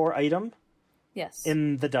get the core item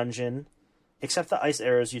in the dungeon, except the ice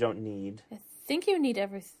arrows you don't need. I think you need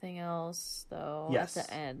everything else, though, at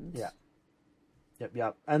the end. Yeah.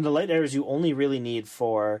 Yep. And the light arrows you only really need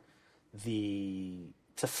for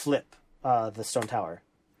to flip the Stone Tower.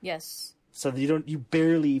 Yes. So you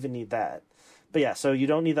barely even need that. But yeah, so you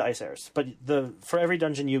don't need the ice arrows. But for every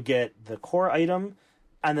dungeon you get the core item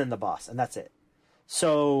and then the boss, and that's it.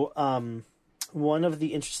 So one of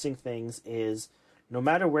the interesting things is no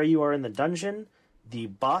matter where you are in the dungeon, the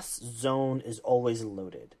boss zone is always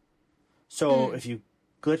loaded. So if you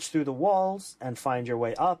glitch through the walls and find your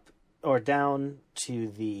way up or down to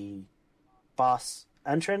the boss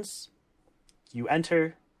entrance, you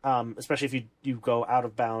enter, especially if you go out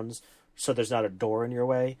of bounds so there's not a door in your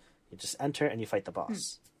way, you just enter and you fight the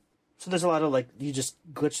boss. So there's a lot of you just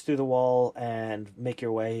glitch through the wall and make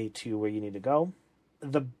your way to where you need to go.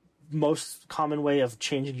 The most common way of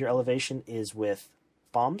changing your elevation is with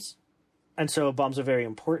bombs. And so bombs are very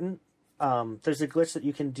important. There's a glitch that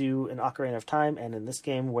you can do in Ocarina of Time and in this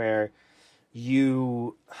game where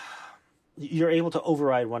you're able to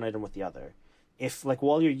override one item with the other. If,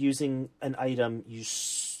 while you're using an item, you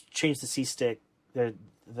change the C-stick,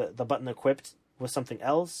 the button equipped with something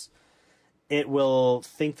else, it will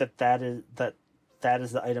think that is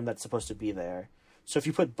the item that's supposed to be there. So if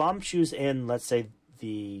you put bomb shoes in, let's say,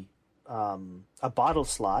 a bottle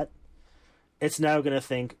slot, it's now going to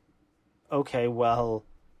think, okay, well...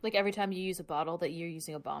 every time you use a bottle that you're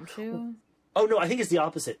using a bomb shoe? Oh, no, I think it's the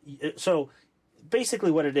opposite. So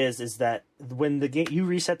basically what it is that when the game you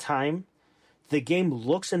reset time, the game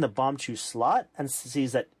looks in the bomb shoe slot and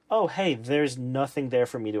sees that, oh, hey, there's nothing there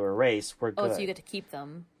for me to erase. We're good. Oh, so you get to keep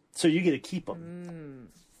them. So you get to keep them.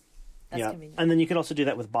 That's convenient. And then you can also do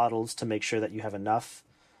that with bottles to make sure that you have enough.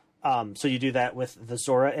 So you do that with the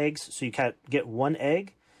Zora eggs. So you get 1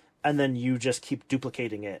 egg, and then you just keep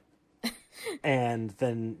duplicating it. And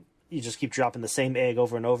then you just keep dropping the same egg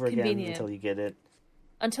over and over again until you get it.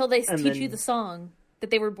 Until they teach you the song that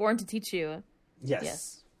they were born to teach you.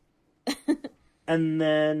 Yes. And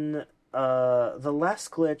then the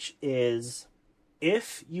last glitch is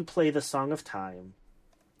if you play the Song of Time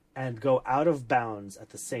and go out of bounds at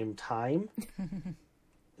the same time,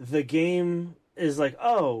 the game is like,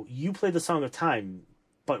 oh, you played the Song of Time,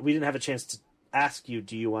 but we didn't have a chance to ask you,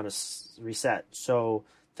 do you want to reset? So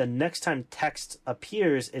the next time text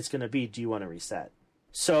appears, it's going to be, do you want to reset?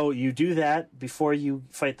 So you do that before you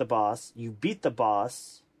fight the boss. You beat the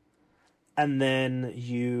boss, and then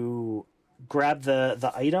you grab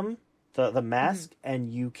the item, the mask, and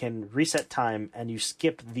you can reset time, and you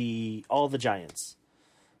skip all the giants.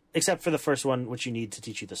 Except for the first one, which you need to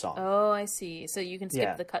teach you the song. Oh, I see. So you can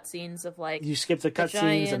skip the cutscenes of you skip the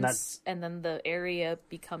cutscenes, and then the area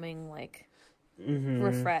becoming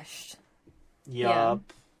refreshed. Yup.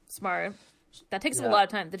 Yeah. Smart. That takes a lot of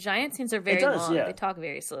time. The giant scenes are very long. Yeah. They talk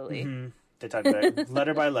very slowly. They talk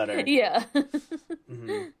letter by letter. Yeah.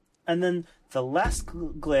 And then the last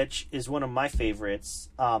glitch is one of my favorites.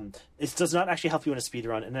 It does not actually help you in a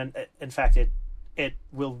speedrun, and then in fact it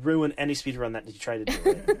will ruin any speedrun that you try to do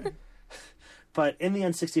it. But in the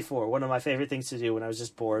N64, one of my favorite things to do when I was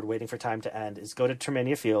just bored waiting for time to end is go to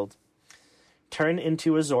Termania Field, turn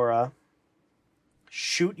into a Zora,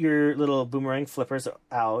 shoot your little boomerang flippers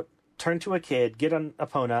out, turn to a kid, get on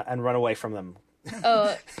Epona, and run away from them.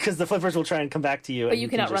 Oh, because the flippers will try and come back to you. But you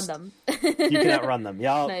cannot run them. You cannot run them.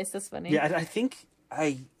 Yeah, nice. That's funny. Yeah, I think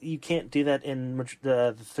you can't do that in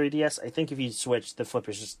the 3DS. I think if you switch, the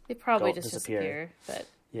flippers they probably just disappear. But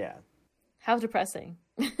yeah, how depressing.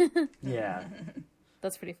 Yeah,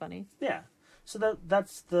 that's pretty funny. Yeah. So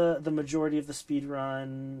that's the majority of the speed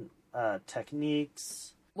run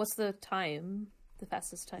techniques. What's the time? The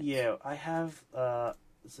fastest time? Yeah, I have.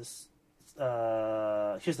 Is this?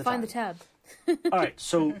 Here's the Find time. the tab. All right.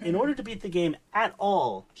 So in order to beat the game at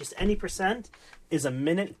all, just any percent is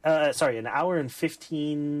an hour and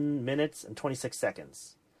 15 minutes and 26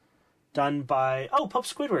 seconds. Done by Pope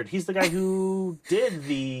Squidward. He's the guy who did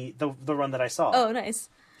the run that I saw. Oh, nice.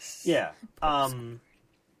 Yeah.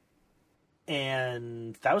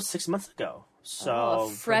 And that was 6 months ago. So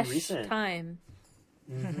fresh recent. time.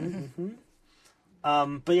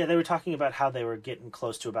 But yeah, they were talking about how they were getting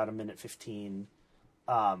close to about 1:15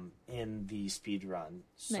 in the speed run.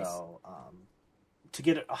 Nice. So to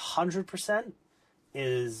get it 100%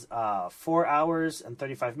 is 4 hours and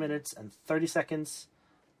 35 minutes and 30 seconds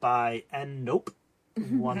by Nope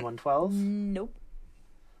 1112. Nope.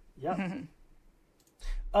 Yep.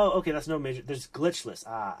 Oh, okay, that's no major. There's glitchless.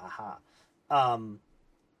 And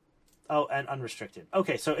unrestricted.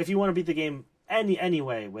 Okay, so if you want to beat the game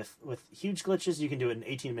anyway with huge glitches, you can do it in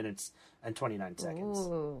 18 minutes and 29 seconds.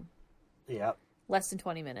 Ooh. Yep. Less than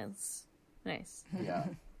 20 minutes. Nice. Yeah.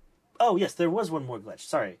 Oh, yes, there was one more glitch.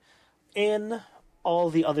 Sorry. In all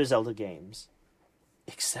the other Zelda games,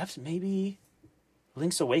 except maybe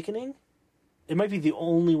Link's Awakening, it might be the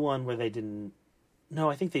only one where they didn't... No,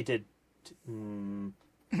 I think they did...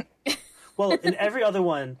 Well, in every other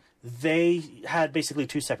one, they had basically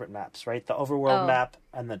two separate maps, right? The overworld map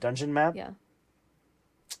and the dungeon map. Yeah.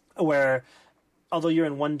 Where, although you're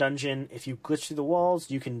in one dungeon, if you glitch through the walls,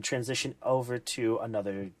 you can transition over to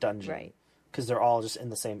another dungeon. Right. Because they're all just in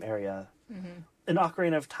the same area. In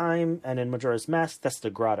Ocarina of Time and in Majora's Mask, that's the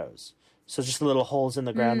grottos. So just the little holes in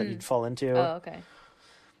the ground that you'd fall into. Oh, okay.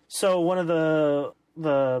 So one of the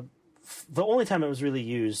only time it was really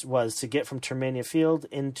used was to get from Termania Field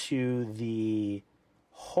into the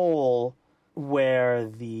hole where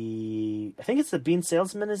I think it's the Bean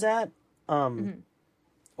Salesman is at.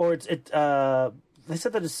 Or they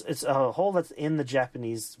said that it's a hole that's in the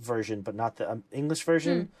Japanese version, but not the English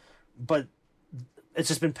version. But it's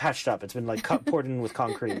just been patched up. It's been like poured in with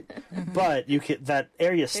concrete. But that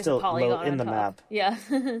area is still low in the map. Yeah.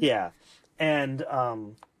 Yeah. And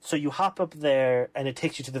so you hop up there, and it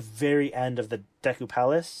takes you to the very end of the Deku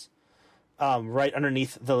Palace, right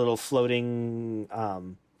underneath the little floating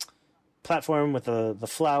platform with the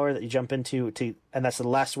flower that you jump into, and that's the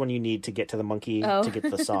last one you need to get to the monkey to get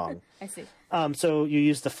the song. I see. So you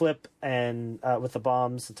use the flip and with the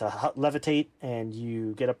bombs to levitate, and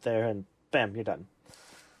you get up there, and bam, you're done.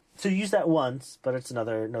 So you use that once, but it's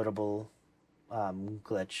another notable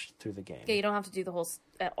glitch through the game. Yeah, you don't have to do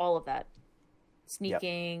all of that.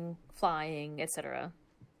 Sneaking, flying, etc.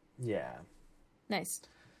 Yeah. Nice.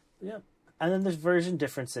 Yep. And then there's version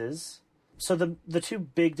differences. So the two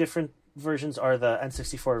big different versions are the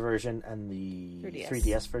N64 version and the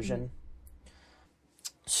 3DS version.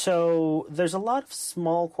 So there's a lot of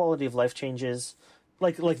small quality of life changes.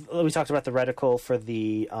 Like we talked about the reticle for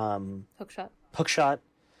the hookshot.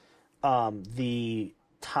 The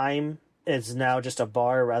time is now just a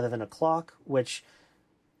bar rather than a clock, which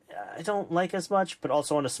I don't like as much, but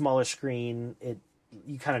also on a smaller screen,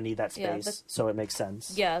 you kind of need that space, so it makes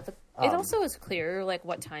sense. Yeah, it also is clear like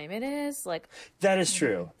what time it is. Like that is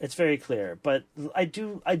true. It's very clear, but I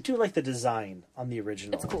do like the design on the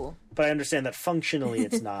original. It's cool, but I understand that functionally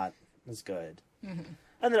it's not as good. And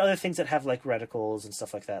then other things that have like reticles and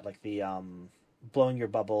stuff like that, like the blowing your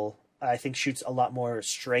bubble, I think shoots a lot more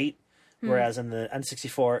straight, whereas in the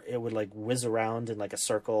N64 it would like whiz around in like a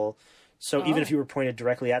circle. So even if you were pointed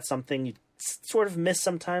directly at something, you'd sort of miss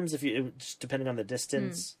sometimes just depending on the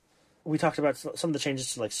distance. We talked about some of the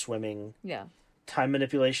changes to like swimming. Yeah. Time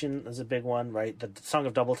manipulation is a big one, right? The Song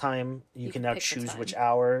of Double Time, you can now choose which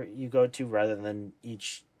hour you go to rather than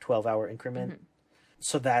each 12-hour increment.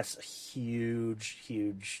 So that's a huge,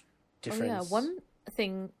 huge difference. Oh, yeah. One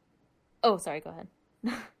thing... Oh, sorry, go ahead.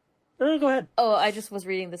 No, go ahead. Oh, I just was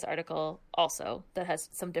reading this article also that has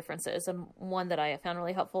some differences. And one that I found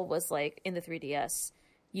really helpful was like in the 3DS,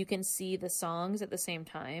 you can see the songs at the same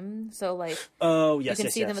time. So like, you can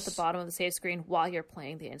see them at the bottom of the save screen while you're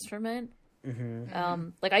playing the instrument.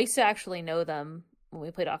 Like I used to actually know them when we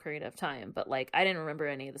played Ocarina of Time, but like I didn't remember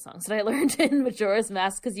any of the songs that I learned in Majora's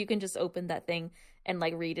Mask because you can just open that thing and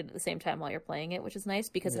like read it at the same time while you're playing it, which is nice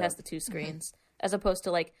because it has the two screens as opposed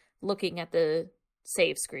to like looking at the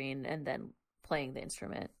save screen and then playing the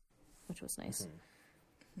instrument, which was nice.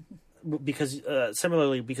 Because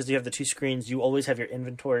similarly, because you have the two screens, you always have your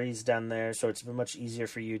inventories down there, so it's much easier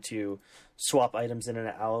for you to swap items in and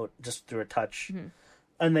out just through a touch.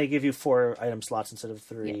 And they give you 4 item slots instead of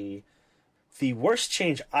 3. The worst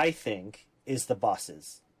change, I think, is the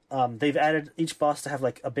bosses. They've added each boss to have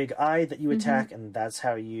like a big eye that you attack, and that's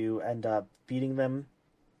how you end up beating them.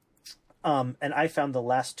 And I found the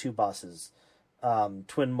last two bosses,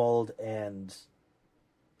 Twin Mold and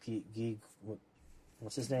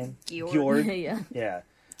what's his name? Gjord. Yeah.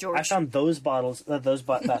 George. I found those boss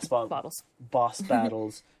Bottles. boss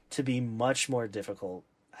battles to be much more difficult.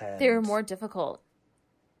 And They were more difficult.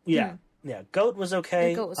 yeah, yeah. Goat was okay.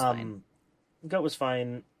 Yeah, Goat was fine. Goat was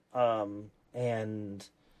fine. And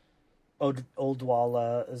Old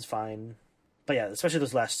Walla is fine. But yeah, especially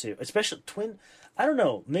those last two. Especially Twin. I don't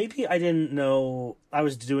know. Maybe I didn't know I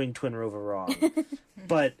was doing Twin Rover wrong.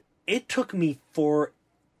 But it took me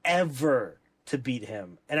forever to beat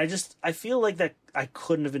him. And I feel like that I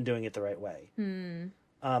couldn't have been doing it the right way.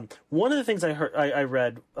 One of the things I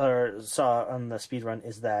read or saw on the speedrun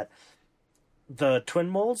is that the Twin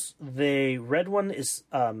Molds, the red one is,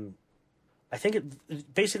 I think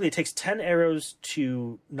it takes 10 arrows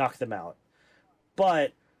to knock them out.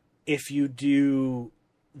 But if you do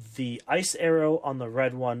the ice arrow on the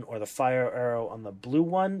red one or the fire arrow on the blue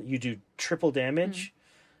one, you do triple damage.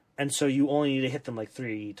 And so you only need to hit them like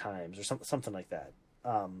 3 times or something like that.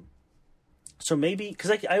 So maybe,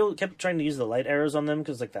 because I kept trying to use the light arrows on them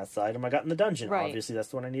because like that's the item I got in the dungeon. Right. Obviously, that's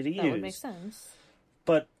the one I need to use. That would make sense.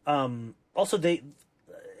 But also, they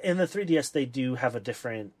in the 3DS they do have a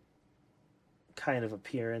different kind of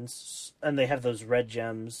appearance, and they have those red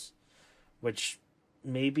gems, which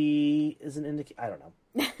maybe is an indicator. I don't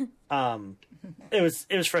know. It was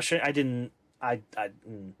frustrating.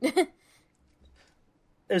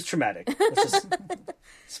 It was traumatic.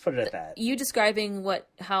 Let's put it at that. You describing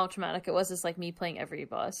how traumatic it was is like me playing every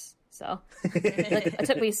boss. So like, it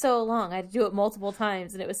took me so long. I had to do it multiple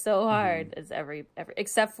times, and it was so hard. As every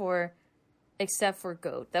except for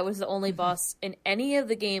Goat. That was the only boss in any of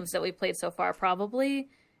the games that we played so far, probably,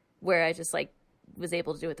 where I just like was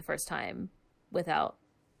able to do it the first time without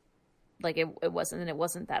like it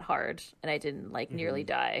wasn't that hard, and I didn't like nearly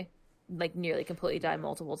die. Like nearly completely die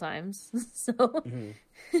multiple times. So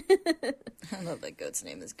I love that Goat's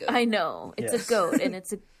name is Goat. I know. It's a goat and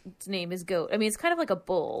its name is Goat. I mean, it's kind of like a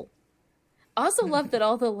bull. I also love that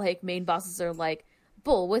all the like main bosses are like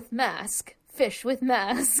bull with mask, fish with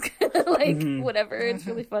mask, like whatever. It's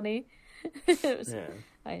really funny.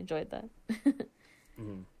 I enjoyed that.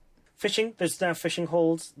 Fishing. There's now fishing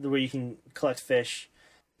holes where you can collect fish.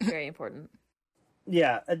 Very important.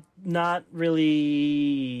 Yeah, not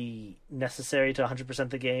really necessary to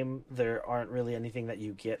 100% the game. There aren't really anything that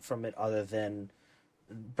you get from it other than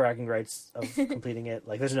bragging rights of completing it.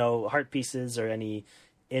 Like, there's no heart pieces or any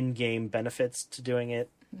in-game benefits to doing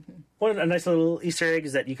it. A nice little Easter egg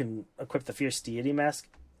is that you can equip the Fierce Deity mask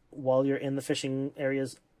while you're in the fishing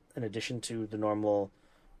areas, in addition to the normal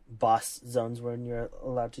boss zones when you're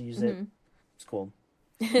allowed to use it. It's cool.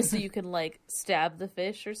 So you can like stab the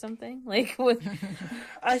fish or something, like with.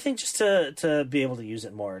 I think just to be able to use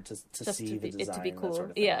it more to see the design. It to be cool. That sort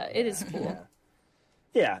of thing. Yeah, it is cool.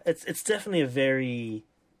 Yeah, it's definitely a very.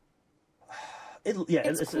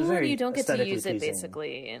 It's cool. Very you don't get to use it pleasing.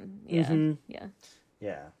 basically, and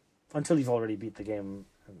yeah. Until you've already beat the game,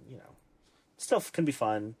 still can be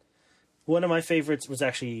fun. One of my favorites was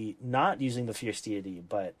actually not using the Fierce Deity,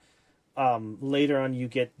 but later on you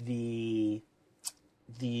get the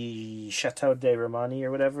Chateau de Romani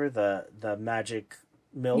or whatever, the magic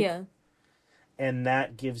milk. Yeah. And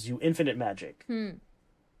that gives you infinite magic. And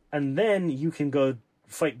then you can go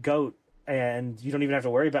fight Goat, and you don't even have to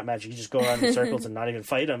worry about magic. You just go around in circles and not even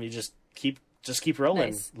fight him. You just keep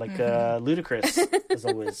rolling, nice. Like Ludacris has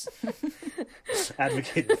always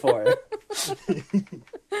advocated for.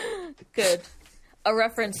 Good. A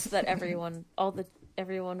reference that everyone. Oh,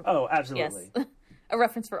 absolutely. Yes. A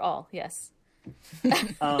reference for all. Yes.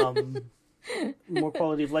 More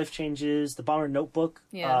quality of life changes. The Bomber Notebook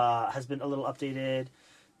has been a little updated.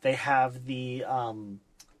 They have the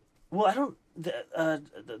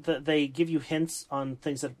they give you hints on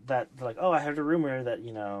things that they're like, oh, I heard a rumor that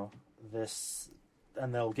this,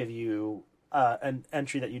 and they'll give you an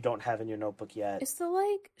entry that you don't have in your notebook yet. Is the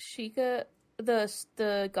like Sheikah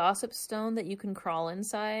the gossip stone that you can crawl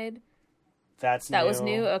inside? That was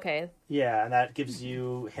new? Okay. Yeah, and that gives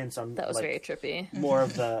you hints on... That was very trippy. More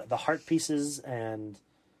of the heart pieces and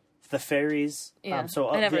the fairies. Yeah,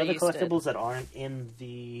 so the other collectibles that aren't in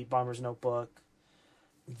the Bomber's Notebook.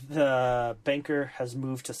 The banker has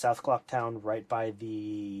moved to South Clock Town right by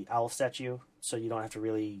the owl statue, so you don't have to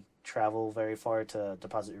really travel very far to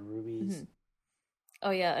deposit your rubies.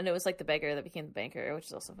 Oh, yeah, and it was like the beggar that became the banker, which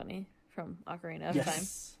is also funny, from Ocarina of Time.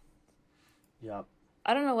 Yep.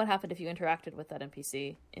 I don't know what happened if you interacted with that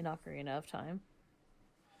NPC in Ocarina of Time.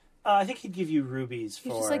 I think he'd give you rubies for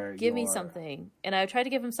He's just like, give me your- something. And I tried to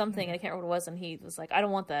give him something, and I can't remember what it was, and he was like, I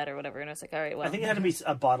don't want that, or whatever. And I was like, all right, well. I think it had to be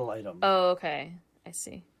a bottle item. Oh, okay. I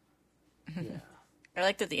see. Yeah. I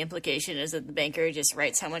like that the implication is that the banker just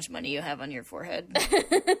writes how much money you have on your forehead.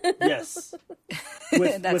 Yes.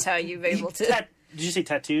 That's how you're able to. Did you say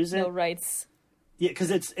tattoos? No rights. Yeah,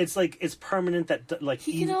 because it's like it's permanent that like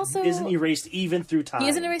He can also- isn't erased even through time. He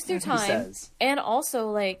isn't erased through time. says. And also,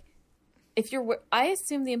 like, if you're, I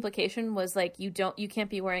assume the implication was like you can't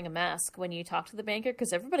be wearing a mask when you talk to the banker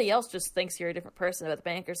because everybody else just thinks you're a different person. But the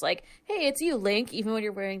banker's like, hey, it's you, Link, even when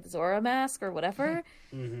you're wearing the Zora mask or whatever.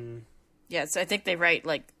 Mm-hmm. Yeah, so I think they write,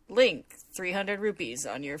 like, Link, 300 rupees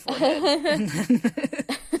on your forehead.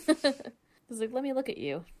 He's like, let me look at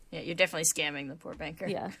you. Yeah, you're definitely scamming the poor banker.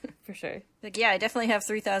 Yeah, for sure. Like, yeah, I definitely have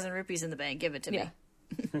 3,000 rupees in the bank. Give it to Yeah.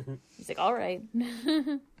 me. He's like, all right.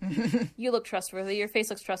 You look trustworthy. Your face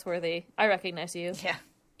looks trustworthy. I recognize you. Yeah.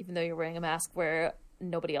 Even though you're wearing a mask where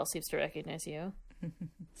nobody else seems to recognize you. Let's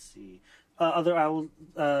see. Other owl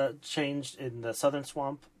changed in the southern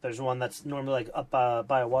swamp. There's one that's normally like up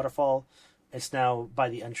by a waterfall. It's now by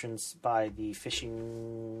the entrance by the fisher,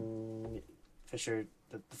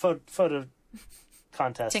 the photo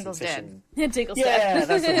contest. Tingle's fishing. Tinkle's Yeah, dead.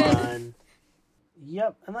 that's the one.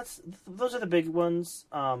 Yep, and those are the big ones.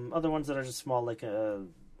 Other ones that are just small, like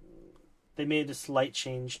they made a slight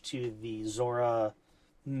change to the Zora,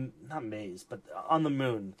 not maze, but on the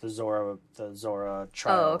moon, the Zora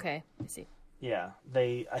trial. Oh, okay. I see. Yeah,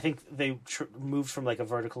 I think they moved from like a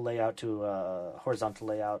vertical layout to a horizontal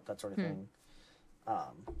layout, that sort of thing.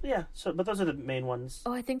 Yeah, but those are the main ones.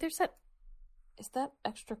 Oh, I think there's that. Is that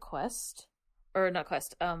extra quest? Or not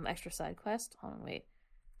quest, extra side quest? Hold on, wait.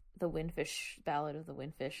 The Windfish, Ballad of the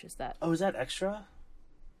Windfish, is that? Oh, is that extra?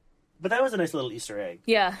 But that was a nice little Easter egg.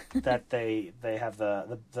 Yeah. That they have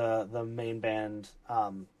the main band,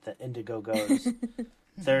 the Indigogos.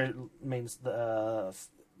 Their main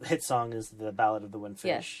hit song is the Ballad of the Windfish.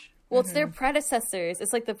 Yes. Well, it's their predecessors.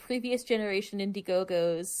 It's like the previous generation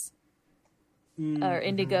Indigogos or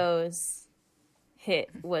Indigos hit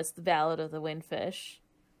was the Ballad of the Windfish.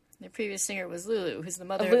 The previous singer was Lulu, who's the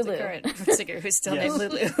mother of Lulu. the current singer, who's still Yes.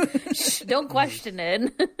 named Lulu. Shh, don't question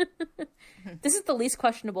it. This is the least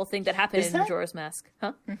questionable thing that happened Is in that- Majora's Mask.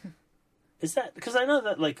 Huh? Is that because I know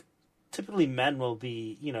that like typically men will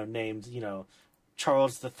be named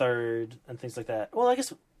Charles the Third and things like that. Well, I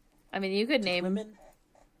guess I mean, you could name women.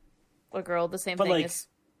 a girl the same But, thing like- as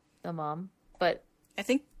a mom, but I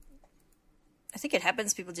think it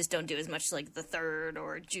happens. People just don't do as much like the third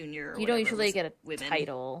or junior. Or you don't whatever usually with get a women.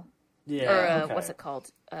 title. Yeah. Or okay. what's it called?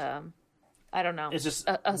 I don't know. It's just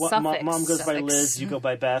a what suffix. mom goes by Suffix. Liz, you go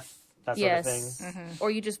by Beth. That sort of thing. Yes. Or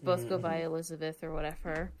you just both go by Elizabeth or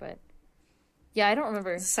whatever. But yeah, I don't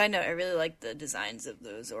remember. Side note: I really like the designs of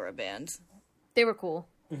the Zora band. They were cool.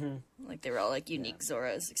 Like they were all like unique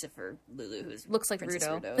Zoras, except for Lulu, who's Looks like Princess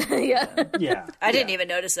Rudo. Rudo. Yeah. Yeah. I didn't even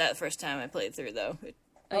notice that the first time I played through, though.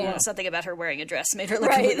 yeah. Something about her wearing a dress made her look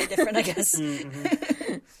Right. completely different, I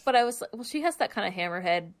guess. But I was like, well, she has that kind of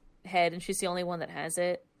hammerhead head, and she's the only one that has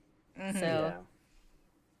it. So Yeah.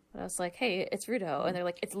 but I was like, hey, it's Rudo. And they're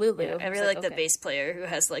like, it's Lulu. I was really like the okay. bass player who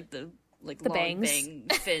has like the long bangs. bang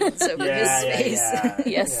fins over his Yeah, face. yeah.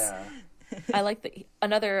 Yes. Yeah. I like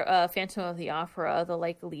another Phantom of the Opera, the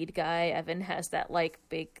like lead guy, Evan, has that like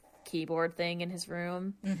big keyboard thing in his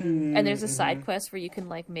room. And there's a side quest where you can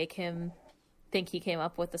like make him think he came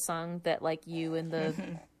up with the song that like you and the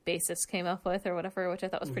bassist came up with or whatever, which I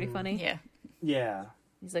thought was pretty funny. Yeah. Yeah.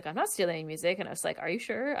 He's like, I'm not stealing any music. And I was like, are you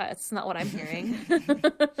sure? It's not what I'm hearing.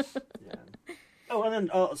 Yeah. Oh, and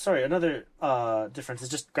then sorry, another difference is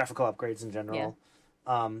just graphical upgrades in general.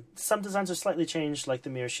 Some designs are slightly changed, like the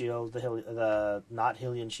mirror shield, the not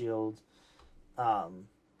Hylian shield.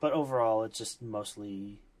 But overall, it's just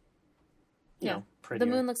mostly, you know, prettier.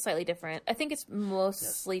 The moon looks slightly different. I think it's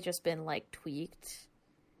mostly just been like tweaked.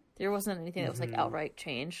 There wasn't anything that was like outright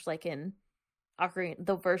changed, like in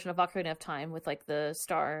the version of Ocarina of Time with like the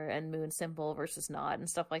star and moon symbol versus not and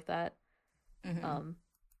stuff like that.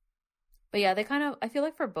 But yeah, they kind of, I feel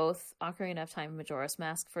like for both Ocarina of Time and Majora's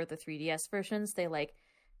Mask for the 3DS versions, they like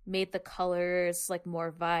made the colors like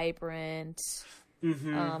more vibrant,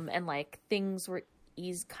 and like things were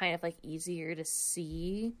kind of like easier to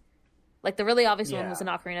see. Like the really obvious one was in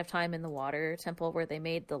Ocarina of Time in the water temple, where they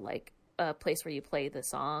made the like place where you play the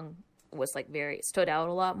song was like stood out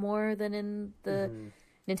a lot more than in the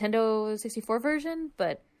Nintendo 64 version.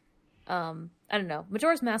 But I don't know.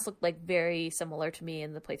 Majora's Mask looked like very similar to me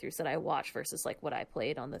in the playthroughs that I watched versus like what I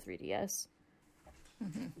played on the 3DS.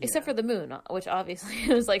 Except for the moon, which obviously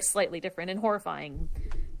was like slightly different and horrifying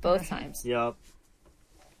both times. Yep.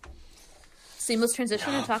 Seamless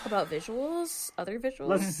transition and talk about visuals, other visuals.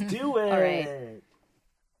 Let's do it. All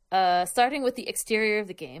right. Starting with the exterior of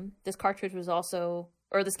the game, this cartridge was also,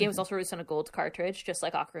 or this game was also released on a gold cartridge, just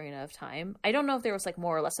like Ocarina of Time. I don't know if there was like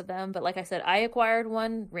more or less of them, but like I said, I acquired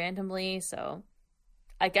one randomly, so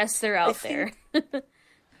I guess they're out there.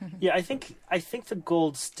 Yeah, I think the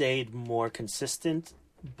gold stayed more consistent,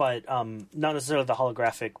 but not necessarily the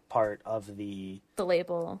holographic part of the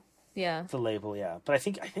label. Yeah. The label, yeah. But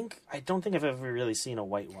I don't think I've ever really seen a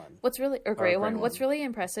white one. Gray one. What's really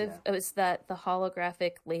impressive is that the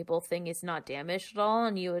holographic label thing is not damaged at all,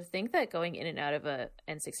 and you would think that going in and out of a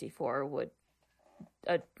N64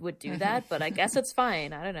 would do that, but I guess it's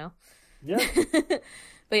fine. I don't know. Yeah.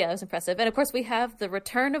 But yeah, it was impressive. And of course we have the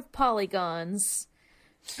return of polygons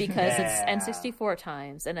because it's N64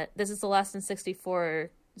 times, and this is the last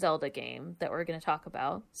N64 Zelda game that we're going to talk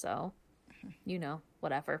about, so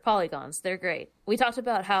whatever. Polygons, they're great. We talked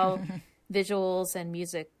about how visuals and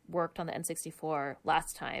music worked on the N64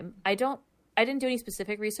 last time. I didn't do any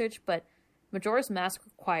specific research, but Majora's Mask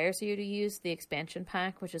requires you to use the expansion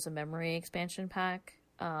pack, which is a memory expansion pack.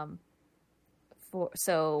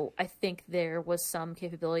 So I think there was some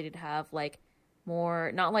capability to have like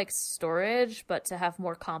more, not like storage, but to have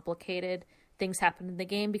more complicated things happen in the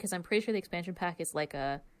game, because I'm pretty sure the expansion pack is like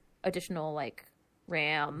a additional like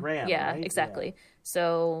RAM, yeah, right? Exactly. Yeah.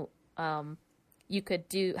 So you could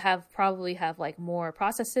probably have like more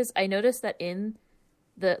processes. I noticed that in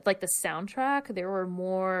the soundtrack, there were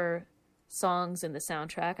more songs in the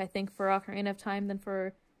soundtrack, I think, for Ocarina of Time than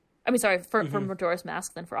for Majora's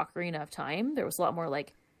Mask than for Ocarina of Time. There was a lot more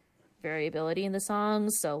like variability in the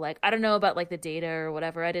songs. So like I don't know about like the data or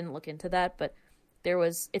whatever. I didn't look into that, but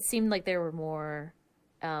it seemed like there were more,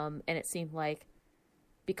 and it seemed like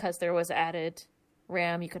because there was added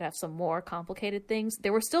RAM, you could have some more complicated things.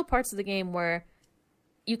 There were still parts of the game where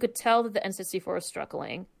you could tell that the N64 was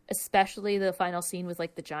struggling, especially the final scene with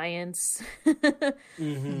like the giants.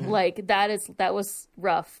 Like that was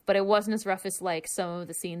rough, but it wasn't as rough as like some of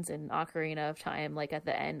the scenes in Ocarina of Time, like at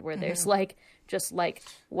the end where there's like just like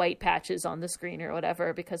white patches on the screen or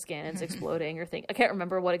whatever because Ganon's exploding or I can't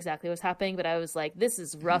remember what exactly was happening, but I was like, this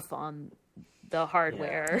is rough on the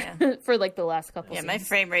hardware for like the last couple scenes. My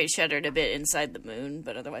frame rate shuddered a bit inside the moon,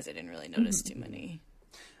 but otherwise I didn't really notice too many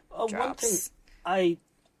drops. One thing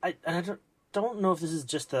I don't know if this is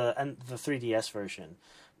just the 3DS version,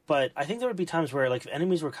 but I think there would be times where like if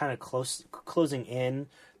enemies were kind of closing in,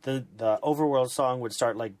 the overworld song would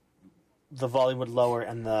start like the volume would lower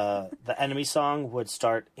and the enemy song would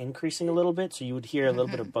start increasing a little bit, so you would hear a little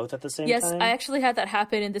bit of both at the same time. Yes, I actually had that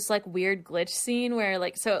happen in this like weird glitch scene where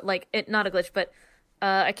like not a glitch, but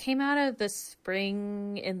I came out of the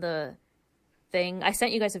spring in the thing. I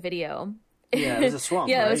sent you guys a video. Yeah, it was a swamp.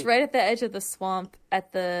 Yeah, right? It was right at the edge of the swamp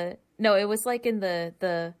it was like in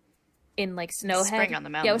in like Snowhead. Spring on the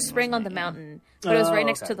mountain. Yeah, it was spring on the mountain. But it was right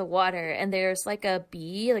next to the water, and there's like a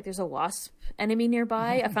bee, like there's a wasp enemy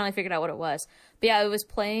nearby. I finally figured out what it was. But yeah, it was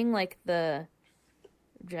playing like the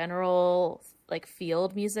general like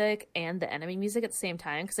field music and the enemy music at the same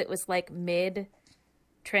time, because it was like mid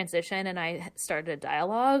transition and I started a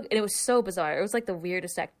dialogue, and it was so bizarre. It was like the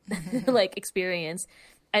weirdest like experience.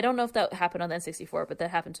 I don't know if that happened on the N64, but that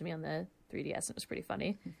happened to me on the 3DS, and it was pretty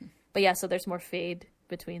funny. But yeah, so there's more fade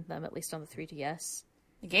between them, at least on the 3DS.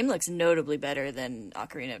 The game looks notably better than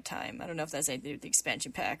Ocarina of Time. I don't know if that's anything to do with the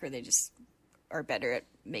expansion pack, or they just are better at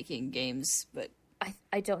making games, but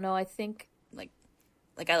I don't know. I think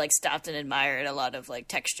like I like stopped and admired a lot of like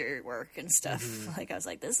texture work and stuff. Like I was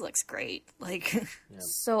like, this looks great. Like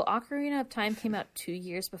So Ocarina of Time came out 2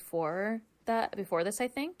 years before this, I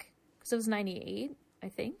think, because it was 98, I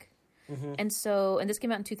think. And this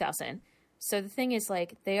came out in 2000. So the thing is,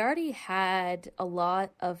 like, they already had a lot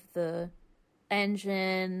of the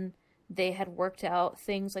engine. They had worked out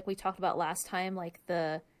things like we talked about last time, like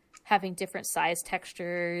the having different size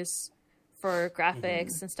textures for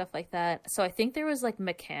graphics and stuff like that. So I think there was like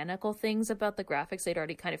mechanical things about the graphics they'd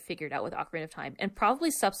already kind of figured out with Ocarina of Time, and probably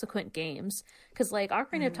subsequent games, because like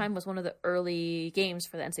Ocarina of Time was one of the early games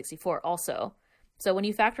for the N64 also. So when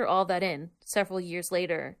you factor all that in, several years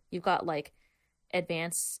later, you've got like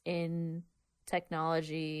advance in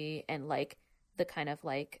technology and like the kind of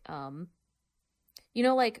like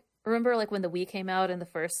like remember like when the Wii came out and the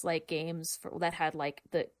first like games that had like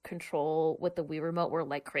the control with the Wii remote were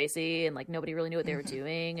like crazy and like nobody really knew what they were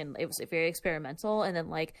doing, and it was very experimental. And then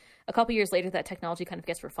like a couple years later that technology kind of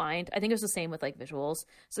gets refined. I think it was the same with like visuals,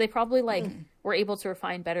 so they probably like were able to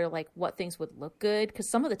refine better like what things would look good, because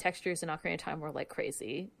some of the textures in Ocarina of Time were like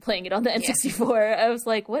crazy playing it on the N64. I was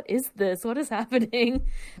like, what is this, what is happening?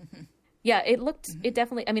 Yeah, it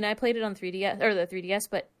definitely, I mean, I played it on 3DS, or the 3DS,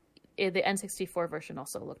 but the N64 version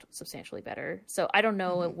also looked substantially better. So I don't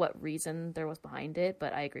know what reason there was behind it,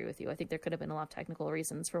 but I agree with you. I think there could have been a lot of technical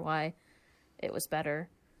reasons for why it was better.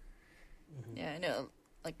 Yeah, I know.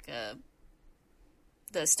 Like,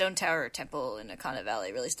 the Stone Tower Temple in Akana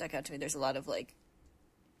Valley really stuck out to me. There's a lot of, like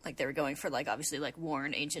they were going for, like, obviously, like,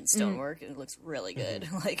 worn ancient stonework, and it looks really good.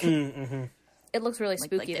 Like... It looks really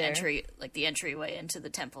spooky there. The entryway into the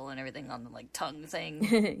temple and everything on the, like, tongue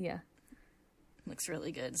thing. Yeah. Looks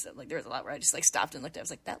really good. So, like, there was a lot where I just, like, stopped and looked at it. I was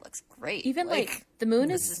like, that looks great. Even, like the moon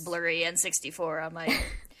is... This is blurry N64 on my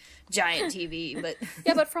giant TV, but...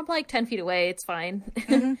 Yeah, but from, like, 10 feet away, it's fine.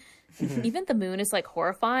 Even the moon is, like,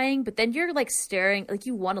 horrifying, but then you're, like, staring... Like,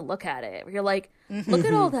 you want to look at it. You're like, look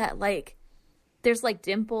at all that, like... There's, like,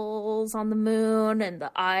 dimples on the moon, and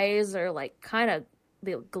the eyes are, like, kind of...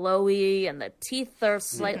 glowy, and the teeth are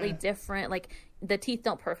slightly different. Like, the teeth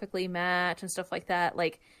don't perfectly match and stuff like that.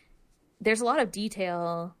 Like, there's a lot of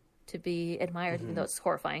detail to be admired, even though it's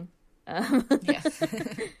horrifying.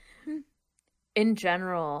 In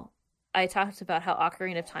general, I talked about how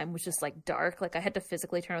Ocarina of Time was just, like, dark. Like, I had to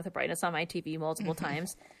physically turn off the brightness on my TV multiple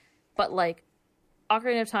times. But, like,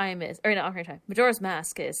 Ocarina of Time is... Or, not Ocarina of Time. Majora's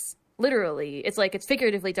Mask is... Literally, it's like it's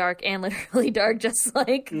figuratively dark and literally dark, just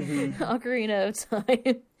like Ocarina of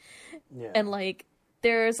Time. Yeah. And like,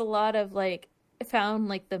 there's a lot of like, I found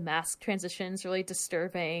like the mask transitions really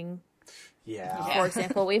disturbing. Yeah. For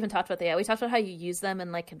example, we even talked about that. Yeah, we talked about how you use them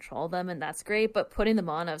and like control them, and that's great. But putting them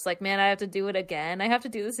on, I was like, man, I have to do it again. I have to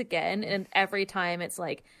do this again. And every time it's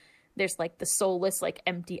like, there's like the soulless, like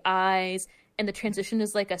empty eyes. And the transition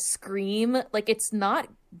is like a scream. Like, it's not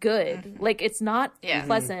good. Like, it's not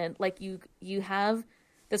pleasant. Like, you have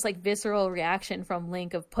this like visceral reaction from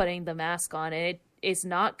Link of putting the mask on. And it is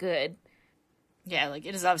not good. Yeah, like,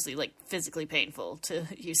 it is obviously like physically painful to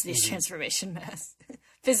use these transformation masks.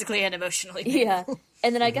 Physically and emotionally painful. Yeah.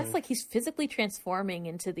 And then I guess like he's physically transforming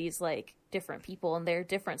into these like different people, and they're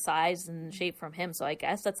different size and shape from him. So I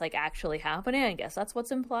guess that's like actually happening. I guess that's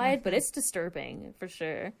what's implied, but it's disturbing for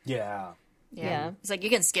sure. Yeah. Yeah. It's like, you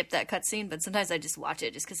can skip that cutscene, but sometimes I just watch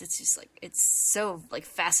it just because it's just like, it's so like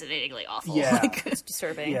fascinatingly awful. Yeah. Like, it's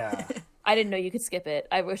disturbing. Yeah. I didn't know you could skip it.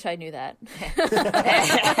 I wish I knew that.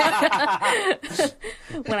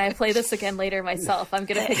 When I play this again later myself, I'm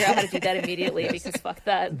going to figure out how to do that immediately, because fuck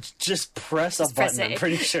that. Just press a button, I'm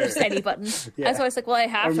pretty sure. Just any button. Yeah. And so I was like, well, I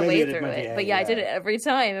have to wait through it. But yeah, I did it every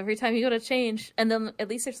time. Every time you go to change. And then at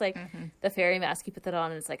least there's like the fairy mask, you put that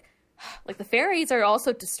on, and it's like the fairies are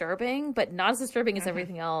also disturbing, but not as disturbing as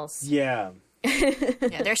everything else. Yeah.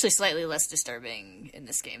 Yeah, they're actually slightly less disturbing in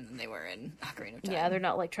this game than they were in Ocarina of Time. Yeah, they're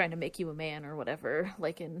not like trying to make you a man or whatever,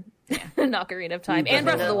 like in Ocarina of Time and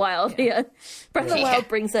Breath of the Wild. Yeah. Breath of the Wild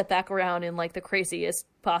brings that back around in like the craziest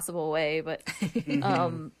possible way, but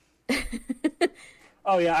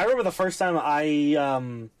Oh yeah, I remember the first time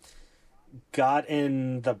I got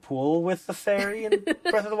in the pool with the fairy in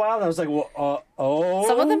Breath of the Wild. I was like, well,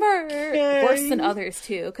 some of them are worse than others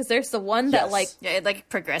too, because there's the one that like it like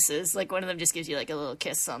progresses. Like, one of them just gives you like a little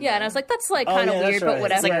kiss on and I was like, that's like kind of weird, but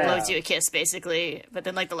whatever. It's like blows you a kiss basically, but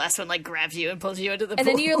then like the last one like grabs you and pulls you into the pool. And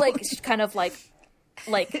then you're like kind of like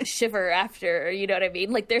shiver after, you know what I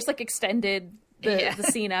mean? Like, there's like extended the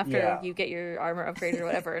scene after you get your armor upgraded or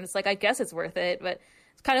whatever, and it's like, I guess it's worth it, but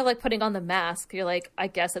it's kind of like putting on the mask. You're like, I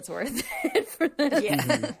guess it's worth it for this.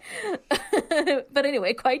 Yeah. But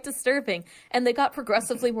anyway, quite disturbing. And they got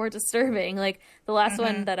progressively more disturbing. Like, the last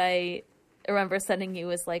one that I remember sending you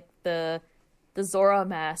was like the Zora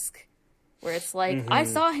mask, where it's like, I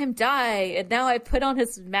saw him die, and now I put on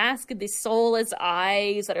his mask and these soulless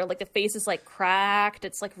eyes that are like, the face is like cracked.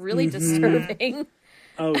 It's like really disturbing.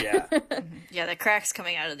 Oh, yeah. Yeah, the cracks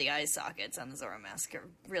coming out of the eye sockets on the Zora mask are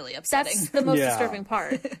really upsetting. That's the most disturbing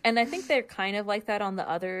part. And I think they're kind of like that on the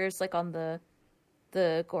others, like on the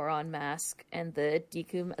Goron mask and the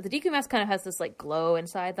Deku. The Deku mask kind of has this like glow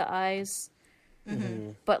inside the eyes.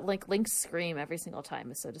 But like Link's scream every single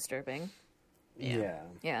time is so disturbing. Yeah.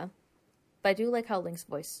 But I do like how Link's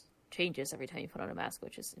voice changes every time you put on a mask,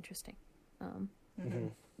 which is interesting.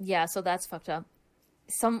 Yeah, so that's fucked up.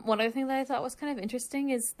 One other thing that I thought was kind of interesting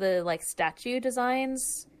is the like statue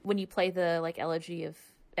designs when you play the like Elegy of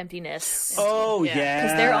Emptiness. Oh yeah,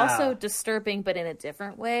 because they're also disturbing, but in a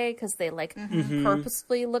different way. Because they like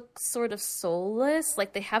purposefully look sort of soulless.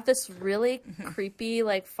 Like, they have this really creepy,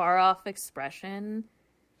 like far off expression.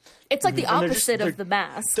 It's like the opposite of the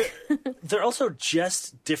mask. They're also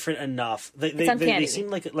just different enough. They seem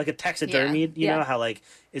like a taxidermy. You know how like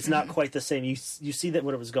it's not quite the same. You see that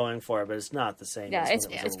what it was going for, but it's not the same. Yeah,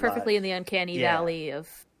 it's perfectly in the uncanny valley of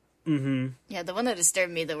Yeah, the one that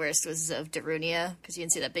disturbed me the worst was of Darunia, because you can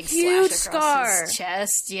see that big Huge slash across scar. his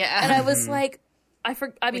chest. Yeah. And I was like, I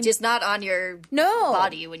mean, which is not on your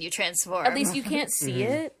body when you transform. At least you can't see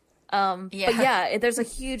it. But yeah, there's a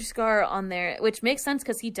huge scar on there, which makes sense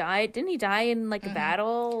because he died. Didn't he die in like a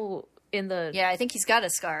battle in the? Yeah, I think he's got a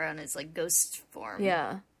scar on his like ghost form.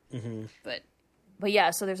 Yeah. But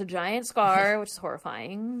yeah, so there's a giant scar, which is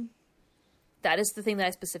horrifying. That is the thing that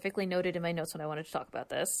I specifically noted in my notes when I wanted to talk about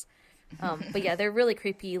this. But yeah, they're really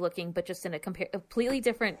creepy looking, but just in a completely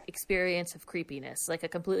different experience of creepiness, like a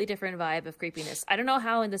completely different vibe of creepiness. I don't know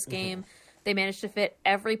how in this game they managed to fit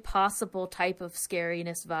every possible type of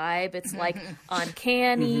scariness vibe. It's like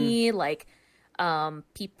uncanny, like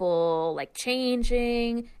people like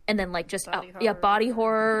changing, and then like just body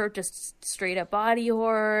horror, just straight up body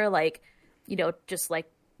horror, like, you know, just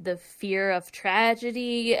like the fear of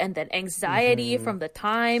tragedy, and then anxiety from the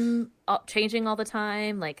time changing all the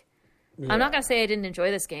time. Like, I'm not gonna say I didn't enjoy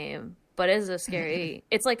this game, but it is a scary.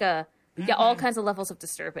 It's like all kinds of levels of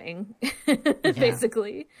disturbing,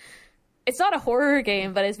 basically. It's not a horror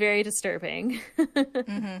game, but it's very disturbing.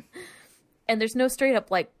 And there's no straight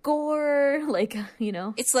up like gore, like, you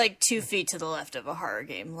know. It's like 2 feet to the left of a horror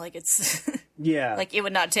game. Like it's like it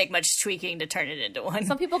would not take much tweaking to turn it into one.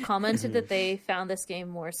 Some people commented that they found this game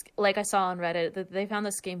more like I saw on Reddit that they found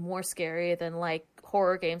this game more scary than like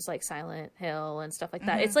horror games like Silent Hill and stuff like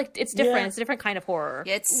that. It's like it's different. It's a different kind of horror.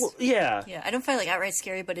 Yeah, yeah. I don't find like outright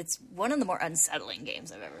scary, but it's one of the more unsettling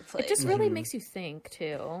games I've ever played. It just really makes you think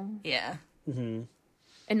too. Yeah, and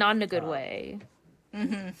not in a good way.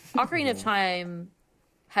 Ocarina of Time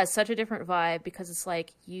has such a different vibe because it's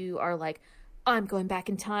like you are like, I'm going back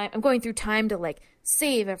in time. I'm going through time to like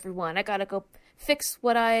save everyone. I gotta go fix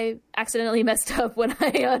what I accidentally messed up when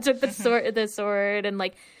I took the sword, and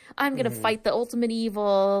like I'm gonna fight the ultimate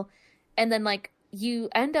evil, and then like you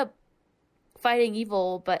end up fighting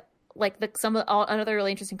evil, but like another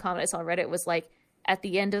really interesting comment I saw on Reddit was like at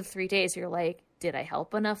the end of 3 days you're like, did I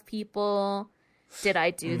help enough people? Did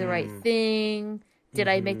I do the right thing? Did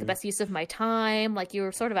I make the best use of my time? Like, you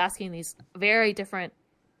were sort of asking these very different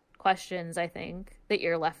questions, I think, that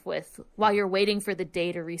you're left with while you're waiting for the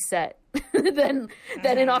day to reset than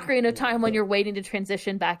in Ocarina of Time when you're waiting to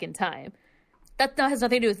transition back in time. That has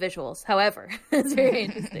nothing to do with visuals. However, it's very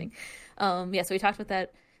interesting. So we talked about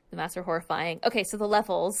that. The master horrifying. Okay, so the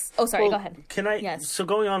levels. Oh, sorry, go ahead. Can I? Yes. So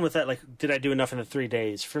going on with that, like, did I do enough in the 3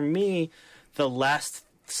 days? For me, the last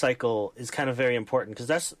cycle is kind of very important because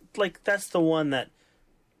that's the one that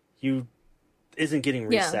isn't getting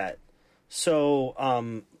reset.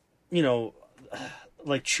 So, you know,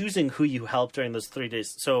 like choosing who you help during those 3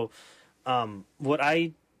 days. So, what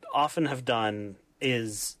I often have done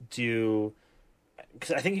is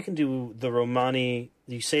because I think you can do the Romani,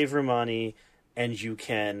 you save Romani, and you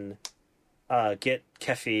can get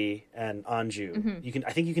Kefi and Anju.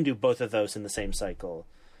 I think you can do both of those in the same cycle.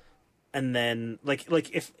 And then, like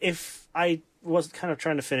if I was kind of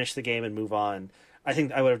trying to finish the game and move on, I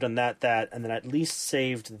think I would have done that, and then at least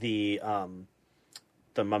saved the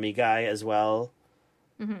mummy guy as well.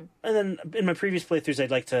 And then in my previous playthroughs,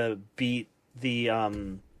 I'd like to beat the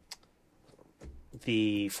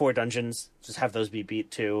 4 dungeons, just have those be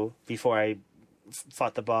beat too before I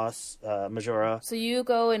fought the boss, Majora. So you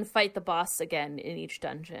go and fight the boss again in each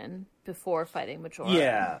dungeon before fighting Majora.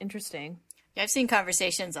 Yeah. Interesting. Yeah, I've seen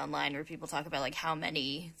conversations online where people talk about like how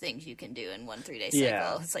many things you can do in one 3 day cycle.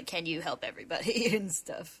 Yeah. It's like, can you help everybody and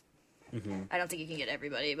stuff? I don't think you can get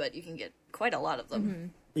everybody, but you can get quite a lot of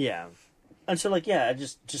them. Yeah. And so, like, yeah,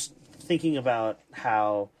 just thinking about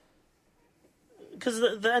how... Because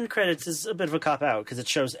the end credits is a bit of a cop-out, because it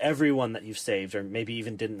shows everyone that you've saved, or maybe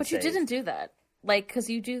even didn't But save. you didn't do that. Like, because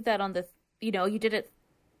you do that on the... You know, you did it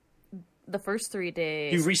the first 3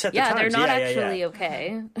 days. You reset the times. They're not actually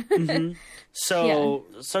okay. So,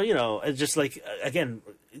 you know, it's just, like, again,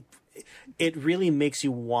 it really makes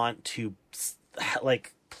you want to,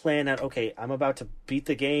 like... plan out, okay, I'm about to beat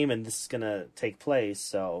the game and this is gonna take place,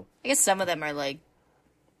 so... I guess some of them are like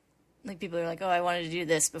people are like, oh, I wanted to do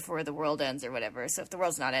this before the world ends or whatever, so if the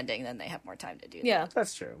world's not ending, then they have more time to do that.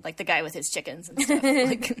 That's true. Like the guy with his chickens and stuff.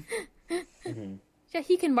 Like... Yeah,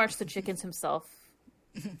 he can march the chickens himself.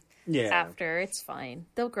 After. It's fine.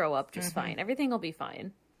 They'll grow up just fine. Everything will be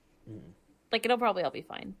fine. Like, it'll probably all be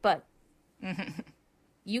fine, but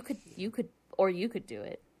you could do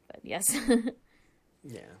it, but yes.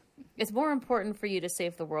 Yeah. It's more important for you to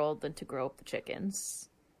save the world than to grow up the chickens.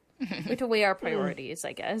 We have to weigh our priorities,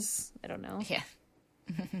 I guess. I don't know. Yeah.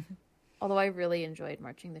 Although I really enjoyed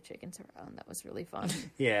marching the chickens around. That was really fun.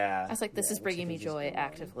 Yeah. I was like, this is bringing me joy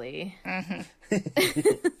actively.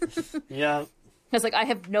 Yeah. was like, I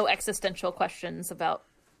have no existential questions about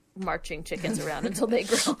marching chickens around until they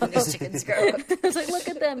grow up. Those chickens grow up. I was like, look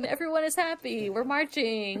at them. Everyone is happy. We're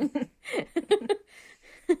marching.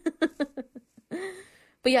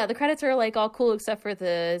 But yeah, the credits are like all cool except for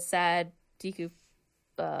the sad Deku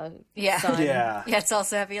son. Yeah. Yeah, it's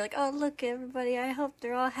also happy. You're like, oh, look, everybody, I hope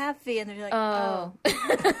they're all happy. And they're like, Oh.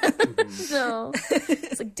 No.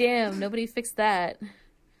 It's like, damn, nobody fixed that.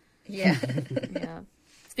 Yeah. Yeah.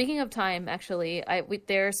 Speaking of time, actually,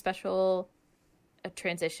 there are special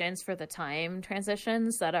transitions for the time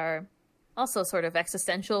transitions that are also sort of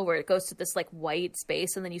existential, where it goes to this like white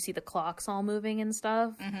space and then you see the clocks all moving and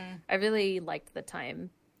stuff. I really liked the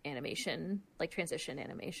time animation, like transition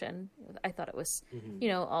animation. I thought it was,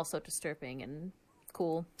 also disturbing and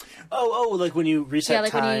cool. Oh, like when you reset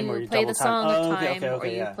like time, when or you you play double the song time. of time, okay, or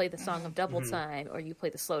you yeah. play the song of double time, or you play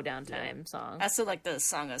the slow down time song. I also like the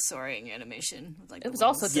Song of Soaring animation. With, like, It the was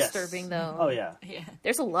also wings. disturbing, though. Oh yeah. Yeah.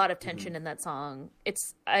 There's a lot of tension in that song.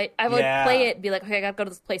 It's I would play it and be like, okay, I gotta go to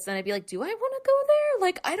this place, and I'd be like, do I want to go there?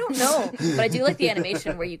 Like, I don't know. But I do like the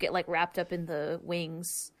animation where you get like wrapped up in the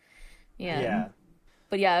wings. Yeah.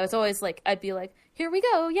 But yeah, I was always like, I'd be like, here we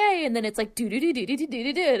go, yay! And then it's like do do do do do do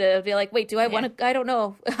do do. And I'd be like, wait, do I want to? I don't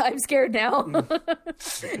know. I'm scared now.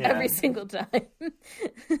 Every single time.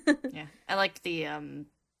 Yeah, I like the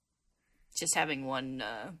just having one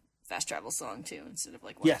fast travel song too instead of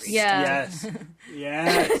like one. Yes. for each Yes.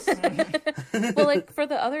 Yes. Well, like for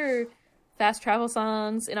the other fast travel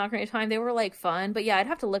songs in Ocarina of Time, they were like fun. But yeah, I'd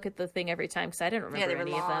have to look at the thing every time because I didn't remember Yeah, they were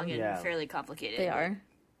any long of them. and fairly complicated. They are.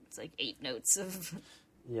 It's like 8 notes of.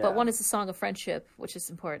 Yeah. But one is the Song of Friendship, which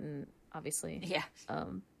is important, obviously. Yeah.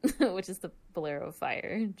 Which is the Bolero of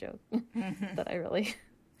Fire joke that I really...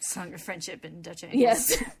 Song of Friendship in Dutch angles.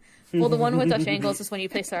 Yes. Well, the one with Dutch angles is when you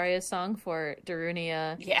play Saria's song for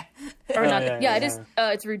Darunia. Yeah. Or not. yeah. It is.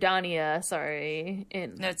 It's Rudania, sorry.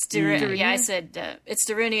 No, it's Darunia. Yeah, I said it's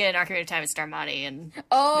Darunia in Ocarina of Time. It's Darmani and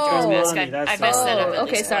Majora's Mask. I that's messed that up. Oh, at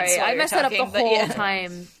okay, least sorry. once while I you were messed that up the talking, but whole yeah.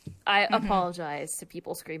 time. I apologize to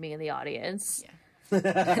people screaming in the audience. Yeah.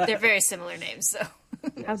 They're very similar names, so.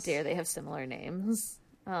 How dare they have similar names?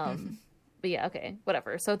 But yeah, okay,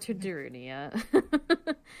 whatever. So to Darunia.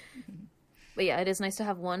 But yeah, it is nice to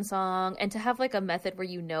have one song and to have like a method where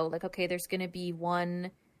like, okay, there's going to be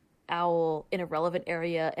one owl in a relevant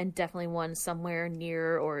area and definitely one somewhere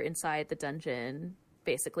near or inside the dungeon,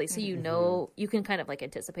 basically. So you can kind of like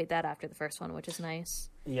anticipate that after the first one, which is nice.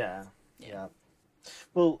 Yeah.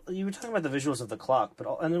 Well, you were talking about the visuals of the clock,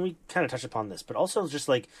 and then we kind of touched upon this, but also just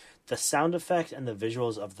like the sound effect and the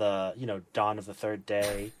visuals of the dawn of the third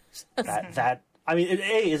day. that I mean, it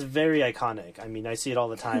is very iconic. I mean, I see it all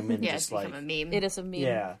the time in Yeah, just it's like become a meme. It is a meme.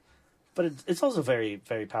 yeah, but it's also very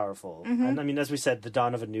very powerful. And I mean, as we said, the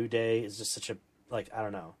dawn of a new day is just such a I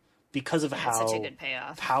don't know, because of It's how such a good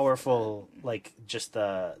payoff. powerful like just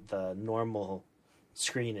the normal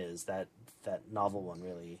screen is. That novel one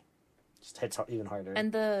really just hits even harder.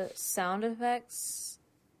 And the sound effects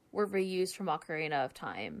were reused from Ocarina of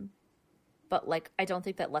Time. But, like, I don't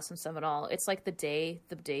think that lessens them at all. It's like the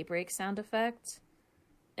daybreak sound effect.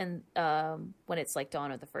 And when it's, like,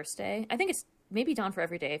 dawn of the first day. I think it's maybe dawn for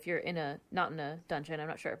every day if you're not in a dungeon, I'm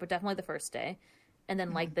not sure. But definitely the first day. And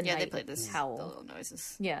then, like, the Yeah, night they played this, howl. the little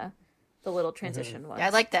noises. Yeah. The little transition ones. Yeah, I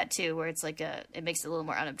like that too, where it's like it makes it a little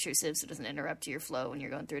more unobtrusive, so it doesn't interrupt your flow when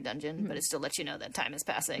you're going through a dungeon, but it still lets you know that time is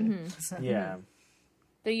passing. So. Yeah.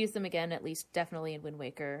 They use them again, at least definitely in Wind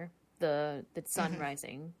Waker. The sun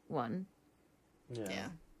rising one. Yeah.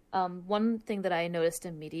 One thing that I noticed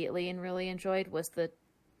immediately and really enjoyed was the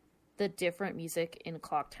different music in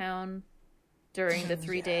Clocktown during the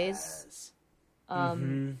 3 days.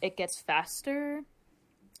 It gets faster.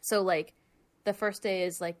 So like the first day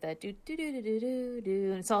is like the do do do do do do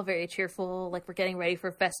do, and it's all very cheerful. Like we're getting ready for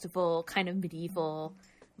a festival, kind of medieval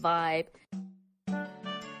vibe.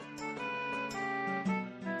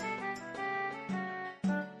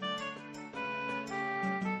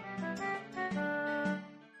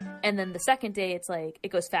 And then the second day, it's like it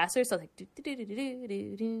goes faster, so it's like do do do do do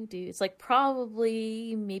do do do. It's like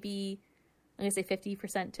probably maybe I'm gonna say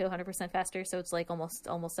 50% to 100% faster, so it's like almost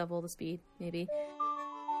double the speed, maybe.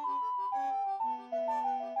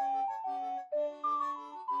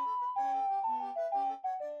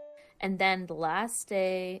 And then the last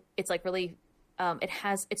day, it's like really,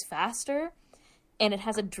 it's faster, and it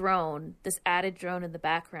has a drone, this added drone in the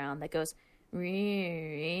background that goes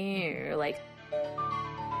like.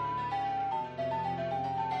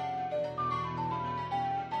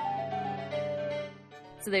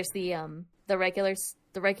 So there's the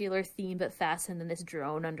regular theme, but fastened in this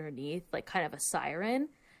drone underneath, like kind of a siren.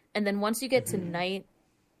 And then once you get to night,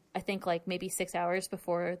 I think like maybe 6 hours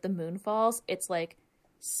before the moon falls, it's like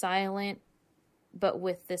silent, but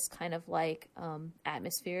with this kind of like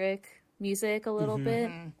atmospheric music a little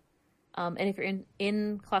bit. And if you're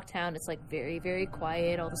in Clocktown, it's like very, very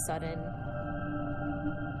quiet all of a sudden.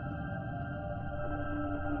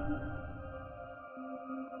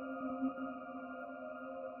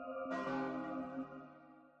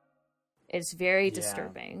 It's very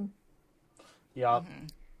disturbing. Yeah.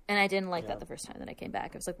 And I didn't like that the first time that I came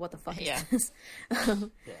back. I was like, what the fuck is this?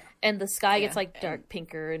 Yeah. And the sky gets like dark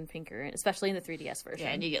pinker and pinker, especially in the 3DS version.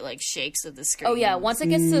 Yeah, and you get like shakes of the screen. Oh yeah, once it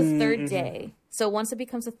gets to the third day. So once it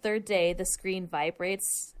becomes a third day, the screen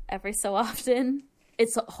vibrates every so often.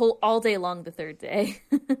 It's all day long the third day.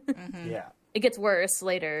 Yeah. It gets worse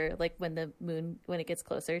later, like when it gets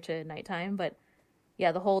closer to nighttime, but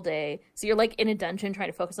yeah, the whole day. So you're like in a dungeon trying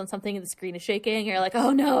to focus on something and the screen is shaking. You're like, oh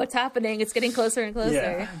no, it's happening. It's getting closer and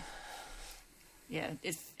closer. Yeah,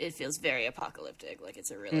 it feels very apocalyptic. Like it's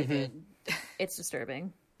a really good... It's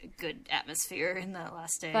disturbing. Good atmosphere in that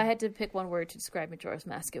last day. If I had to pick one word to describe Majora's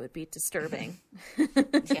Mask, it would be disturbing.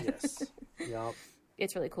 Yes. Yep.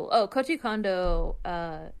 It's really cool. Oh, Koji Kondo.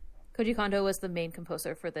 Koji Kondo was the main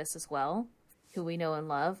composer for this as well, who we know and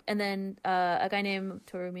love. And then a guy named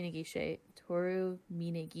Toru Minagishi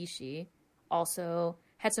also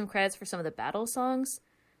had some credits for some of the battle songs.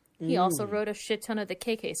 He also wrote a shit ton of the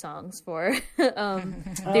KK songs for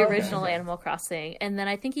the original Animal Crossing. And then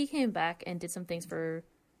I think he came back and did some things for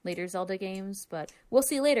later Zelda games, but we'll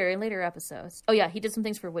see later in later episodes. Oh yeah, he did some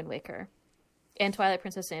things for Wind Waker and Twilight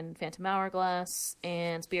Princess and Phantom Hourglass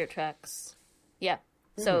and Spirit Tracks. Yeah.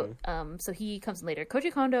 So so he comes in later.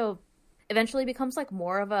 Koji Kondo eventually becomes like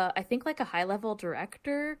more of a, I think like a high-level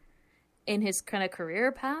director in his kind of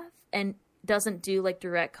career path, and doesn't do like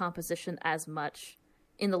direct composition as much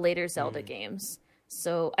in the later Zelda games.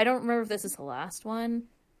 So I don't remember if this is the last one,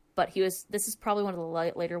 but this is probably one of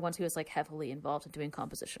the later ones he was like heavily involved in doing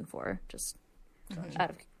composition for, just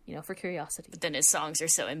out of, for curiosity. But then his songs are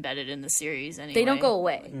so embedded in the series anyway. They don't go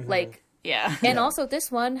away. Like, yeah. And also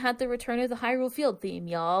this one had the Return of the Hyrule Field theme,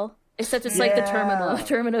 y'all. Except it's like the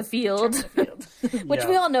Termina Field. Which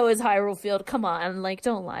we all know is Hyrule Field. Come on, like,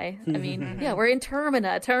 don't lie. I mean, yeah, we're in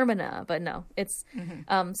Termina, but no, it's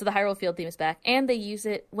so the Hyrule Field theme is back, and they use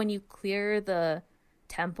it when you clear the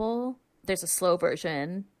temple. There's a slow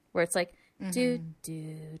version where it's like do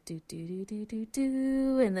do do do do do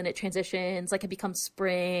do, and then it transitions, like it becomes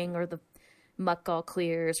spring, or the muck all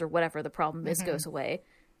clears, or whatever the problem is goes away.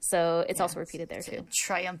 So it's also repeated there too.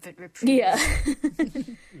 Triumphant reprieve. Yeah.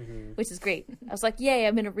 Which is great. I was like, yay,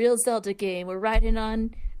 I'm in a real Zelda game. We're riding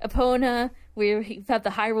on Epona. We've had the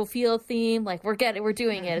Hyrule Field theme. Like, we're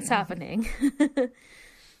doing it. It's happening.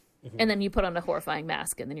 And then you put on a horrifying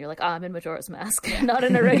mask, and then you're like, I'm in Majora's Mask, not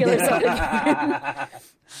in a regular Zelda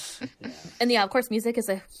game. And yeah, of course, music is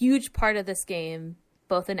a huge part of this game,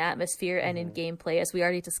 both in atmosphere and in gameplay. As we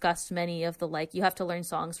already discussed, many of the, you have to learn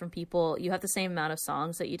songs from people. You have the same amount of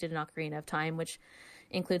songs that you did in Ocarina of Time, which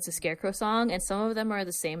includes the Scarecrow song, and some of them are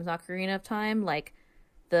the same as Ocarina of Time, like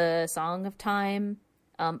the Song of Time.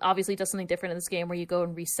 Obviously does something different in this game where you go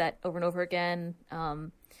and reset over and over again.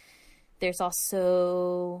 There's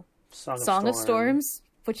also Song of Storms,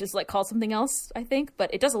 which is called something else, I think,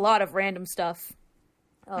 but it does a lot of random stuff.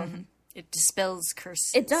 It dispels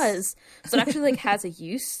curses. It does. So it actually has a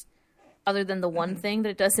use other than the one thing that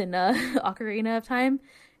it does in Ocarina of Time.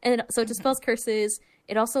 And so it dispels curses.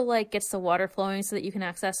 It also gets the water flowing so that you can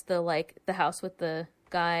access the house with the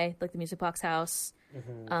guy, the music box house,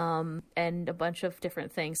 and a bunch of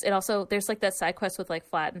different things. It also, there's that side quest with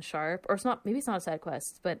Flat and Sharp, or maybe it's not a side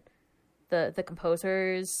quest, but the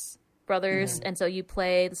composers brothers, and so you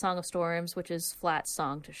play the Song of Storms, which is Flat's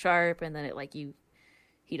song to Sharp, and then it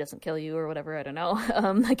he doesn't kill you or whatever. I don't know.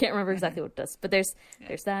 I can't remember exactly what it does, but there's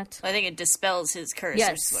that. I think it dispels his curse, which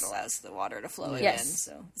is what allows the water to flow again.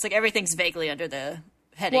 So it's everything's vaguely under the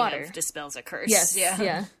heading of dispels a curse. Yes.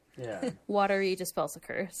 Yeah. Watery dispels a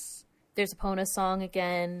curse. There's a Pona song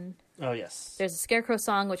again. Oh yes. There's a Scarecrow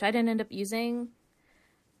song, which I didn't end up using.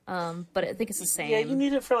 But I think it's the same. Yeah, you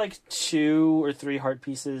need it for 2 or 3 heart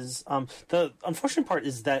pieces. The unfortunate part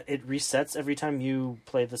is that it resets every time you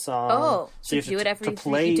play the song. Oh, so you have do it every. You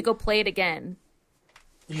have to go play it again.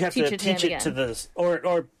 You have to teach it to the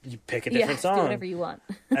or you pick a different song. Do whatever you want.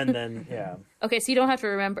 And then Okay, so you don't have to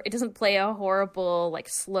remember. It doesn't play a horrible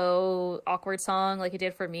slow awkward song like it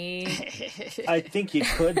did for me. I think you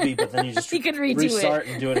could be, but then you just you could restart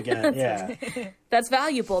and do it again. Yeah. That's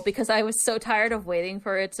valuable because I was so tired of waiting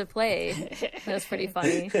for it to play. That was pretty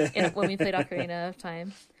funny when we played Ocarina of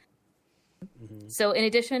Time. So in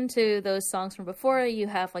addition to those songs from before, you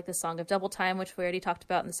have like the Song of Double Time, which we already talked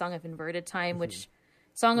about, and the Song of Inverted Time, which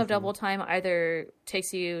Song of Double Time either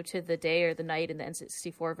takes you to the day or the night in the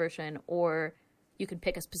N64 version, or you can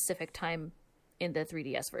pick a specific time in the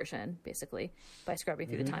 3DS version, basically, by scrubbing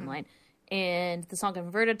through the timeline. And the Song of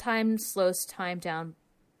Inverted Time slows time down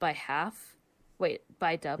by half. Wait,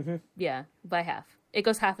 by yeah, by half. It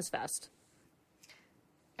goes half as fast.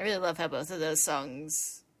 I really love how both of those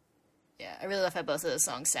songs... Yeah, I really love how both of those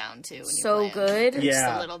songs sound, too. When So you play them. good. It's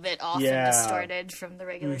a little bit off and distorted from the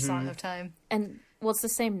regular Song of Time. And, well, it's the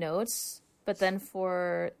same notes, but then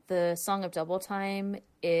for the Song of Double Time,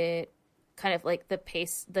 it kind of, like, the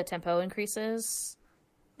pace, the tempo increases.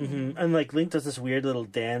 And, like, Link does this weird little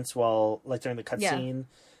dance while, like, during the cutscene,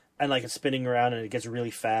 and, like, it's spinning around and it gets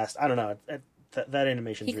really fast. I don't know. That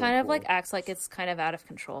animation. He really kind of, like, acts like it's kind of out of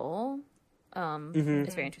control.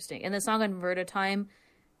 It's very interesting. And the Song of Inverted Time,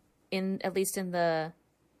 at least in the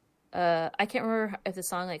I can't remember if the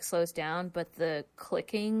song like slows down, but the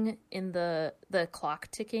clicking in the clock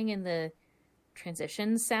ticking in the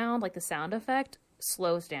transition sound, like the sound effect,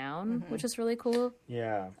 slows down, which is really cool.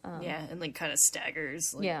 Yeah. And like kind of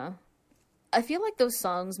staggers. Like... Yeah. I feel like those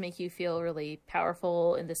songs make you feel really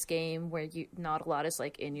powerful in this game where not a lot is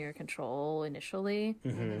like in your control initially.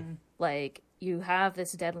 Like you have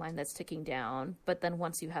this deadline that's ticking down, but then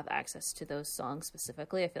once you have access to those songs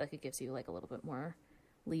specifically, I feel like it gives you like a little bit more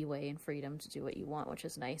leeway and freedom to do what you want, which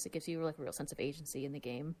is nice. It gives you like a real sense of agency in the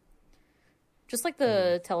game. Just like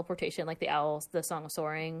the teleportation, like the owls, the Song of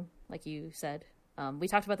Soaring, like you said. We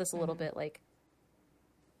talked about this a little bit, like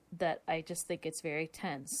that I just think it's very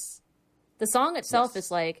tense. The song itself is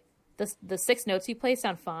like the 6 notes you play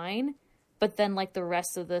sound fine, but then like the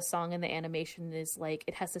rest of the song and the animation is like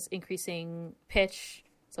it has this increasing pitch,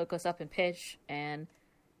 so it goes up in pitch and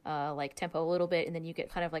like tempo a little bit, and then you get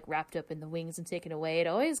kind of like wrapped up in the wings and taken away. It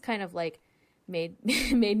always kind of like made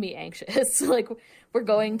me anxious. Like we're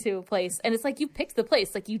going to a place and it's like you picked the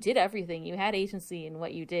place, like you did everything, you had agency in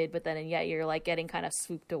what you did, but then you're like getting kind of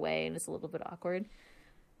swooped away and it's a little bit awkward.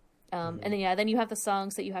 And then you have the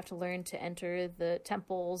songs that you have to learn to enter the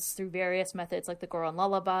temples through various methods, like the Goron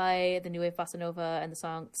Lullaby, the New Wave Bossa Nova, and the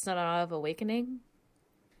song Sonata of Awakening.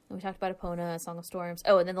 And we talked about Epona, Song of Storms.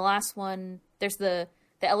 Oh, and then the last one, there's the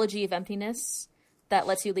Elegy of Emptiness that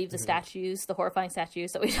lets you leave the statues, the horrifying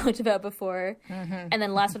statues that we talked about before. And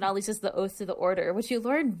then last but not least is the Oath to the Order, which you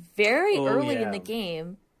learn very early in the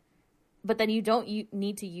game, but then you don't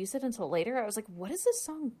need to use it until later. I was like, what is this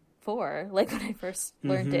song for? Like when I first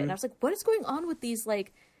learned it, and I was like, what is going on with these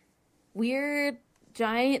like weird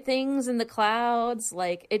giant things in the clouds?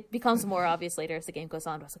 Like it becomes more obvious later as the game goes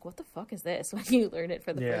on, but I was like, what the fuck is this when you learn it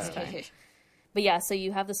for the first time? But yeah, so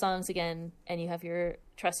you have the songs again, and you have your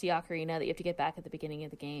trusty ocarina that you have to get back at the beginning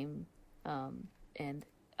of the game, and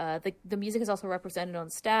the music is also represented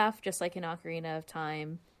on staff, just like in Ocarina of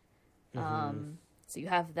Time. So you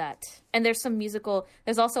have that, and there's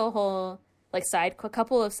also a whole like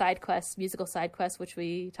couple of musical side quests, which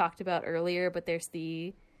we talked about earlier. But there's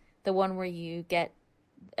the one where you get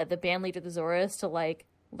the band leader, the Zoras, to like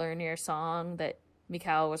learn your song that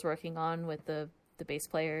Mikao was working on with the bass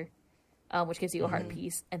player, which gives you a heart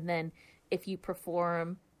piece. And then if you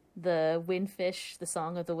perform the Windfish, the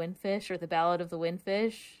Song of the Windfish, or the Ballad of the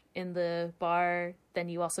Windfish in the bar, then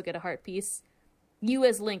you also get a heart piece. You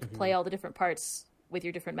as Link play all the different parts with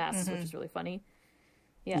your different masks, which is really funny.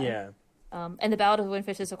 Yeah. And the Ballad of the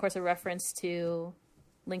Windfish is, of course, a reference to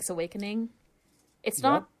Link's Awakening. It's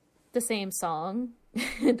not the same song.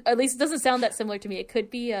 At least it doesn't sound that similar to me. It could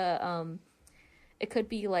be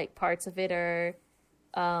like parts of it are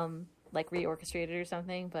like reorchestrated or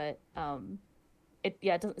something, but it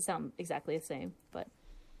doesn't sound exactly the same. But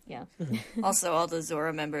yeah. Also, all the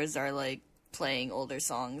Zora members are like playing older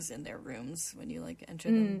songs in their rooms when you like enter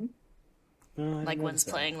them. Like one's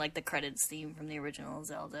playing like the credits theme from the original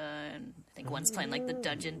Zelda, and I think one's playing like the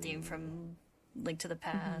dungeon theme from Link to the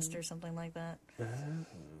Past or something like that.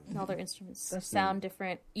 And all their instruments sound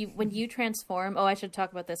different. When you transform, I should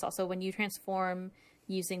talk about this also. When you transform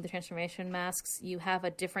using the transformation masks, you have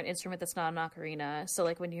a different instrument that's not an ocarina. So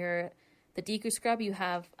like when you're the Deku Scrub, you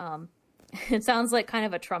have it sounds like kind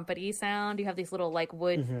of a trumpety sound. You have these little like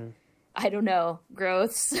wood. I don't know,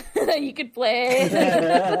 growths that you could play.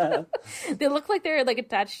 They look like they're like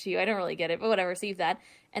attached to you. I don't really get it, but whatever. So you have that.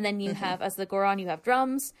 And then you have, as the Goron, you have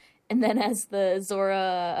drums. And then as the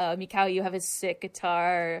Zora Mikao, you have his sick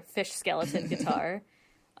guitar, fish skeleton guitar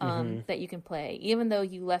that you can play, even though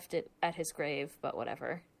you left it at his grave, but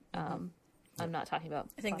whatever. I'm not talking about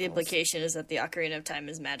I think the implication is that the Ocarina of Time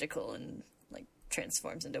is magical and like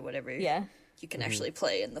transforms into whatever you can actually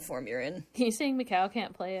play in the form you're in. He's saying Mikau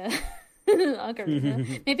can't play a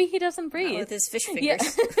ocarina. Maybe he doesn't breathe. Not with his fish fingers.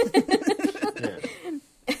 Yeah.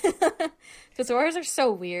 Because Zoras are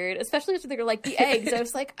so weird, especially if they're like the eggs. I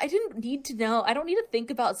was like, I didn't need to know. I don't need to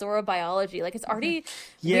think about Zora biology. Like, it's already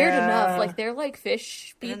weird enough. Like, they're like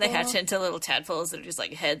fish people. And then they hatch into little tadpoles that are just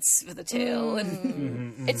like heads with a tail.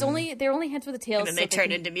 And They're only heads with the tails. then they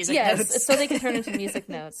turn into music notes. So they can turn into music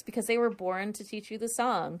notes because they were born to teach you the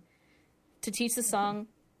song, to teach the song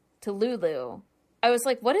to Lulu. I was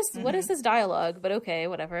like, what is this dialogue? But okay,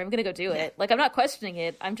 whatever. I'm gonna go do it. Like, I'm not questioning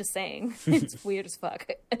it. I'm just saying it's weird as fuck.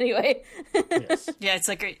 Anyway. Yes. Yeah, it's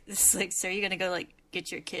like, so are you gonna go like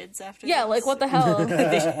get your kids after? Yeah, this? like what the hell?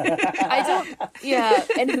 I don't. Yeah,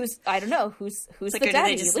 and I don't know who's It's like, the or do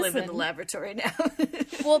daddy. they just live in Listen. the laboratory now?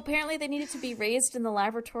 Well, apparently they needed to be raised in the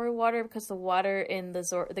laboratory water because the water in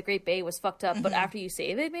the Great Bay was fucked up. But after you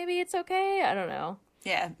save it, maybe it's okay. I don't know.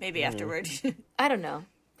 Yeah, maybe afterward. I don't know.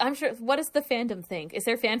 I'm sure. What does the fandom think? Is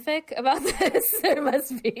there fanfic about this? There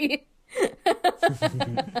must be. Let's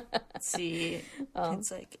see. It's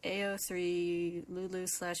like AO3 Lulu /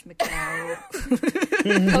 Macau.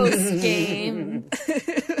 Post game.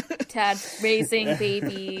 Tad raising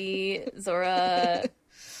baby Zora.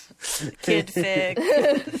 Kid fic.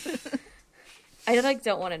 I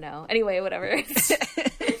don't want to know. Anyway, whatever.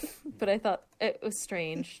 But I thought it was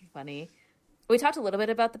strange, and funny. We talked a little bit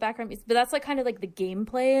about the background music, but that's like kind of like the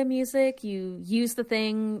gameplay of music. You use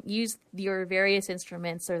your various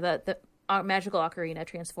instruments, or the magical ocarina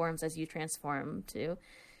transforms as you transform to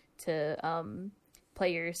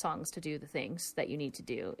play your songs to do the things that you need to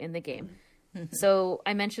do in the game. Mm-hmm. So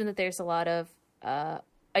I mentioned that there's a lot of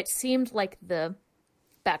it seemed like the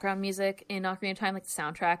background music in Ocarina of Time, like the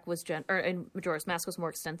soundtrack was in Majora's Mask was more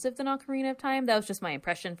extensive than Ocarina of Time. That was just my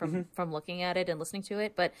impression from looking at it and listening to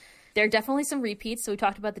it. But there are definitely some repeats. So we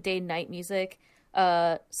talked about the day and night music.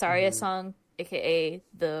 Saria song, aka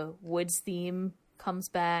the Woods theme, comes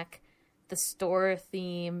back. The store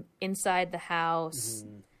theme, Inside the House,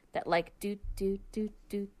 that like do do do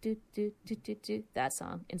do do do do do do, that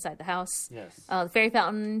song, Inside the House. Yes. The Fairy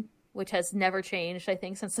Fountain, which has never changed, I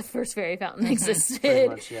think, since the first Fairy Fountain existed. Pretty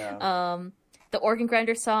much, yeah. The Organ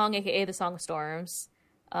Grinder song, aka the Song of Storms.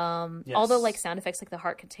 Yes. All the like sound effects, like the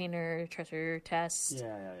heart container, treasure test.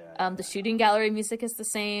 Yeah. The shooting gallery music is the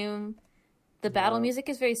same. The battle music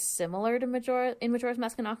is very similar to Majora's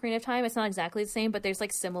Mask and Ocarina of Time. It's not exactly the same, but there's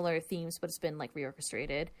like similar themes, but it's been like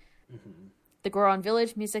reorchestrated. Mm-hmm. The Goron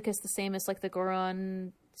village music is the same as like the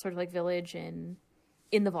Goron sort of like village in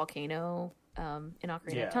the volcano in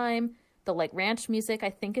Ocarina of Time. The like ranch music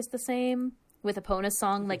I think is the same, with Epona's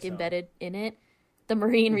song like embedded in it. The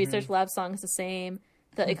Marine Research Lab song is the same.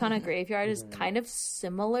 The Ikana Graveyard is kind of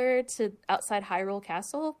similar to outside Hyrule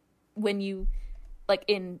Castle when you like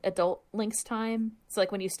in adult Link's time. So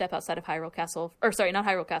like when you step outside of Hyrule Castle, or sorry, not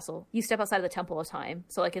Hyrule Castle, you step outside of the Temple of Time.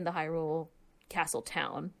 So like in the Hyrule Castle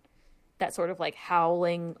town, that sort of like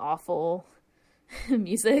howling, awful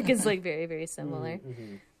music is like very, very similar.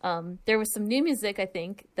 There was some new music, I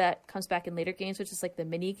think, that comes back in later games, which is like the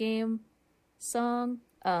mini game song.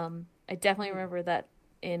 I definitely remember that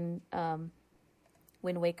in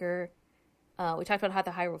Wind Waker. We talked about how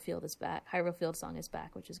the Hyrule Field song is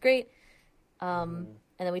back, which is great. And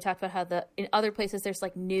then we talked about how in other places there's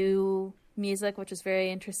like new music, which is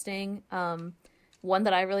very interesting. One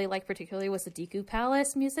that I really liked particularly was the Deku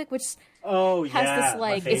Palace music, which has this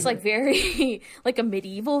like, it's like very like a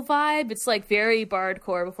medieval vibe. It's like very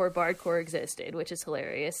bardcore before bardcore existed, which is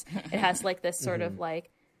hilarious. It has like this sort of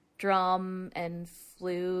like drum and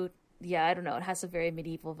flute. Yeah, I don't know. It has a very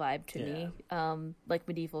medieval vibe to me. Like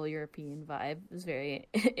medieval European vibe. It was very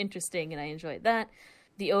interesting and I enjoyed that.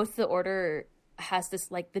 The Oath of the Order has this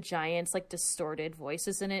like the giants like distorted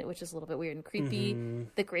voices in it, which is a little bit weird and creepy.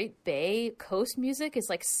 The Great Bay coast music is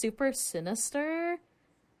like super sinister.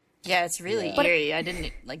 Yeah, it's really eerie. I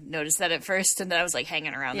didn't like notice that at first, and then I was like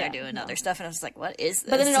hanging around there doing other stuff, and I was like, "What is this?"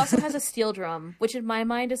 But then it also has a steel drum, which in my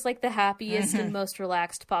mind is like the happiest and most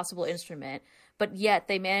relaxed possible instrument. But yet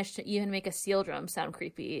they managed to even make a steel drum sound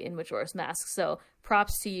creepy in Majora's Mask. So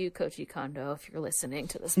props to you, Koji Kondo, if you're listening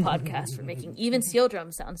to this podcast, for making even steel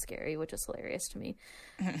drums sound scary, which is hilarious to me.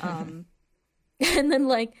 And then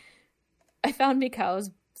like I found Mikau's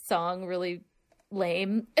song really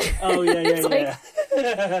lame. Oh yeah, it's like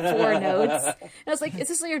 4 notes. And I was like, is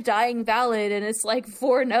this like your dying ballad? And it's like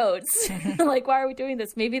 4 notes. Like, why are we doing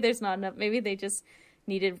this? Maybe there's not enough. Maybe they just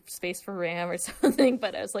needed space for RAM or something.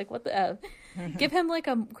 But I was like, what the F? Give him like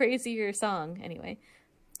a crazier song anyway.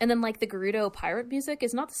 And then like the Gerudo pirate music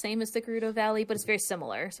is not the same as the Gerudo Valley, but it's very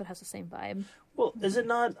similar, so it has the same vibe. Well, is it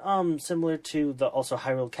not similar to the also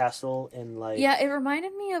Hyrule Castle in like? Yeah, it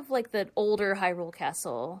reminded me of like the older Hyrule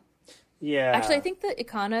Castle. Yeah. Actually, I think the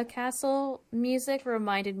Ikana Castle music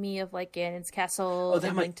reminded me of like Ganon's Castle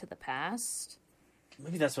and Link to the Past.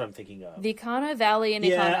 Maybe that's what I'm thinking of. The Ikana Valley and Ikana.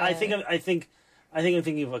 Yeah, I think I'm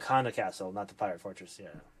thinking of Ikana Castle, not the Pirate Fortress. Yeah.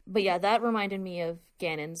 But yeah, that reminded me of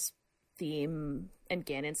Ganon's theme and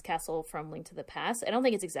Ganon's Castle from Link to the Past. I don't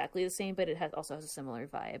think it's exactly the same, but it also has a similar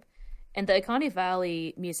vibe. And the Ikana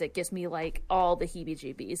Valley music gives me like all the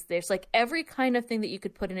heebie-jeebies. There's like every kind of thing that you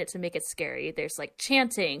could put in it to make it scary. There's like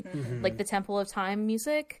chanting, like the Temple of Time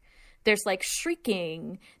music. There's like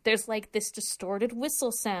shrieking. There's like this distorted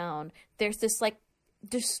whistle sound. There's this like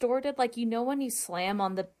distorted, like, you know, when you slam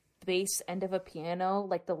on the bass end of a piano,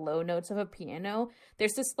 like the low notes of a piano,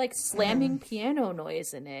 there's this like slamming piano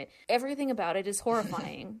noise in it. Everything about it is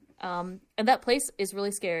horrifying. And that place is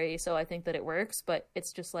really scary, so I think that it works, but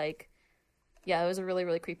it's just like, yeah, it was a really,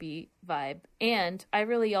 really creepy vibe. And I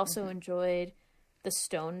really also enjoyed the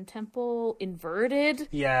Stone Temple inverted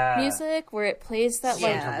music, where it plays that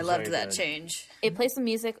like... Yeah, I loved that change. It plays the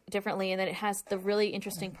music differently, and then it has the really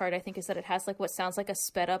interesting part, I think, is that it has like what sounds like a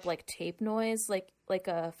sped up like tape noise, like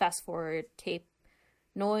a fast forward tape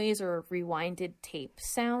noise or rewinded tape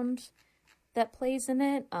sound that plays in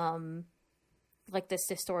it. Like this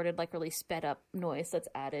distorted, like really sped up noise that's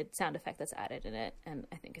added, sound effect that's added in it, and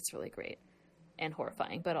I think it's really great. And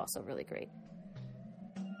horrifying, but also really great.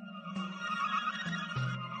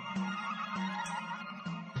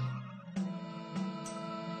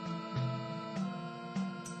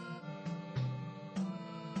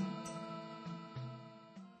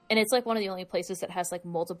 And it's like one of the only places that has like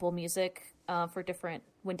multiple music for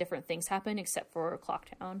when different things happen, except for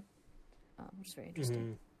Clocktown, which is very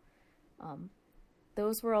interesting.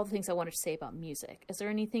 Those were all the things I wanted to say about music. Is there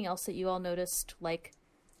anything else that you all noticed? Like,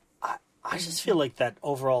 I just feel like that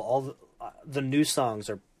overall, all the new songs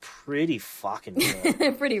are pretty fucking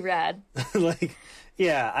good. Pretty rad. Like,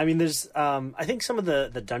 yeah, I mean, there's, I think some of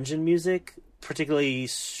the dungeon music, particularly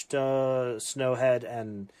Snowhead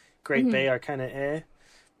and Great Bay, are kind of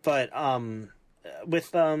but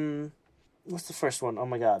with what's the first one? Oh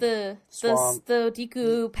my god, the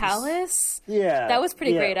Deku Palace. Yeah, that was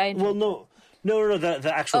pretty great. I enjoyed. Well, no,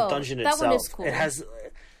 the actual dungeon itself. That one is cool.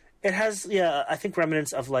 It has, yeah, I think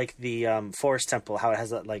remnants of like the Forest Temple, how it has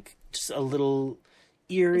that like just a little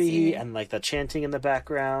eerie and like the chanting in the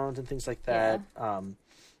background and things like that. Yeah.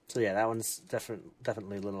 So yeah, that one's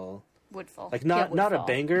definitely a little Woodfall. Like not a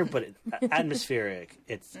banger, but atmospheric.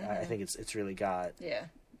 It's I think it's really got. Yeah.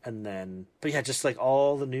 And then, but yeah, just like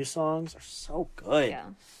all the new songs are so good. Yeah.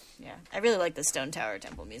 Yeah, I really like the Stone Tower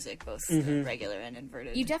Temple music, both regular and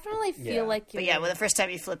inverted. You definitely feel like you're... But yeah, when the first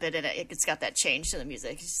time you flip it, and it's got that change to the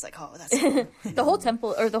music, it's just like, oh, that's cool. The whole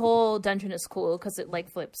temple, or the whole dungeon is cool, because it,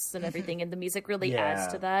 like, flips and everything, and the music really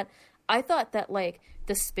adds to that. I thought that, like,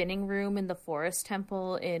 the spinning room in the Forest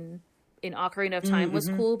Temple in Ocarina of Time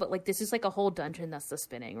was cool, but, like, this is, like, a whole dungeon that's the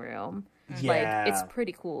spinning room. Yeah. Like, it's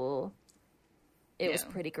pretty cool. It was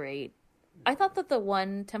pretty great. I thought that the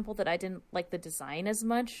one temple that I didn't like the design as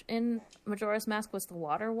much in Majora's Mask was the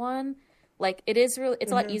water one. Like, it is really,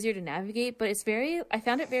 it's a lot easier to navigate, but I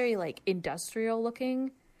found it very, like, industrial looking.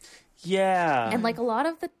 Yeah. And, like, a lot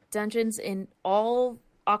of the dungeons in all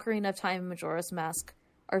Ocarina of Time and Majora's Mask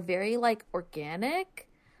are very, like, organic.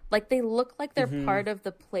 Like, they look like they're part of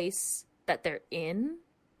the place that they're in,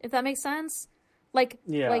 if that makes sense. Like,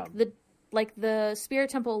 like the Spirit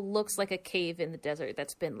Temple looks like a cave in the desert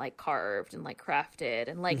that's been like carved and like crafted,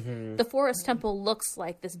 and like the Forest Temple looks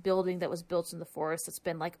like this building that was built in the forest that's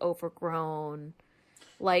been like overgrown.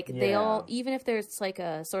 Like they all, even if there's like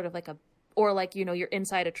a sort of like a, or like, you know, you're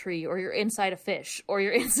inside a tree or you're inside a fish or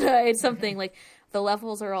you're inside something, like the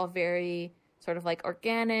levels are all very sort of like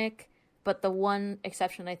organic. But the one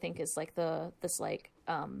exception I think is like this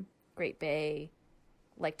Great Bay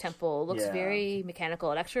like temple looks very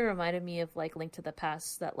mechanical. It actually reminded me of like Link to the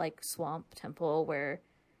Past, that like swamp temple or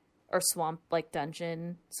swamp like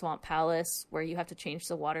dungeon, swamp palace, where you have to change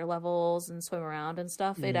the water levels and swim around and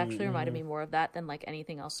stuff. It actually reminded me more of that than like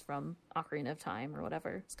anything else from Ocarina of Time or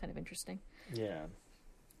whatever. It's kind of interesting. Yeah.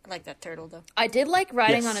 I like that turtle though. I did like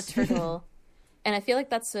riding on a turtle, and I feel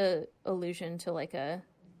like that's a allusion to like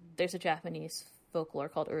there's a Japanese folklore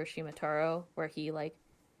called Urashima Taro, where he like,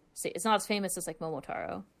 it's not as famous as like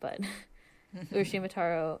Momotaro, but Urashima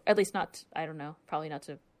Taro, at least not, I don't know, probably not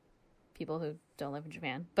to people who don't live in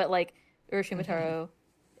Japan, but like Urashima Taro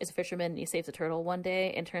is a fisherman and he saves a turtle one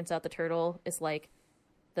day, and turns out the turtle is like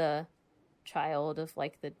the child of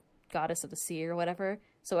like the goddess of the sea or whatever.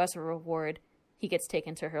 So as a reward, he gets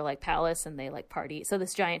taken to her like palace and they like party. So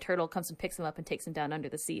this giant turtle comes and picks him up and takes him down under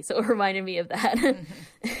the sea. So it reminded me of that.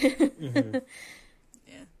 Mm-hmm.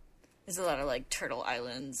 Yeah, there's a lot of like turtle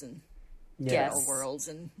islands and turtle worlds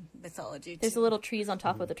and mythology. There's a little trees on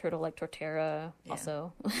top of the turtle like Torterra.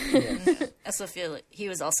 Also, I also feel like he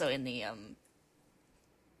was also in the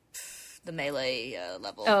melee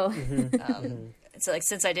level. Oh, So like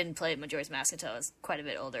since I didn't play Majora's Mask until I was quite a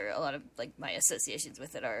bit older, a lot of like my associations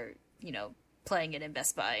with it are, you know, playing it in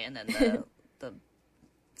Best Buy and then the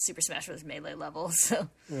Super Smash Bros. Melee level. So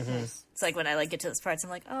it's like when I like get to those parts, I'm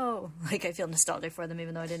like, oh, like I feel nostalgic for them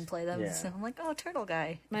even though I didn't play them. Yeah. So I'm like, oh, turtle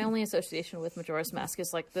guy. my only association with Majora's Mask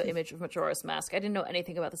is like the image of Majora's Mask. I didn't know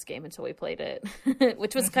anything about this game until we played it,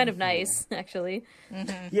 which was kind of nice, actually.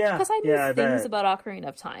 Yeah, Because I knew things about Ocarina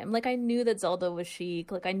of Time. Like I knew that Zelda was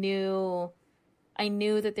Sheik. Like I knew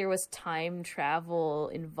that there was time travel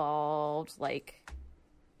involved. Like,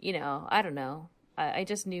 you know, I don't know. I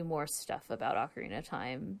just knew more stuff about Ocarina of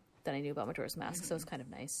Time than I knew about Majora's Mask, so it was kind of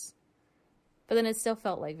nice. But then it still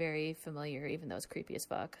felt like very familiar, even though it's creepy as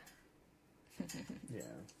fuck. Yeah.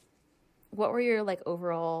 What were your like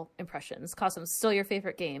overall impressions? Cosmos, still your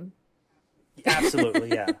favorite game? Absolutely,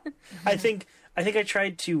 yeah. I think I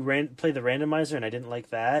tried to play the randomizer and I didn't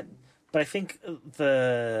like that. But I think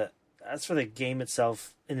as for the game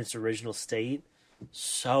itself in its original state,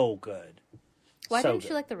 so good. Why So didn't you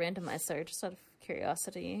good. like the randomizer? Just out of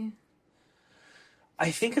curiosity. I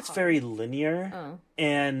think it's very linear,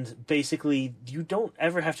 and basically you don't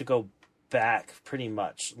ever have to go back. Pretty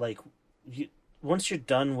much, like once you're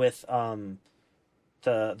done with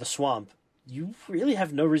the swamp, you really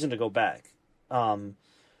have no reason to go back.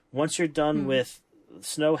 Once you're done with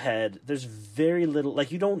Snowhead, there's very little.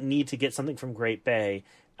 Like you don't need to get something from Great Bay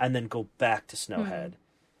and then go back to Snowhead,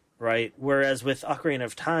 right? Whereas with Ocarina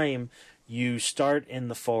of Time, you start in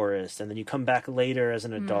the forest and then you come back later as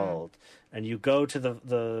an adult and you go to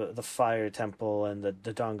the fire temple and the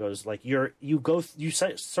dongos. Like you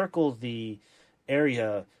circle the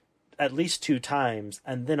area at least 2 times,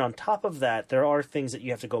 and then on top of that there are things that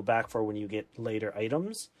you have to go back for when you get later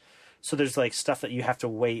items. So there's like stuff that you have to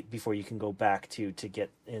wait before you can go back to get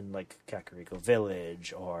in, like Kakariko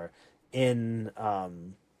Village or in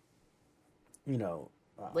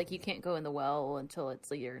Like you can't go in the well until it's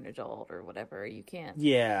like you're an adult or whatever. You can't.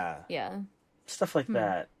 Yeah. Stuff like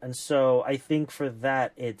that. And so I think for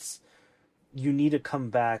that, you need to come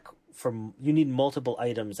back you need multiple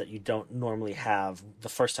items that you don't normally have the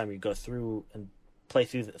first time you go through and play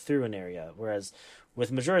through an area. Whereas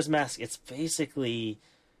with Majora's Mask, it's basically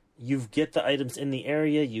you get the items in the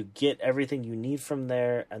area, you get everything you need from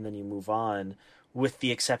there, and then you move on, with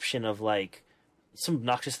the exception of like some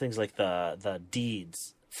obnoxious things like the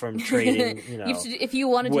deeds from trading, you know. If you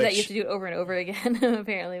want to do that, you have to do it over and over again,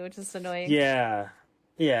 apparently, which is annoying. Yeah,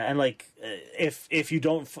 and like if you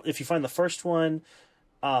find the first one,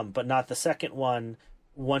 but not the second one,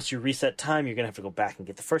 once you reset time, you're gonna have to go back and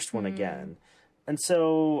get the first one again. And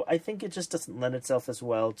so I think it just doesn't lend itself as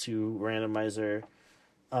well to randomizer.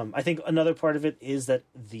 I think another part of it is that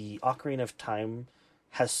the Ocarina of Time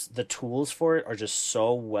has the tools for it are just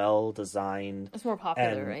so well designed. It's more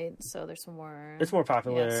popular, right? So there's some more. It's more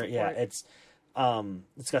popular. Yeah, it's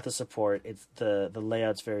got the support. It's the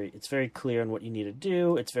layout's very clear on what you need to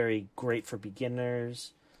do. It's very great for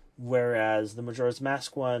beginners, whereas the Majora's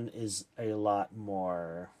Mask one is a lot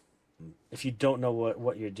more. If you don't know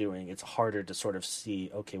what you're doing, it's harder to sort of see.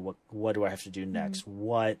 Okay, what do I have to do next?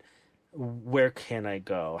 Where can I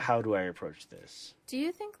go? How do I approach this? Do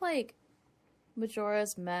you think like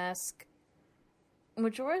Majora's Mask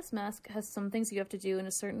has some things you have to do in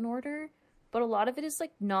a certain order, but a lot of it is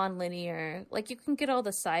like non-linear. Like you can get all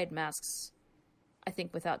the side masks, I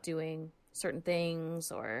think, without doing certain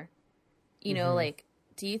things, or you know, like,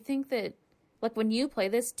 do you think that like when you play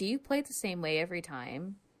this, do you play it the same way every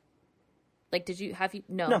time? Like,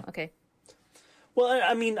 no. Okay. Well,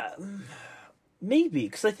 I mean, maybe,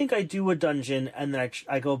 because I think I do a dungeon and then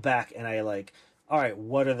I go back and I like, all right,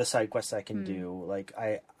 what are the side quests I can do? Like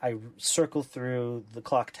I circle through the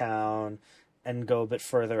clock town and go a bit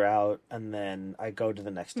further out, and then I go to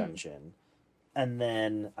the next dungeon, and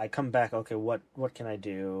then I come back. Okay, what can I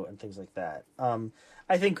do, and things like that.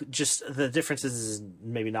 I think just the difference is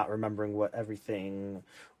maybe not remembering what everything,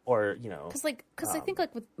 or you know, because I think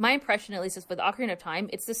like with my impression, at least, is with Ocarina of Time,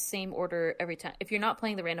 it's the same order every time. If you're not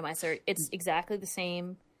playing the randomizer, it's exactly the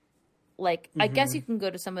same. Like I guess you can go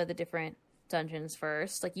to some of the different dungeons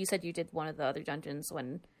first. Like you said, you did one of the other dungeons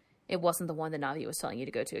when it wasn't the one that Navi was telling you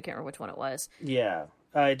to go to. I can't remember which one it was. Yeah,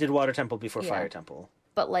 I did Water Temple before Fire Temple.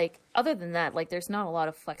 But like other than that, like there's not a lot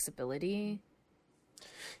of flexibility.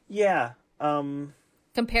 Yeah.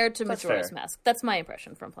 Compared to That's Majora's fair. Mask. That's my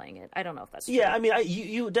impression from playing it. I don't know if that's true. Yeah, I mean,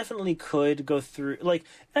 you definitely could go through, like,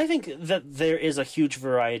 I think that there is a huge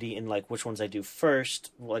variety in, like, which ones I do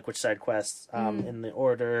first, like, which side quests, in the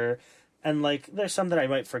order, and, like, there's some that I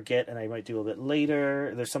might forget and I might do a bit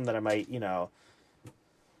later, there's some that I might,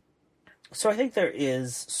 so I think there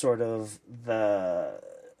is sort of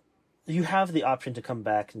you have the option to come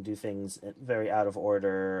back and do things very out of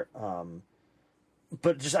order,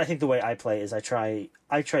 but just I think the way I play is I try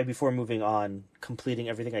before moving on, completing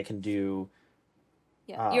everything I can do.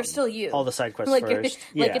 Yeah, you're still you. All the side quests like first.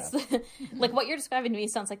 Like it's like what you're describing to me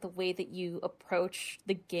sounds like the way that you approach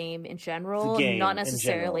the game in general, not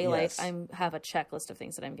necessarily general, yes. like I have a checklist of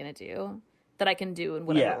things that I'm going to do that I can do in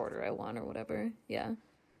whatever order I want or whatever. Yeah.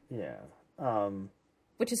 Yeah.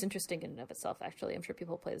 Which is interesting in and of itself. Actually, I'm sure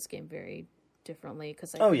people play this game very differently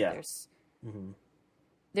because I think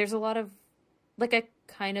there's a lot of. Like I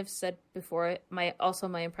kind of said before, my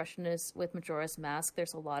impression is with Majora's Mask,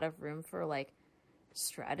 there's a lot of room for like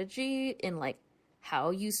strategy in like how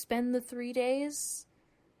you spend the 3 days.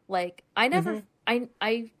 Like I never, I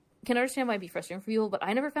can understand why it'd be frustrating for people, but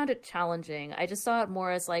I never found it challenging. I just saw it more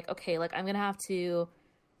as like, okay, like I'm gonna have to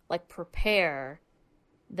like prepare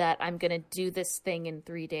that I'm gonna do this thing in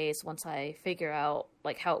 3 days once I figure out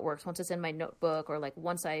like how it works, once it's in my notebook, or like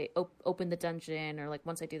once I open the dungeon, or like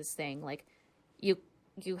once I do this thing, like.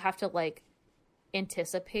 You have to like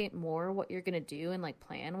anticipate more what you're gonna do and like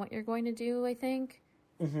plan what you're going to do, I think,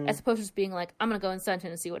 as opposed to just being like I'm gonna go in dungeon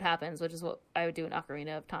and see what happens, which is what I would do in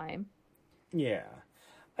Ocarina of Time. Yeah,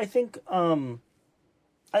 I think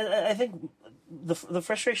I think the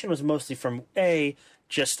frustration was mostly from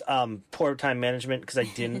just poor time management, because I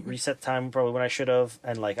didn't reset time probably when I should have,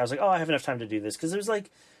 and like I was like, oh, I have enough time to do this, because it was like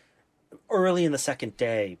early in the second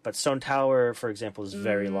day, but Stone Tower, for example, is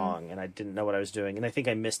very long, and I didn't know what I was doing, and I think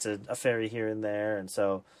I missed a fairy here and there, and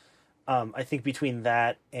so I think between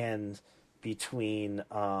that and between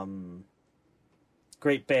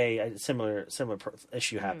Great Bay, a similar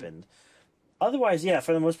issue happened. Otherwise, yeah,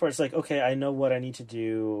 for the most part, it's like, okay, I know what I need to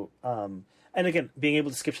do, and again, being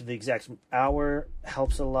able to skip to the exact hour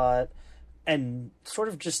helps a lot, and sort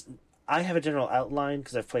of just. I have a general outline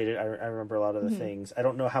because I've played it. I remember a lot of the things. I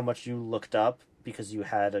don't know how much you looked up because you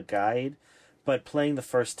had a guide, but playing the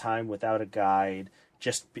first time without a guide,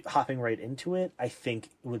 just hopping right into it, I think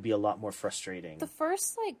it would be a lot more frustrating. The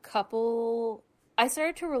first like couple, I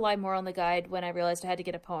started to rely more on the guide when I realized I had to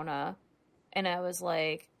get Epona, and I was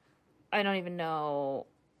like, I don't even know.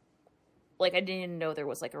 Like I didn't even know there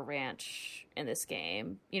was like a ranch in this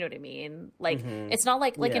game. You know what I mean? Like it's not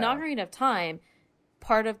like in Ocarina of Time.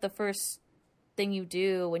 Part of the first thing you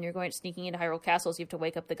do when you're sneaking into Hyrule Castles, you have to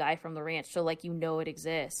wake up the guy from the ranch, so like it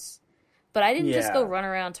exists. But I didn't just go run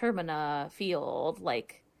around Termina Field.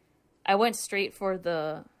 Like I went straight for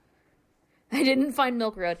I didn't find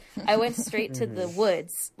Milk Road. I went straight to the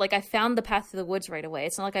woods. Like I found the path to the woods right away.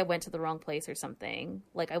 It's not like I went to the wrong place or something.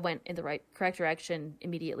 Like I went in the correct direction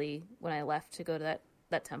immediately when I left to go to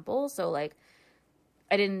that temple. So like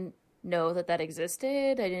I didn't know that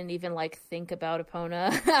existed. I didn't even like think about Epona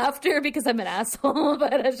after because I'm an asshole,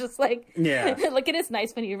 but I was just like, like it is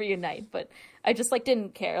nice when you reunite, but I just like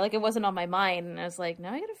didn't care. Like it wasn't on my mind, and I was like,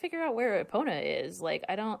 now I gotta figure out where Epona is. Like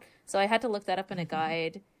so I had to look that up in a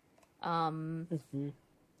guide. And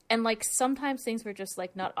like sometimes things were just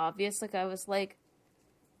like not obvious. Like I was like,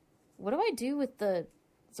 what do I do with the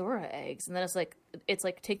Zora eggs? And then it's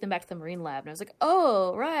like take them back to the Marine Lab, and I was like,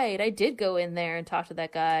 oh right, I did go in there and talk to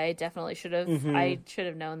that guy. I definitely should have. I should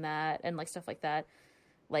have known that, and like stuff like that.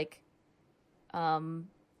 Like it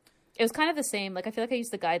was kind of the same. Like I feel like I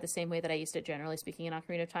used the guide the same way that I used it generally speaking in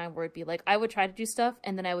Ocarina of Time, where it'd be like I would try to do stuff,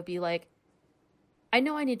 and then I would be like, I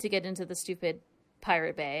know I need to get into the stupid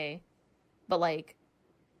Pirate Bay, but like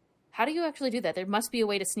how do you actually do that? There must be a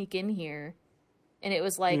way to sneak in here. And it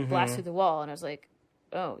was like blast through the wall, and I was like,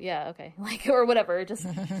 oh yeah, okay, like, or whatever, just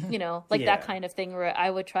like that kind of thing where I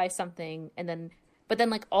would try something, but then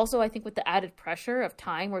like also I think with the added pressure of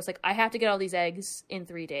time, where it's like I have to get all these eggs in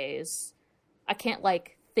 3 days, I can't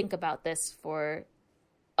like think about this for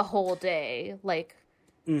a whole day. Like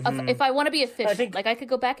if I want to be efficient, like I could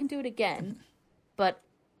go back and do it again, but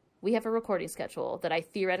we have a recording schedule that I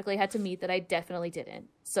theoretically had to meet that I definitely didn't.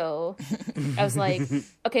 So I was like,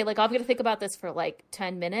 okay, like I'm going to think about this for like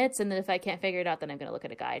 10 minutes. And then if I can't figure it out, then I'm going to look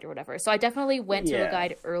at a guide or whatever. So I definitely went to a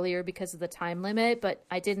guide earlier because of the time limit, but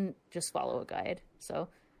I didn't just follow a guide. So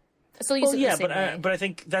I still use it the same way. But I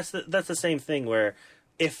think that's the same thing where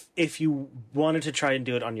if you wanted to try and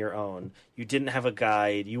do it on your own, you didn't have a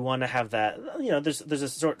guide, you want to have that, there's a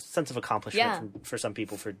sense of accomplishment for some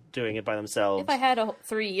people for doing it by themselves. If I had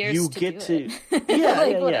 3 years you to get do to it.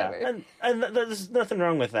 yeah, Whatever. and there's nothing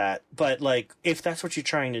wrong with that, but like if that's what you're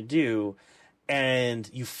trying to do and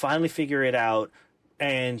you finally figure it out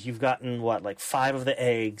and you've gotten 5 of the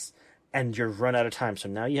eggs and you're run out of time, so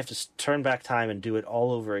now you have to turn back time and do it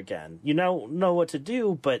all over again. You know what to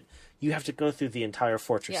do, but you have to go through the entire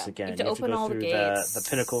fortress again. You have to open all the gates. The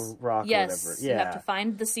pinnacle rock or whatever. Yeah. You have to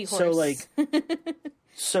find the seahorse. So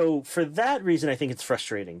so for that reason, I think it's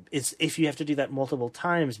frustrating. It's if you have to do that multiple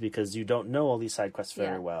times because you don't know all these side quests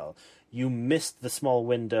very well. You missed the small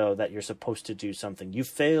window that you're supposed to do something. You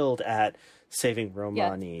failed at saving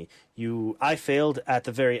Romani. I failed at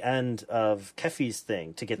the very end of Kefi's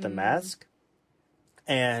thing to get the mask.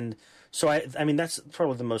 And so I mean that's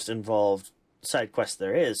probably the most involved side quest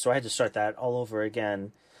there is. So I had to start that all over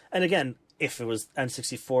again. And again, if it was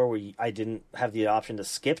N64 where I didn't have the option to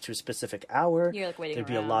skip to a specific hour, You're waiting there'd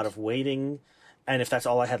around. be a lot of waiting. And if that's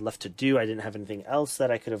all I had left to do, I didn't have anything else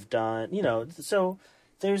that I could have done. So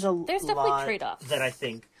there's definitely lot trade-offs that I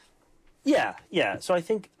think. Yeah. So I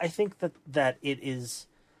think that it is.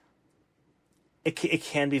 It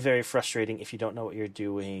can be very frustrating if you don't know what you're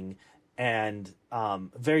doing, and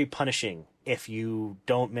very punishing if you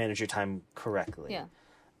don't manage your time correctly. Yeah.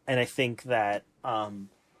 And I think that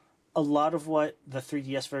a lot of what the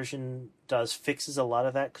 3DS version does fixes a lot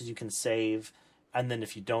of that because you can save, and then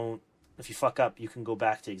if you fuck up, you can go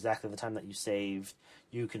back to exactly the time that you saved.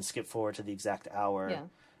 You can skip forward to the exact hour.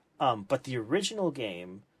 Yeah. But the original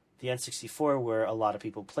game, the N64, where a lot of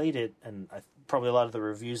people played it, and probably a lot of the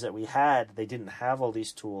reviews that we had, they didn't have all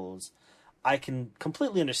these tools. I can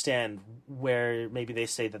completely understand where maybe they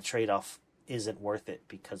say the trade-off isn't worth it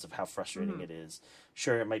because of how frustrating it is.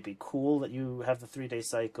 Sure, it might be cool that you have the 3-day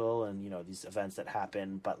cycle and, these events that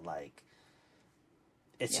happen, but,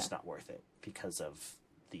 it's just not worth it because of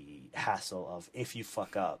the hassle of if you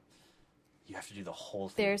fuck up, you have to do the whole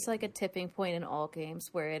thing. There's a tipping point in all games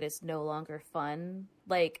where it is no longer fun.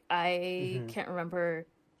 I can't remember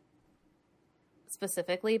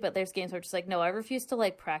specifically, but there's games where it's just no, I refuse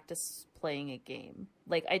to practice playing a game.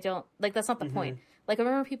 I don't that's not the point. I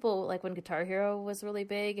remember people when Guitar Hero was really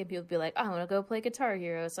big and people would be like, oh, I want to go play Guitar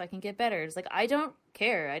Hero so I can get better. It's I don't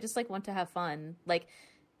care. I just want to have fun.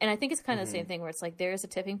 And I think it's kind of the same thing where it's there is a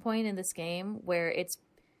tipping point in this game where it's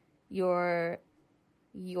your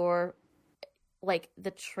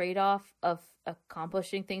the trade-off of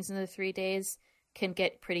accomplishing things in the 3 days can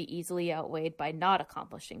get pretty easily outweighed by not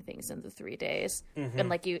accomplishing things in the 3 days.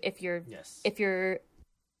 And if you're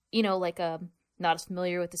not as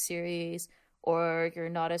familiar with the series, or you're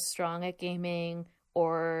not as strong at gaming,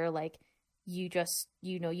 or you just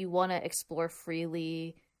you want to explore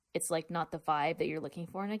freely, it's not the vibe that you're looking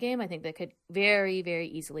for in a game. I think that could very, very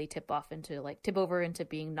easily tip over into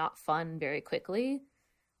being not fun very quickly.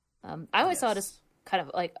 I always saw it as kind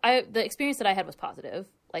of the experience that I had was positive.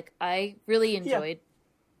 I really enjoyed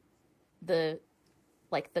the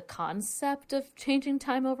concept of changing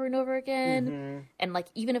time over and over again. And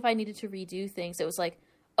even if I needed to redo things, it was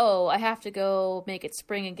oh, I have to go make it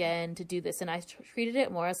spring again to do this. And I treated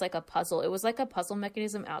it more as a puzzle. It was a puzzle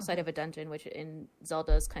mechanism outside of a dungeon, which in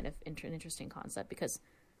Zelda is kind of an interesting concept because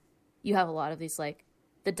you have a lot of these,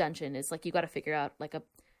 the dungeon is you got to figure out a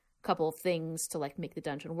couple of things to make the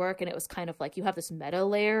dungeon work. And it was kind of you have this meta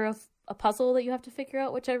layer of a puzzle that you have to figure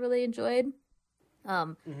out, which I really enjoyed.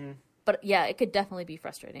 But yeah, it could definitely be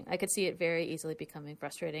frustrating. I could see it very easily becoming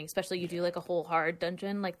frustrating, especially you do a whole hard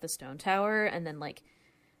dungeon like the Stone Tower, and then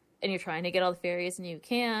and you're trying to get all the fairies and you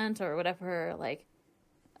can't, or whatever.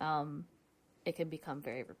 It can become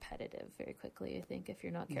very repetitive very quickly, I think, if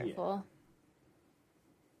you're not careful.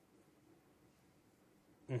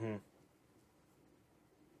 Yeah,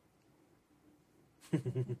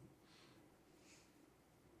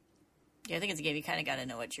 I think it's a game you kind of got to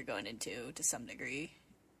know what you're going into to some degree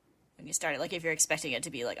when you start it. If you're expecting it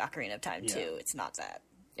to be Ocarina of Time 2, it's not that.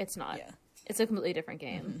 It's not. Yeah. It's a completely different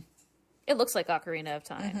game. It looks like Ocarina of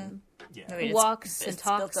Time. Yeah. I mean, It walks and it's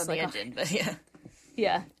talks built on the engine, but yeah.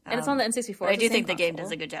 Yeah, and it's on the N64. But I do think the game console.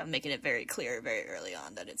 does a good job of making it very clear very early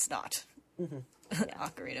on that it's not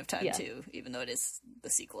Ocarina of Time 2, even though it is the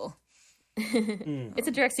sequel. It's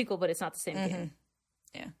a direct sequel, but it's not the same game.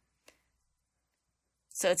 Yeah.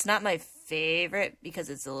 So it's not my favorite because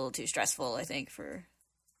it's a little too stressful, I think, for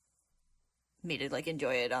me to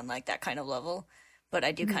enjoy it on that kind of level. But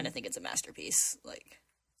I do kind of think it's a masterpiece.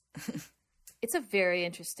 It's a very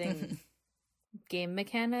interesting game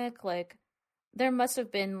mechanic. There must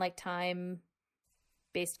have been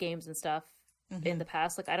time-based games and stuff in the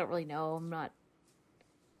past. Like, I don't really know. I'm not.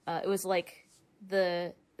 It was like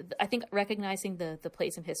I think recognizing the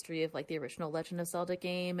place and history of like the original Legend of Zelda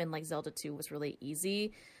game and like Zelda 2 was really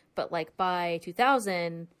easy, but like by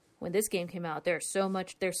 2000 when this game came out, there's so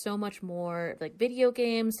much more like video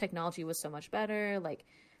games, technology was so much better, like,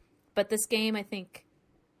 but this game I think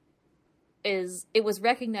it was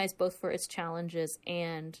recognized both for its challenges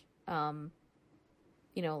and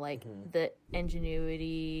like the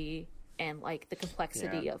ingenuity and like the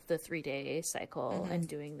complexity of the 3-day cycle and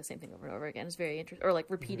doing the same thing over and over again is very interesting, or like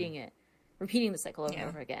repeating the cycle over and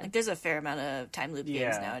over again. Like, there's a fair amount of time loop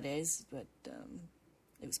games nowadays, but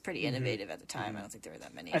it was pretty innovative at the time. I don't think there were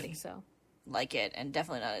that many. I think so. Like it, and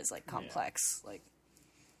definitely not as like complex. Like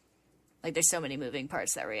there's so many moving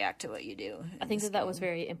parts that react to what you do. I think that was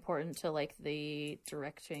very important to like the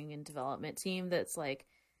directing and development team. That's like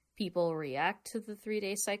people react to the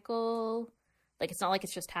 3-day cycle. Like, it's not like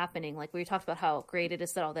it's just happening. Like, we talked about how great it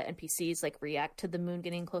is that all the NPCs, like, react to the moon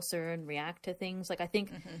getting closer and react to things. Like, I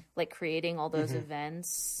think, like, creating all those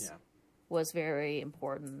events was very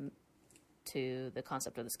important to the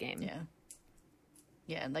concept of this game. Yeah.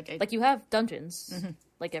 Yeah, and like, you have dungeons,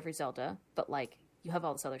 like every Zelda, but, like, you have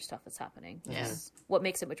all this other stuff that's happening. Yeah. What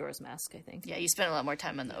makes it Majora's Mask, I think. Yeah, you spend a lot more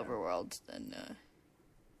time on the overworld than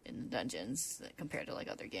in the dungeons compared to, like,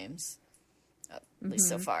 other games. At least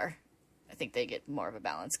so far. I think they get more of a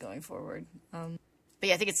balance going forward. But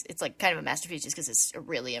yeah, I think it's like kind of a masterpiece just because it's a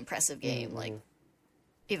really impressive game. Like,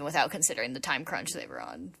 even without considering the time crunch they were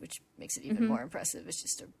on, which makes it even more impressive. It's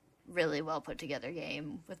just a really well put together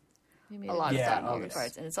game with a lot of thought moving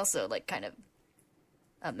parts, and it's also like kind of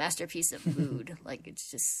a masterpiece of mood. Like, it's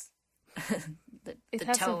just the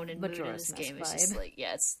tone and mood of this game is just like,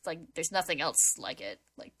 it's like there's nothing else like it.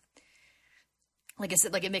 Like I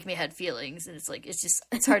said, like, it make me had feelings, and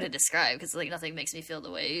it's hard to describe because like nothing makes me feel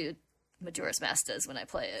the way Majora's Mask does when I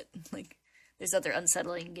play it. Like, there's other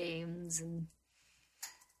unsettling games and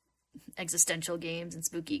existential games and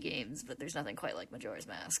spooky games, but there's nothing quite like Majora's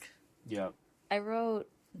Mask. Yeah. I wrote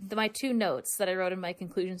my 2 notes that I wrote in my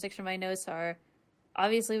conclusion section of my notes are,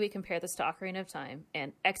 obviously we compare this to Ocarina of Time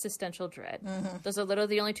and existential dread. Those are literally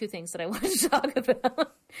the only 2 things that I wanted to talk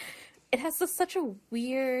about. It has such a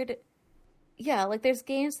weird... Yeah, like, there's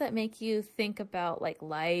games that make you think about, like,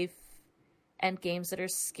 life, and games that are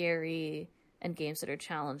scary, and games that are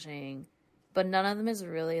challenging, but none of them is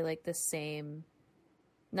really, like, the same.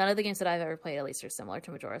 None of the games that I've ever played, at least, are similar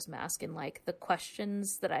to Majora's Mask, and, like, the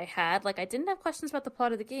questions that I had, like, I didn't have questions about the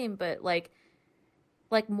plot of the game, but, like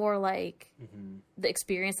more like the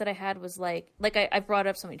experience that I had was, like I've brought it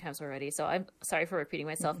up so many times already, so I'm sorry for repeating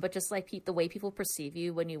myself, but just, like, the way people perceive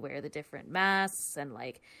you when you wear the different masks, and,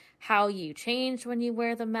 like, how you change when you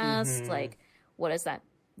wear the mask, like, what is that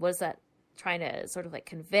trying to sort of, like,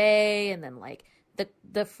 convey, and then, like, the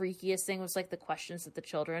freakiest thing was, like, the questions that the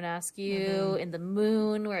children ask you in the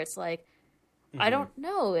moon, where it's like, I don't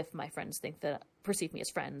know if my friends perceive me as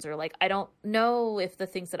friends, or, like, I don't know if the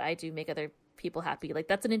things that I do make other people happy. Like,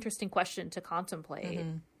 that's an interesting question to contemplate.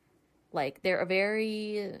 Like, they're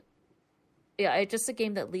it's just a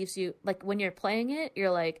game that leaves you, like, when you're playing it,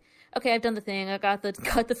 you're like, okay, I've done the thing, I got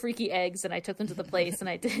the freaky eggs, and I took them to the place, and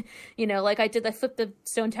I did, I flipped the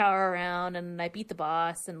stone tower around, and I beat the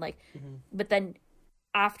boss, and, like, but then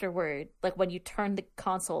afterward, like, when you turn the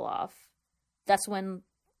console off, that's when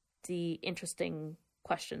the interesting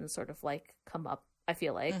questions sort of, like, come up, I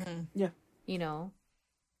feel like. Yeah.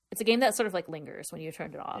 It's a game that sort of, like, lingers when you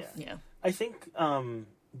turn it off. Yeah. I think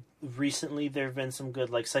recently there have been some good,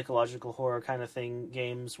 like, psychological horror kind of thing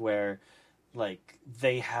games where, like,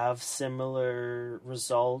 they have similar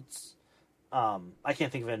results. I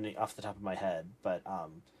can't think of any off the top of my head, but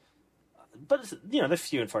it's, they're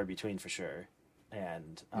few and far between for sure,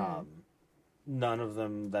 and none of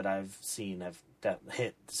them that I've seen have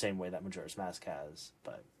hit the same way that Majora's Mask has.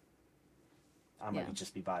 But I might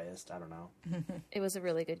just be biased. I don't know. It was a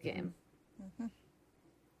really good game,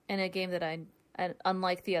 and a game that I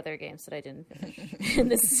unlike the other games that I didn't finish in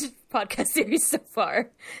this podcast series so far.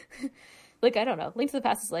 Like, I don't know. Link to the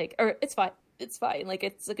Past is like, or it's fine. It's fine. Like,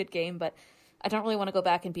 it's a good game, but I don't really want to go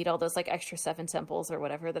back and beat all those, like, extra 7 temples or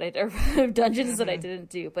whatever that or dungeons that I didn't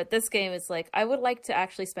do. But this game is like, I would like to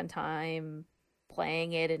actually spend time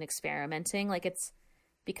playing it and experimenting. Like, it's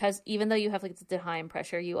because even though you have, like, the time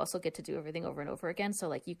pressure, you also get to do everything over and over again. So,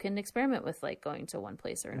 like, you can experiment with, like, going to one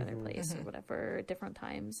place or another place or whatever at different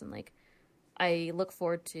times. And, like, I look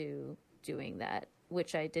forward to doing that,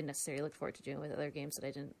 which I didn't necessarily look forward to doing with other games that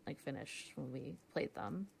I didn't, like, finish when we played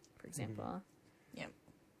them, for example. Yeah.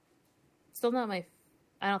 Still not I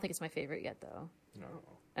don't think it's my favorite yet, though. No.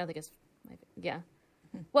 I don't think it's my... Yeah.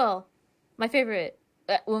 Well, My favorite,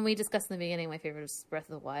 when we discussed in the beginning, my favorite was Breath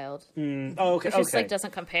of the Wild. Oh, okay. Which just like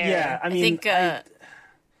doesn't compare. Yeah, I mean,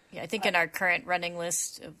 I think in our current running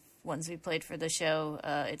list of ones we played for the show,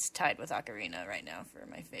 it's tied with Ocarina right now for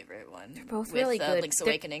my favorite one. They're both with, really good. Link's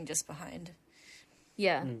Awakening just behind.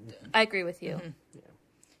 Yeah, I agree with you. Mm-hmm. Yeah.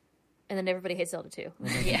 And then everybody hates Zelda too.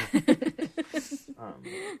 Yeah.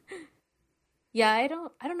 Yeah, I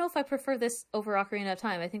don't know if I prefer this over Ocarina of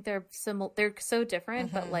Time. I think they're they're so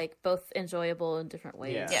different, but like both enjoyable in different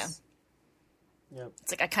ways. Yeah. Yep.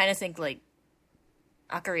 It's like I kind of think like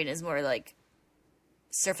Ocarina is more like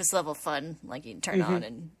surface level fun, like you can turn on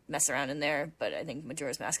and mess around in there. But I think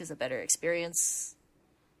Majora's Mask is a better experience,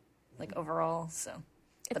 like overall. So,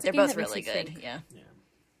 but they're both really good. Think. Yeah.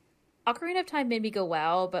 Ocarina of Time made me go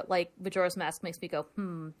wow, but like Majora's Mask makes me go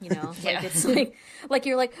you know, like Yeah. it's like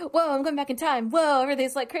you're like, whoa, I'm going back in time. Whoa,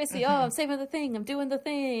 everything's like crazy. Oh, I'm saving the thing. I'm doing the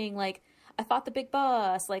thing. Like I fought the big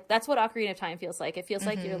boss. Like that's what Ocarina of Time feels like. It feels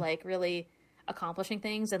like you're like really accomplishing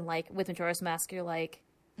things, and like with Majora's Mask, you're like,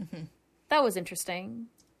 that was interesting.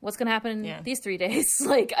 What's gonna happen these 3 days?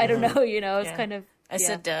 Like I don't know. You know, it's kind of. I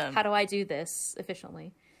said, how do I do this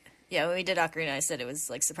efficiently? Yeah, when we did Ocarina, I said it was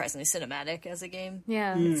like surprisingly cinematic as a game.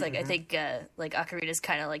 Yeah, It's like I think like Ocarina is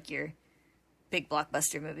kind of like your big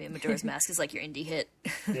blockbuster movie, and Majora's Mask is like your indie hit.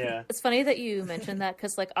 Yeah. It's funny that you mentioned that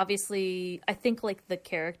because, like, obviously, I think like the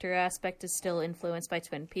character aspect is still influenced by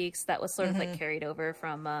Twin Peaks. That was sort of like carried over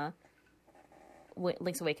from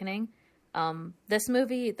Link's Awakening. This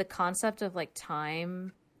movie, the concept of like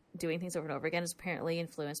time doing things over and over again, is apparently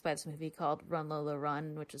influenced by this movie called Run Lola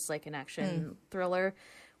Run, which is like an action thriller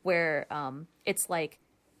where it's like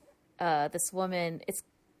this woman. It's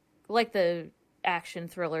like the action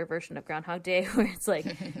thriller version of Groundhog Day, where it's like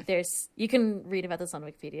you can read about this on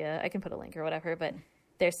Wikipedia. I can put a link or whatever, but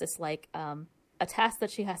there's this like a task that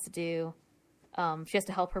she has to do. She has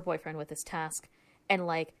to help her boyfriend with this task, and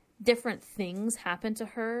like different things happen to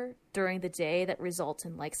her during the day that result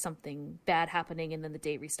in like something bad happening, and then the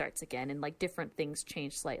day restarts again, and like different things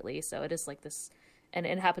change slightly. So it is like this, and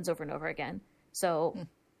it happens over and over again. So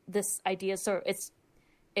this idea,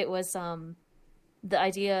 it was the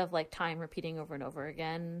idea of like time repeating over and over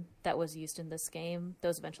again that was used in this game, that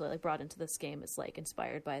was eventually like brought into this game, is like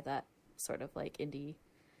inspired by that sort of like indie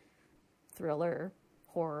thriller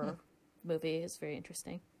horror movie. Is very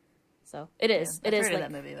interesting. So it is. Yeah, it I've is heard of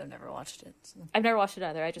like that movie, but I've never watched it. So. I've never watched it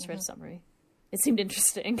either. I just read a summary. It seemed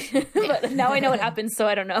interesting, but now I know what happens, so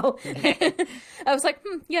I don't know. I was like,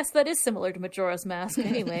 yes, that is similar to Majora's Mask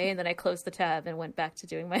anyway, and then I closed the tab and went back to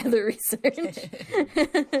doing my other research.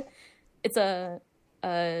 It's a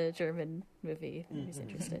German movie, if anybody's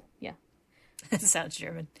interested. Yeah. It sounds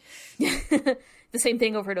German. The same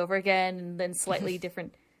thing over and over again, and then slightly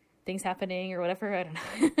different things happening or whatever. I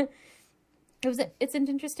don't know. It's an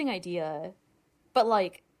interesting idea, but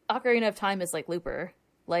like Ocarina of Time is like Looper.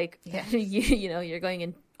 Like you know, you're going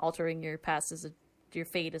and altering your past your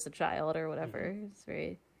fate as a child or whatever. It's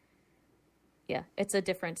very, it's a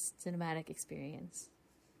different cinematic experience.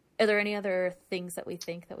 Are there any other things that we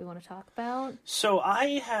think that we want to talk about? So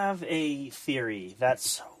I have a theory that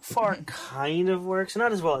so far kind of works,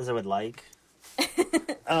 not as well as I would like.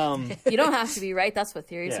 You don't have to be right. That's what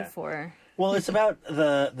theories Yeah. are for. Well, it's about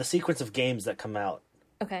the sequence of games that come out.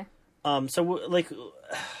 Okay. So like,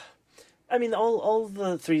 I mean, all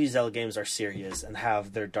the 3D Zelda games are serious and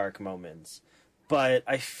have their dark moments, but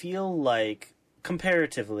I feel like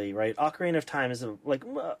comparatively, right, Ocarina of Time is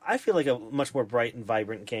I feel like a much more bright and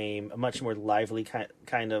vibrant game, a much more lively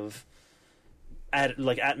kind of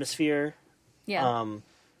atmosphere. Yeah.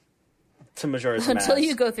 To Majora's Mask. Until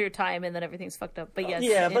you go through time and then everything's fucked up. But yes.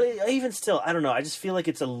 Yeah, but even still, I don't know. I just feel like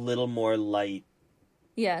it's a little more light.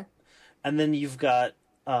 Yeah. And then you've got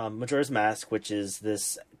Majora's Mask, which is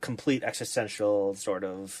this complete existential sort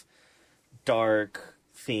of dark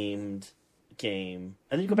themed game.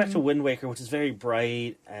 And then you go back to Wind Waker, which is very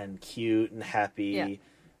bright and cute and happy.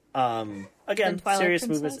 Yeah. Again, serious Princess?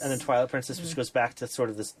 movements. And then Twilight Princess, which goes back to sort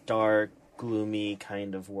of this dark, gloomy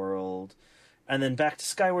kind of world. And then back to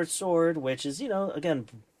Skyward Sword, which is, again,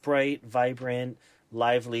 bright, vibrant,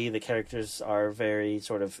 lively. The characters are very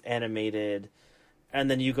sort of animated. And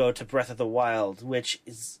then you go to Breath of the Wild, which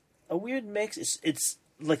is a weird mix. It's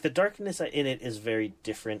like the darkness in it is very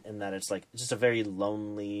different in that it's like just a very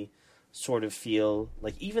lonely sort of feel.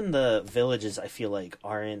 Like even the villages, I feel like,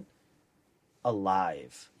 aren't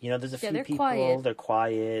alive. There's a few people. Quiet. They're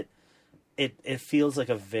quiet. It feels like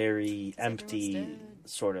a very empty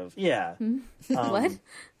sort of What?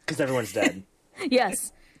 Because everyone's dead.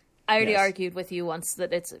 Yes. I already Yes. argued with you once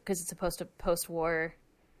that it's because it's supposed to post-war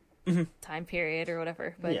time period or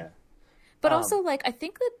whatever. But Yeah. but also, like, I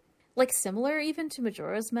think that like similar even to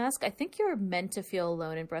Majora's Mask. I think you're meant to feel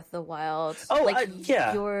alone in Breath of the Wild. Oh, like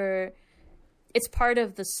yeah. It's part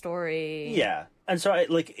of the story. Yeah, and so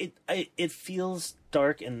it feels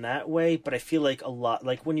dark in that way, but I feel like a lot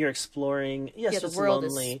like when you're exploring. Yes, the it's world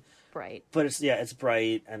lonely, is bright, but it's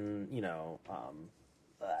bright, and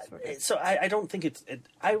so I don't think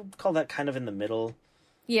I would call that kind of in the middle.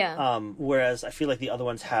 Yeah. Whereas I feel like the other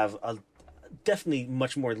ones have definitely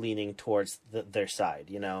much more leaning towards their side.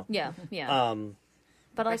 Yeah. Yeah.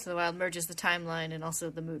 But Breath of the Wild merges the timeline and also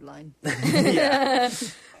the mood line. Yeah.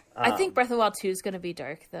 I think Breath of the Wild 2 is going to be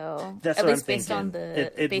dark, though. That's at what least I'm based thinking. on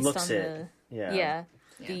the It based looks on it. the Yeah.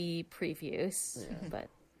 the previews. But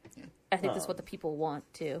I think that's what the people want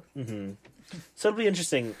too. So it'll be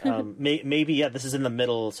interesting. Maybe this is in the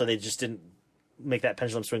middle, so they just didn't make that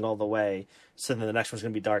pendulum swing all the way. So then the next one's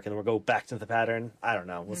going to be dark, and then we'll go back to the pattern. I don't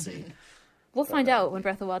know. We'll see. We'll find out when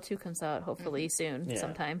Breath of the Wild 2 comes out. Hopefully soon,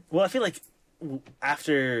 sometime. Well, I feel like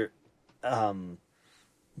after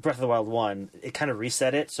Breath of the Wild 1, it kind of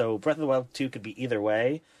reset it. So Breath of the Wild 2 could be either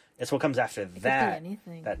way. It's what comes after that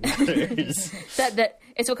that matters. that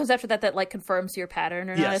it's what comes after that like confirms your pattern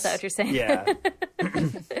or not. Is that what you're saying? Yeah.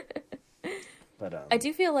 But I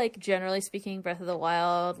do feel like, generally speaking, Breath of the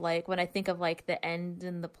Wild, like when I think of like the end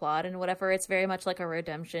and the plot and whatever, it's very much like a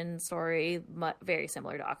redemption story, very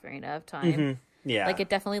similar to Ocarina of Time. Yeah. Like it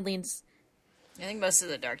definitely leans. I think most of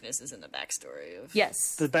the darkness is in the backstory of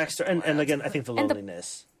the backstory, and again, I think the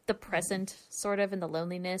loneliness, the present sort of, and the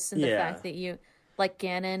loneliness, and the fact that you. Like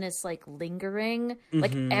Ganon is like lingering,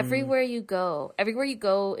 like everywhere you go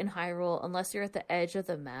in Hyrule, unless you're at the edge of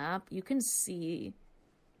the map, you can see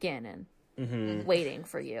Ganon waiting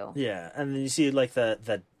for you. Yeah, and then you see like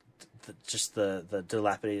the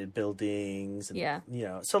dilapidated buildings,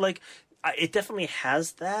 and, so like it definitely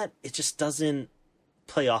has that. It just doesn't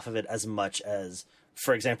play off of it as much as,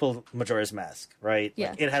 for example, Majora's Mask, right?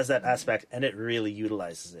 Yeah, like, it has that aspect, and it really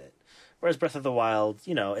utilizes it. Whereas Breath of the Wild,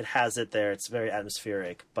 it has it there. It's very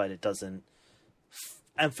atmospheric, but it doesn't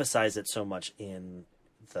emphasize it so much in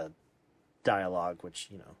the dialogue, which,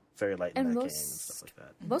 very light in that game and stuff like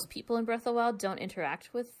that. Most people in Breath of the Wild don't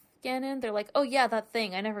interact with Ganon. They're like, oh yeah, that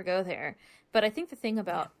thing, I never go there. But I think the thing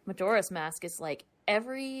about Majora's Mask is like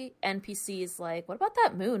every NPC is like, what about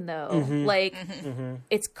that moon though? Like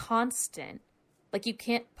it's constant. Like you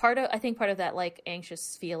can't, I think part of that like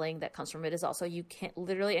anxious feeling that comes from it is also you can't,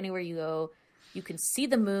 literally anywhere you go, you can see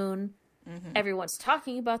the moon. Everyone's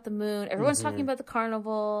talking about the moon. Everyone's talking about the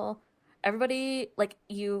carnival. Everybody, like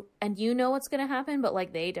you know what's going to happen, but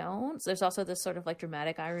like they don't. So there's also this sort of like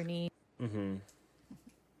dramatic irony.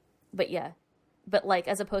 But yeah, but like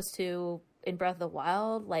as opposed to in Breath of the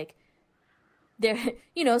Wild, like there,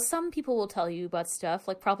 some people will tell you about stuff,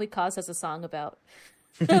 like probably Kaz has a song about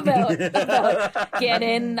Ganon,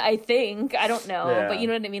 I think. I don't know, but you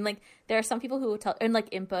know what I mean. Like there are some people who will tell, and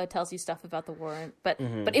like Impa tells you stuff about the warrant, but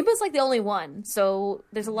Impa's like the only one. So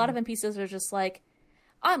there's a lot of NPCs that are just like,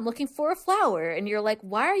 I'm looking for a flower, and you're like,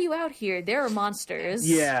 why are you out here? There are monsters.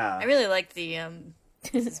 Yeah, I really like the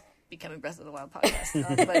this is becoming Breath of the Wild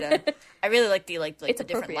podcast, but I really like the the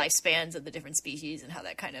different lifespans of the different species and how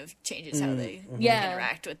that kind of changes how they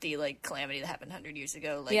interact with the like calamity that happened 100 years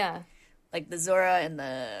ago. Like, like the Zora and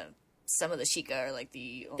some of the Sheikah are like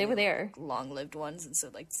the only, they were there long-lived ones, and so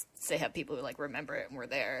like they have people who like remember it and were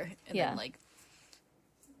there, and then like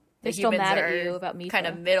they're still mad at you about me. Kind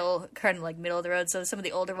of middle of the road. So some of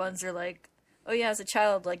the older ones are like, oh yeah, as a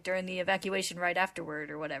child, like during the evacuation right afterward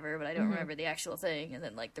or whatever, but I don't remember the actual thing. And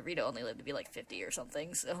then like the Rito only lived to be like 50 or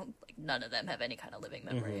something, so like none of them have any kind of living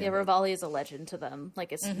memory. Yeah, Rivali is a legend to them.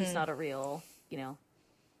 Like he's not a real,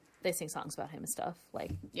 they sing songs about him and stuff.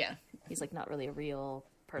 Like he's like not really a real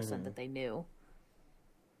person that they knew.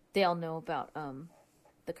 They all know about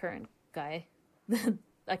the current guy.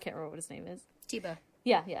 I can't remember what his name is. Tiba.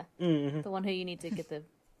 Yeah. The one who you need to get the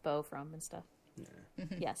bow from and stuff.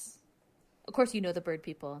 Yes. Of course you know the bird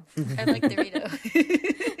people. I like the Rito.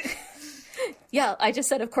 Yeah, I just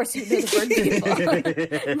said of course you know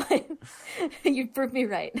the bird people. You proved me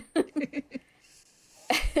right.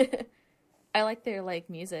 I like their like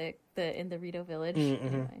music in the Rito village.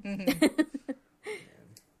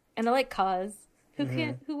 And I like Kaz.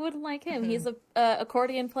 Who wouldn't like him? He's a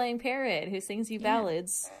accordion playing parrot who sings you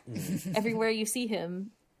ballads everywhere you see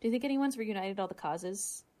him. Do you think anyone's reunited all the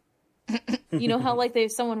Kazes? You know how like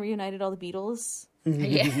someone reunited all the Beatles?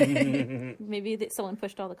 Yeah. Maybe someone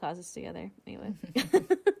pushed all the Kazes together. Anyway.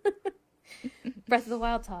 Breath of the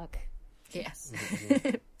Wild talk. Yes.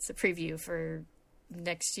 It's a preview for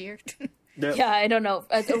next year. Yeah, I don't know.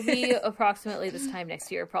 It'll be approximately this time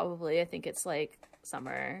next year, probably. I think it's like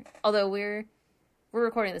summer. Although we're we're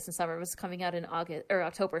recording this in summer. It was coming out in August or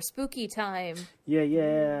October, spooky time.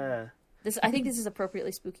 Yeah. I think this is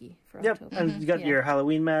appropriately spooky for Yep, October. and you got your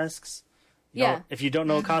Halloween masks. If you don't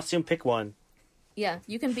know a costume, pick one. Yeah,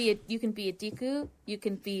 you can be a Deku, you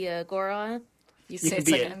can be a Goron.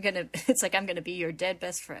 It's like I'm gonna be your dead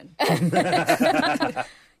best friend.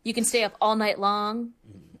 You can stay up all night long.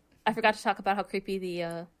 I forgot to talk about how creepy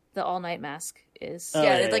the all night mask is.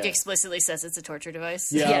 It explicitly says it's a torture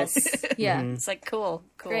device. Yeah. Yes. Yeah. It's like cool.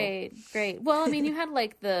 Great. Well, I mean, you had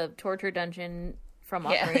like the torture dungeon from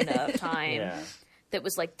Ocarina of Time that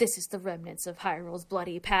was like, this is the remnants of Hyrule's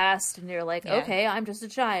bloody past, and you're like, okay, I'm just a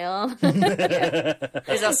child.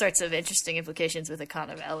 There's all sorts of interesting implications with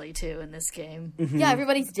Akana Valley too in this game. Yeah,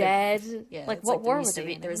 everybody's dead. Yeah, like what war was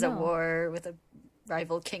it? There was a war with a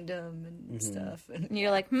rival kingdom and stuff. And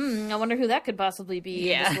you're like, I wonder who that could possibly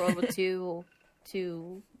be in this world with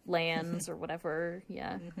two lands or whatever.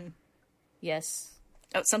 Yeah. Yes.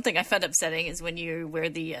 Oh, something I found upsetting is when you wear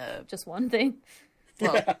the... Just one thing?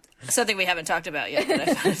 Well, something we haven't talked about yet that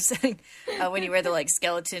I found upsetting. When you wear the,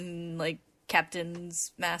 skeleton,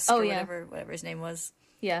 captain's mask or whatever his name was.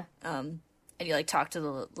 Yeah. And you, talk to the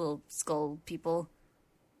little skull people.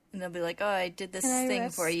 And they'll be like, oh, I did this thing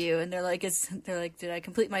for you. And they're like, did I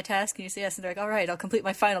complete my task? And you say yes. And they're like, all right, I'll complete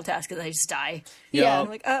my final task. And then they just die. Yeah. And I'm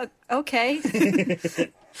like, oh, okay.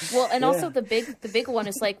 Well, and also the big one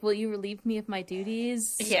is like, will you relieve me of my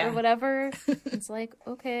duties or whatever? It's like,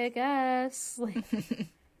 okay, I guess.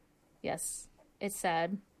 Yes, it's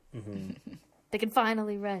sad. Mm-hmm. They can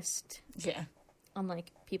finally rest. Yeah.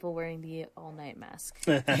 Unlike people wearing the all-night mask.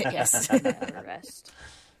 Yes. Rest.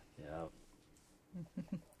 Yeah.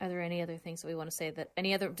 Are there any other things that we want to say?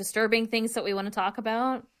 Any other disturbing things that we want to talk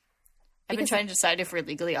about? I've been trying to decide if we're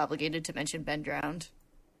legally obligated to mention Ben Drowned.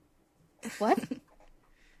 What?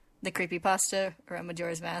 The creepypasta around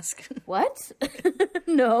Majora's Mask. What?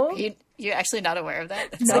 No. You're actually not aware of that?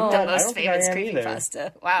 It's No. the most famous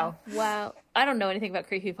creepypasta. Wow. I don't know anything about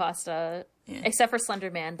creepypasta, except for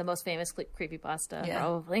Slender Man, the most famous creepypasta,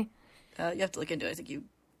 probably. You have to look into it. I think you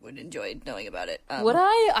would enjoy knowing about it. Would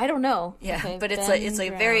I? I don't know. Yeah, okay, but it's a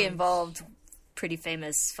very involved, pretty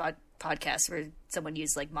famous podcast where someone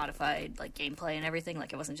used modified gameplay and everything.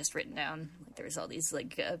 It wasn't just written down. There was all these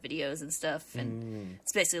videos and stuff, and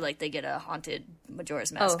it's basically they get a haunted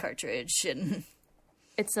Majora's Mask cartridge, and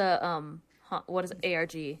it's a what is it?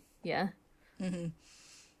 ARG? Yeah. Mm-hmm.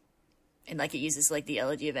 And it uses the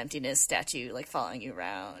Elegy of Emptiness statue following you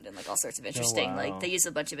around, and all sorts of interesting they use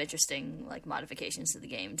a bunch of interesting modifications to the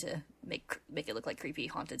game to make it look like creepy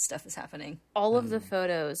haunted stuff is happening. All of the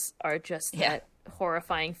photos are just that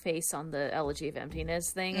horrifying face on the Elegy of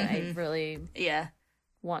Emptiness thing. I really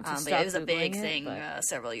want to stop. It was a big thing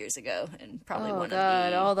several years ago, and probably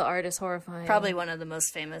all the art is horrifying. Probably one of the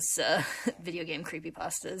most famous video game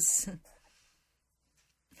creepypastas.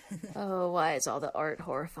 Oh, why is all the art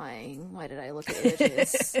horrifying? Why did I look at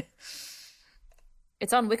images?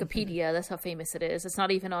 It's on Wikipedia. That's how famous it is. It's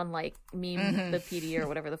not even on Memepedia or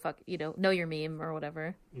whatever the fuck, Know Your Meme or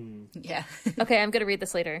whatever. Yeah. Okay, I'm gonna read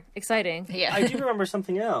this later. Exciting. Yeah. I do remember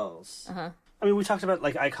something else. I mean, we talked about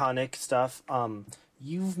iconic stuff.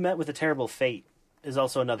 You've met with a terrible fate is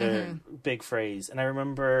also another big phrase, and I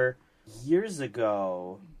remember years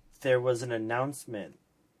ago there was an announcement.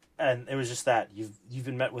 And it was just that you've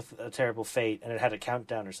been met with a terrible fate, and it had a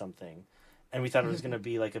countdown or something, and we thought it was going to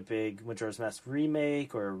be a big Majora's Mask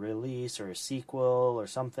remake or a release or a sequel or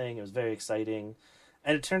something. It was very exciting,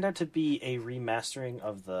 and it turned out to be a remastering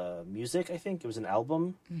of the music. I think it was an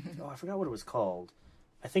album. Oh, I forgot what it was called.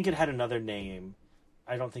 I think it had another name.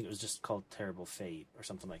 I don't think it was just called Terrible Fate or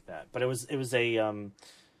something like that. But it was a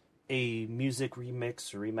music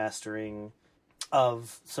remix or remastering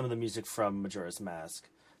of some of the music from Majora's Mask.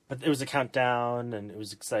 But it was a countdown, and it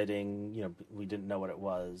was exciting. We didn't know what it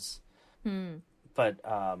was. But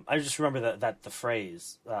I just remember that the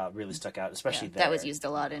phrase really stuck out, especially there. That was used a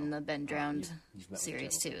lot in the Ben Drowned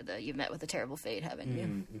series, too. You've met with a terrible fate, haven't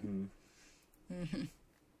you?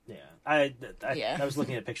 Yeah. I was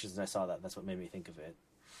looking at pictures, and I saw that. That's what made me think of it.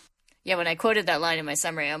 Yeah, when I quoted that line in my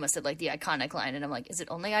summary, I almost said, the iconic line, and I'm like, is it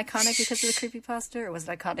only iconic because of the creepypasta, or was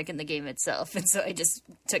it iconic in the game itself? And so I just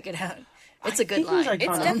took it out. It's a good line.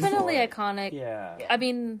 It's definitely iconic. Yeah. I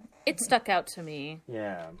mean, it stuck out to me.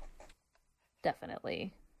 Yeah.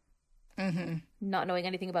 Definitely. Not knowing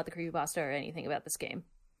anything about the creepypasta or anything about this game.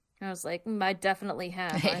 I was like, I definitely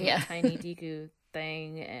have. I'm a tiny Deku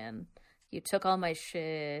thing, and you took all my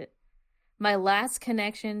shit. My last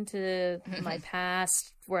connection to my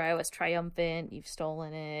past, where I was triumphant, you've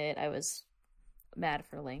stolen it. I was mad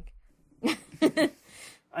for Link.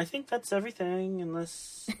 I think that's everything,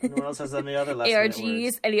 unless anyone else has any other last minute ARGs,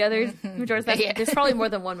 words. any other Majora's Mask? Yeah. There's probably more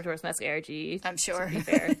than one Majora's Mask ARG. I'm sure. To be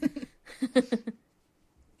fair.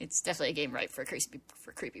 It's definitely a game ripe for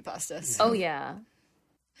creepypasta. Oh yeah.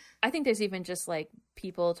 I think there's even just like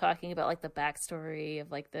people talking about like the backstory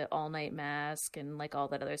of like the All Night Mask and like all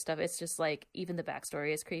that other stuff. It's just like even the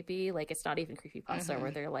backstory is creepy. Like it's not even creepypasta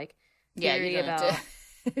where they're like theory you don't about. have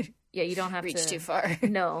to Yeah, you don't have reach to too far.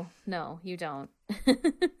 No, you don't.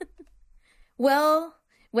 Well,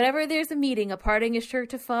 whenever there's a meeting, a parting is sure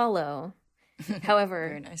to follow. However,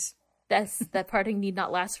 Very nice. that parting need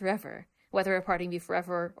not last forever. Whether a parting be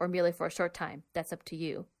forever or merely for a short time, that's up to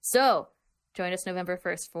you. So, join us November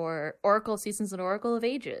 1st for Oracle Seasons and Oracle of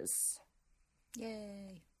Ages.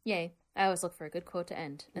 Yay. Yay. I always look for a good quote to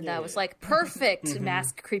end. And Yeah. that was like, perfect,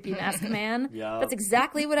 creepy mask man. Yeah. That's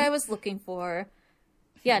exactly what I was looking for.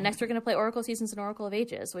 Yeah, next we're going to play Oracle Seasons and Oracle of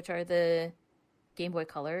Ages, which are the Game Boy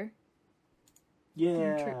Color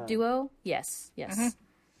Yeah. duo. Yes.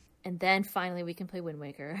 And then finally we can play Wind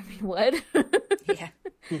Waker. I mean, what? Yeah.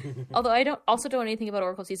 Although I don't know anything about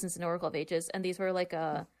Oracle Seasons and Oracle of Ages, and these were like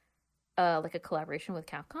a collaboration with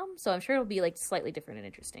Capcom, so I'm sure it'll be like slightly different and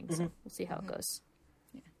interesting. So we'll see how it goes.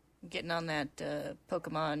 I'm getting on that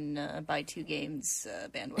Pokemon buy 2 games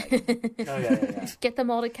bandwagon. Oh, yeah. Get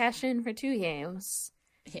them all to cash in for 2 games.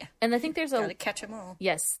 Yeah. And I think there's Gotta catch them all.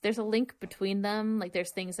 yes, there's a link between them. Like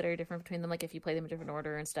there's things that are different between them, like if you play them in different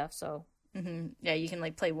order and stuff. So Yeah, you can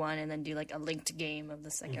like play one and then do like a linked game of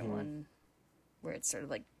the second one, where it sort of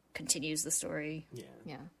like continues the story.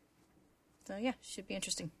 yeah. So yeah, should be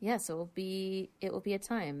interesting. Yeah, so it will be a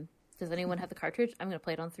time. Does anyone have the cartridge? I'm gonna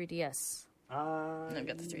play it on 3DS. And I've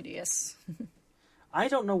got the 3DS. I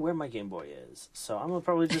don't know where my Game Boy is, so I'm gonna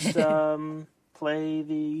probably just play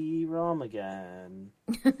the ROM again.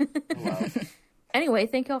 Wow. Anyway,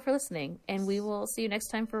 thank you all for listening, and we will see you next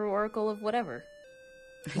time for Oracle of whatever.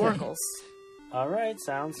 Oracles. All right,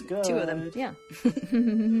 sounds good. 2 of them. Yeah.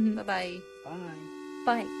 Bye-bye. Bye.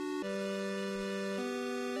 Bye.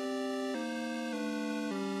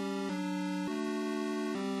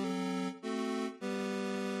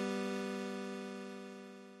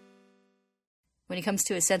 When he comes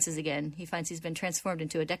to his senses again, he finds he's been transformed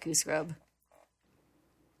into a Deku scrub.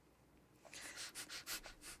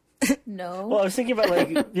 No. Well, I was thinking about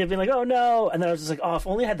like being like, "Oh no," and then I was just like, "Oh, if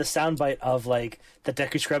only I had the soundbite of like the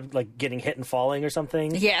Deku Scrub like getting hit and falling or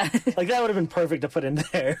something." Yeah. Like that would have been perfect to put in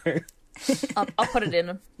there. I'll put it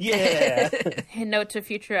in. Yeah. Note to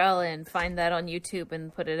future Ellen, find that on YouTube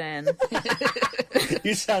and put it in.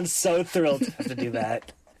 You sound so thrilled to have to do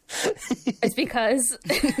that. It's because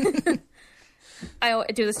I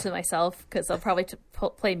do this to myself because I'll probably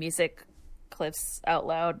play music clips out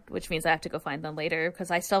loud, which means I have to go find them later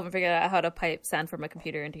because I still haven't figured out how to pipe sound from a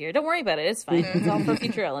computer into here. Don't worry about it; it's fine. It's all for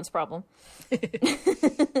future Ellen's problem.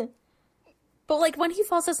 But like when he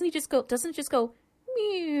falls, doesn't it just go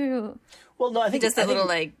mew? Well, no, I He think does that I think- little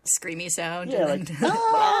like screamy sound. yeah, and like then...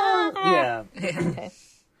 yeah. Okay,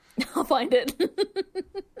 I'll find it.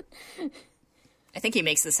 I think he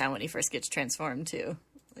makes the sound when he first gets transformed too.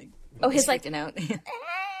 Like, Oh, he's his like freaking out. that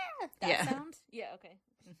Yeah. sound. Yeah, okay.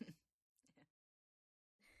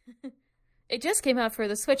 It just came out for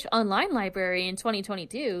the Switch Online Library in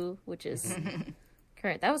 2022, which is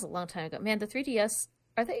current. That was a long time ago. Man, the 3DS.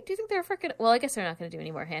 Do you think they're freaking? Well, I guess they're not going to do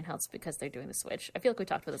any more handhelds because they're doing the Switch. I feel like we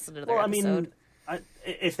talked about this in another Well, I episode. mean,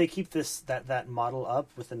 if they keep that model up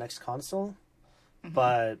with the next console,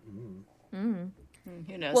 but Who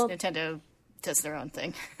knows? Well- Nintendo does their own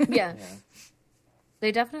thing. Yeah, yeah,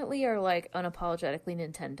 they definitely are like unapologetically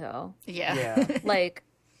Nintendo. Yeah. Like,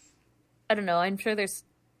 I don't know. I'm sure there's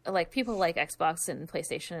like people like Xbox and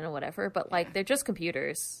PlayStation and whatever, but like they're just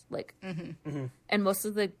computers. Like, and most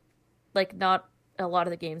of the like not a lot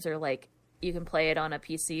of the games are like you can play it on a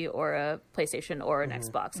PC or a PlayStation or an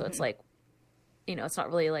Xbox. So it's like, it's not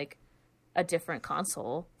really like a different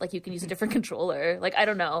console. Like you can use a different controller. Like I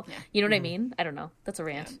don't know. You know what I mean? I don't know. That's a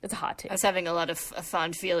rant. It's a hot take. I was having a lot of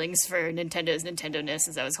fond feelings for Nintendo's Nintendo-ness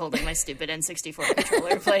as I was holding my stupid N64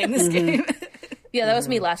 controller playing this game. Yeah, that was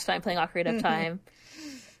me last time playing Ocarina of Time.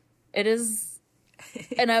 It is,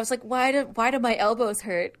 and I was like, why do my elbows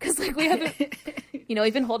hurt? Because like we haven't,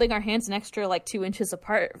 we've been holding our hands an extra like 2 inches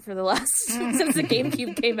apart for the last since the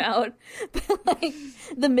GameCube came out. But like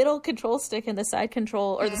the middle control stick and the side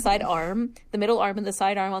control or the side arm, the middle arm and the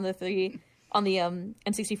side arm on the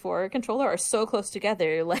N64 controller are so close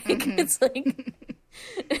together. Like it's like.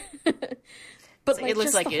 But It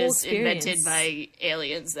looks just like the it whole was invented experience. by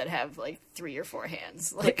aliens that have like 3 or 4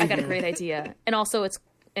 hands. Like, I got a great idea, and also it's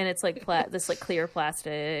and it's like this like clear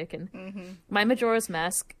plastic. And my Majora's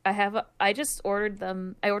Mask, I just ordered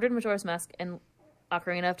them. I ordered Majora's Mask and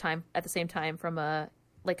Ocarina of Time at the same time from a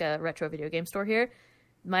retro video game store here.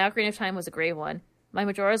 My Ocarina of Time was a gray one. My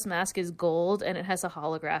Majora's Mask is gold, and it has a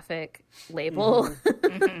holographic label.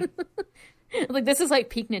 Like, this is like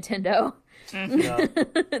peak Nintendo. Yeah.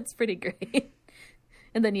 It's pretty great.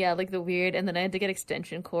 And then, yeah, like the weird, and then I had to get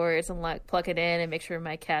extension cords and like plug it in and make sure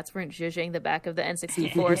my cats weren't zhuzhing the back of the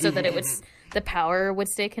N64 so that the power would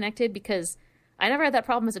stay connected, because I never had that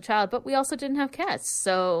problem as a child, but we also didn't have cats.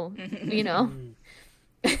 So, you know,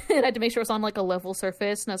 and I had to make sure it was on like a level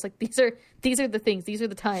surface. And I was like, these are the things, these are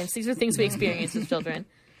the times, these are things we experience as children.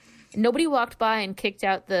 Nobody walked by and kicked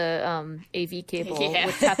out the AV cable,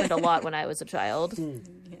 which happened a lot when I was a child.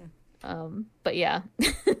 But yeah.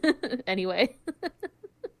 Anyway.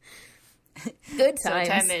 Good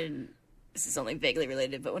times. So this is only vaguely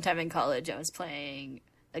related, but one time in college I was playing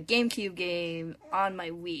a GameCube game on my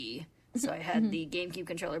Wii. So I had the GameCube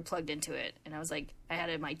controller plugged into it, and I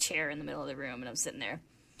had my chair in the middle of the room, and I was sitting there.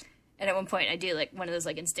 And at one point I do like one of those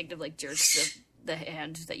like instinctive like jerks of the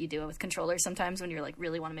hand that you do with controllers sometimes when you're like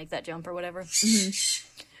really want to make that jump or whatever.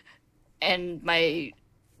 And my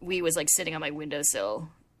Wii was like sitting on my windowsill,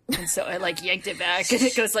 and so I like yanked it back, and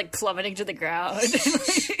it goes like plummeting to the ground.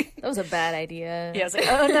 That was a bad idea. Yeah, I was like,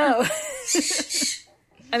 oh no.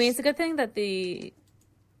 I mean, it's a good thing that the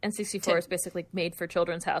N64 is basically made for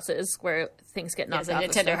children's houses where things get knocked off.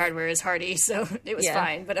 Nintendo hardware is hardy, so it was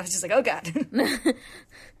fine. But I was just like, oh god.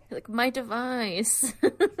 Like, my device. I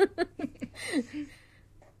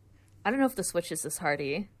don't know if the Switch is this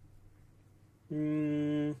hardy.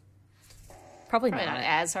 Probably not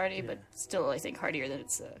as hardy, but still, I think hardier than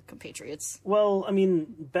its compatriots. Well, I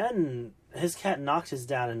mean, Ben, his cat knocked his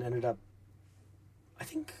down and ended up, I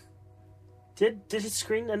think, did his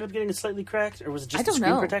screen end up getting slightly cracked, or was it just a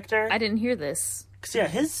screen protector? I didn't hear this. Because yeah,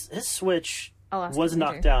 his Switch was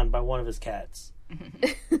knocked down by one of his cats.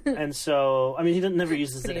 And so, I mean, he never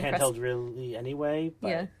uses it handheld really anyway,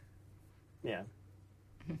 but yeah.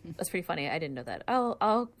 That's pretty funny. I didn't know that.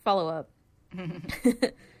 I'll follow up.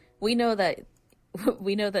 We know that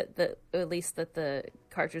at least that the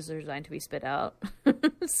cartridges are designed to be spit out.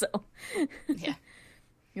 So yeah,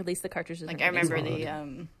 at least the cartridges. Like I remember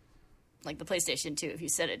the like the PlayStation 2. If you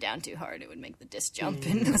set it down too hard, it would make the disc jump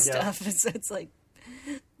and stuff. So it's like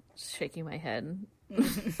shaking my head.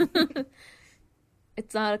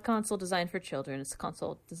 It's not a console designed for children. It's a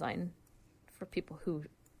console designed for people who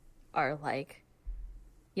are like,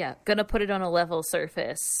 gonna put it on a level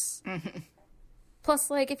surface. Plus,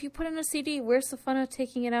 like, if you put in a CD, where's the fun of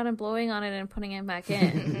taking it out and blowing on it and putting it back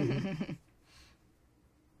in?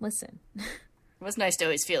 Listen. It was nice to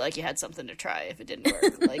always feel like you had something to try if it didn't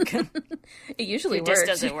work. Like, it usually if works. If it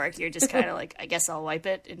just doesn't work, you're just kind of like, I guess I'll wipe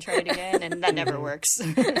it and try it again, and that never works.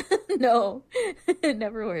 No, it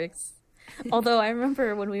never works. Although I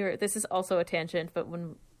remember when this is also a tangent, but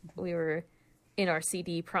when we were in our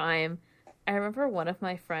CD prime, I remember one of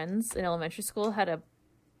my friends in elementary school had a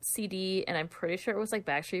CD, and I'm pretty sure it was like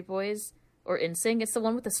Backstreet Boys or NSYNC. It's the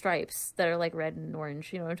one with the stripes that are like red and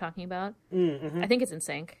orange. You know what I'm talking about? I think it's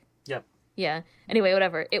NSYNC. Yep. Yeah. Anyway,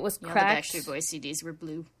 whatever. It was cracked. The Backstreet Boys CDs were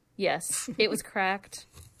blue. Yes. It was cracked.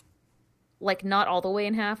 Like, not all the way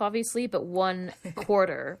in half, obviously, but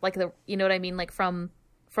 1/4. Like, you know what I mean? Like, from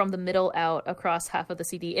the middle out across half of the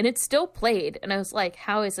CD. And it still played. And I was like,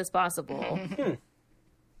 how is this possible?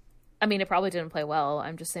 I mean, it probably didn't play well.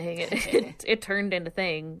 I'm just saying it turned into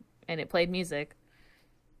thing, and it played music.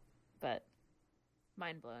 But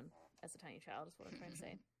mind blown as a tiny child is what I'm trying to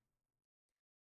say.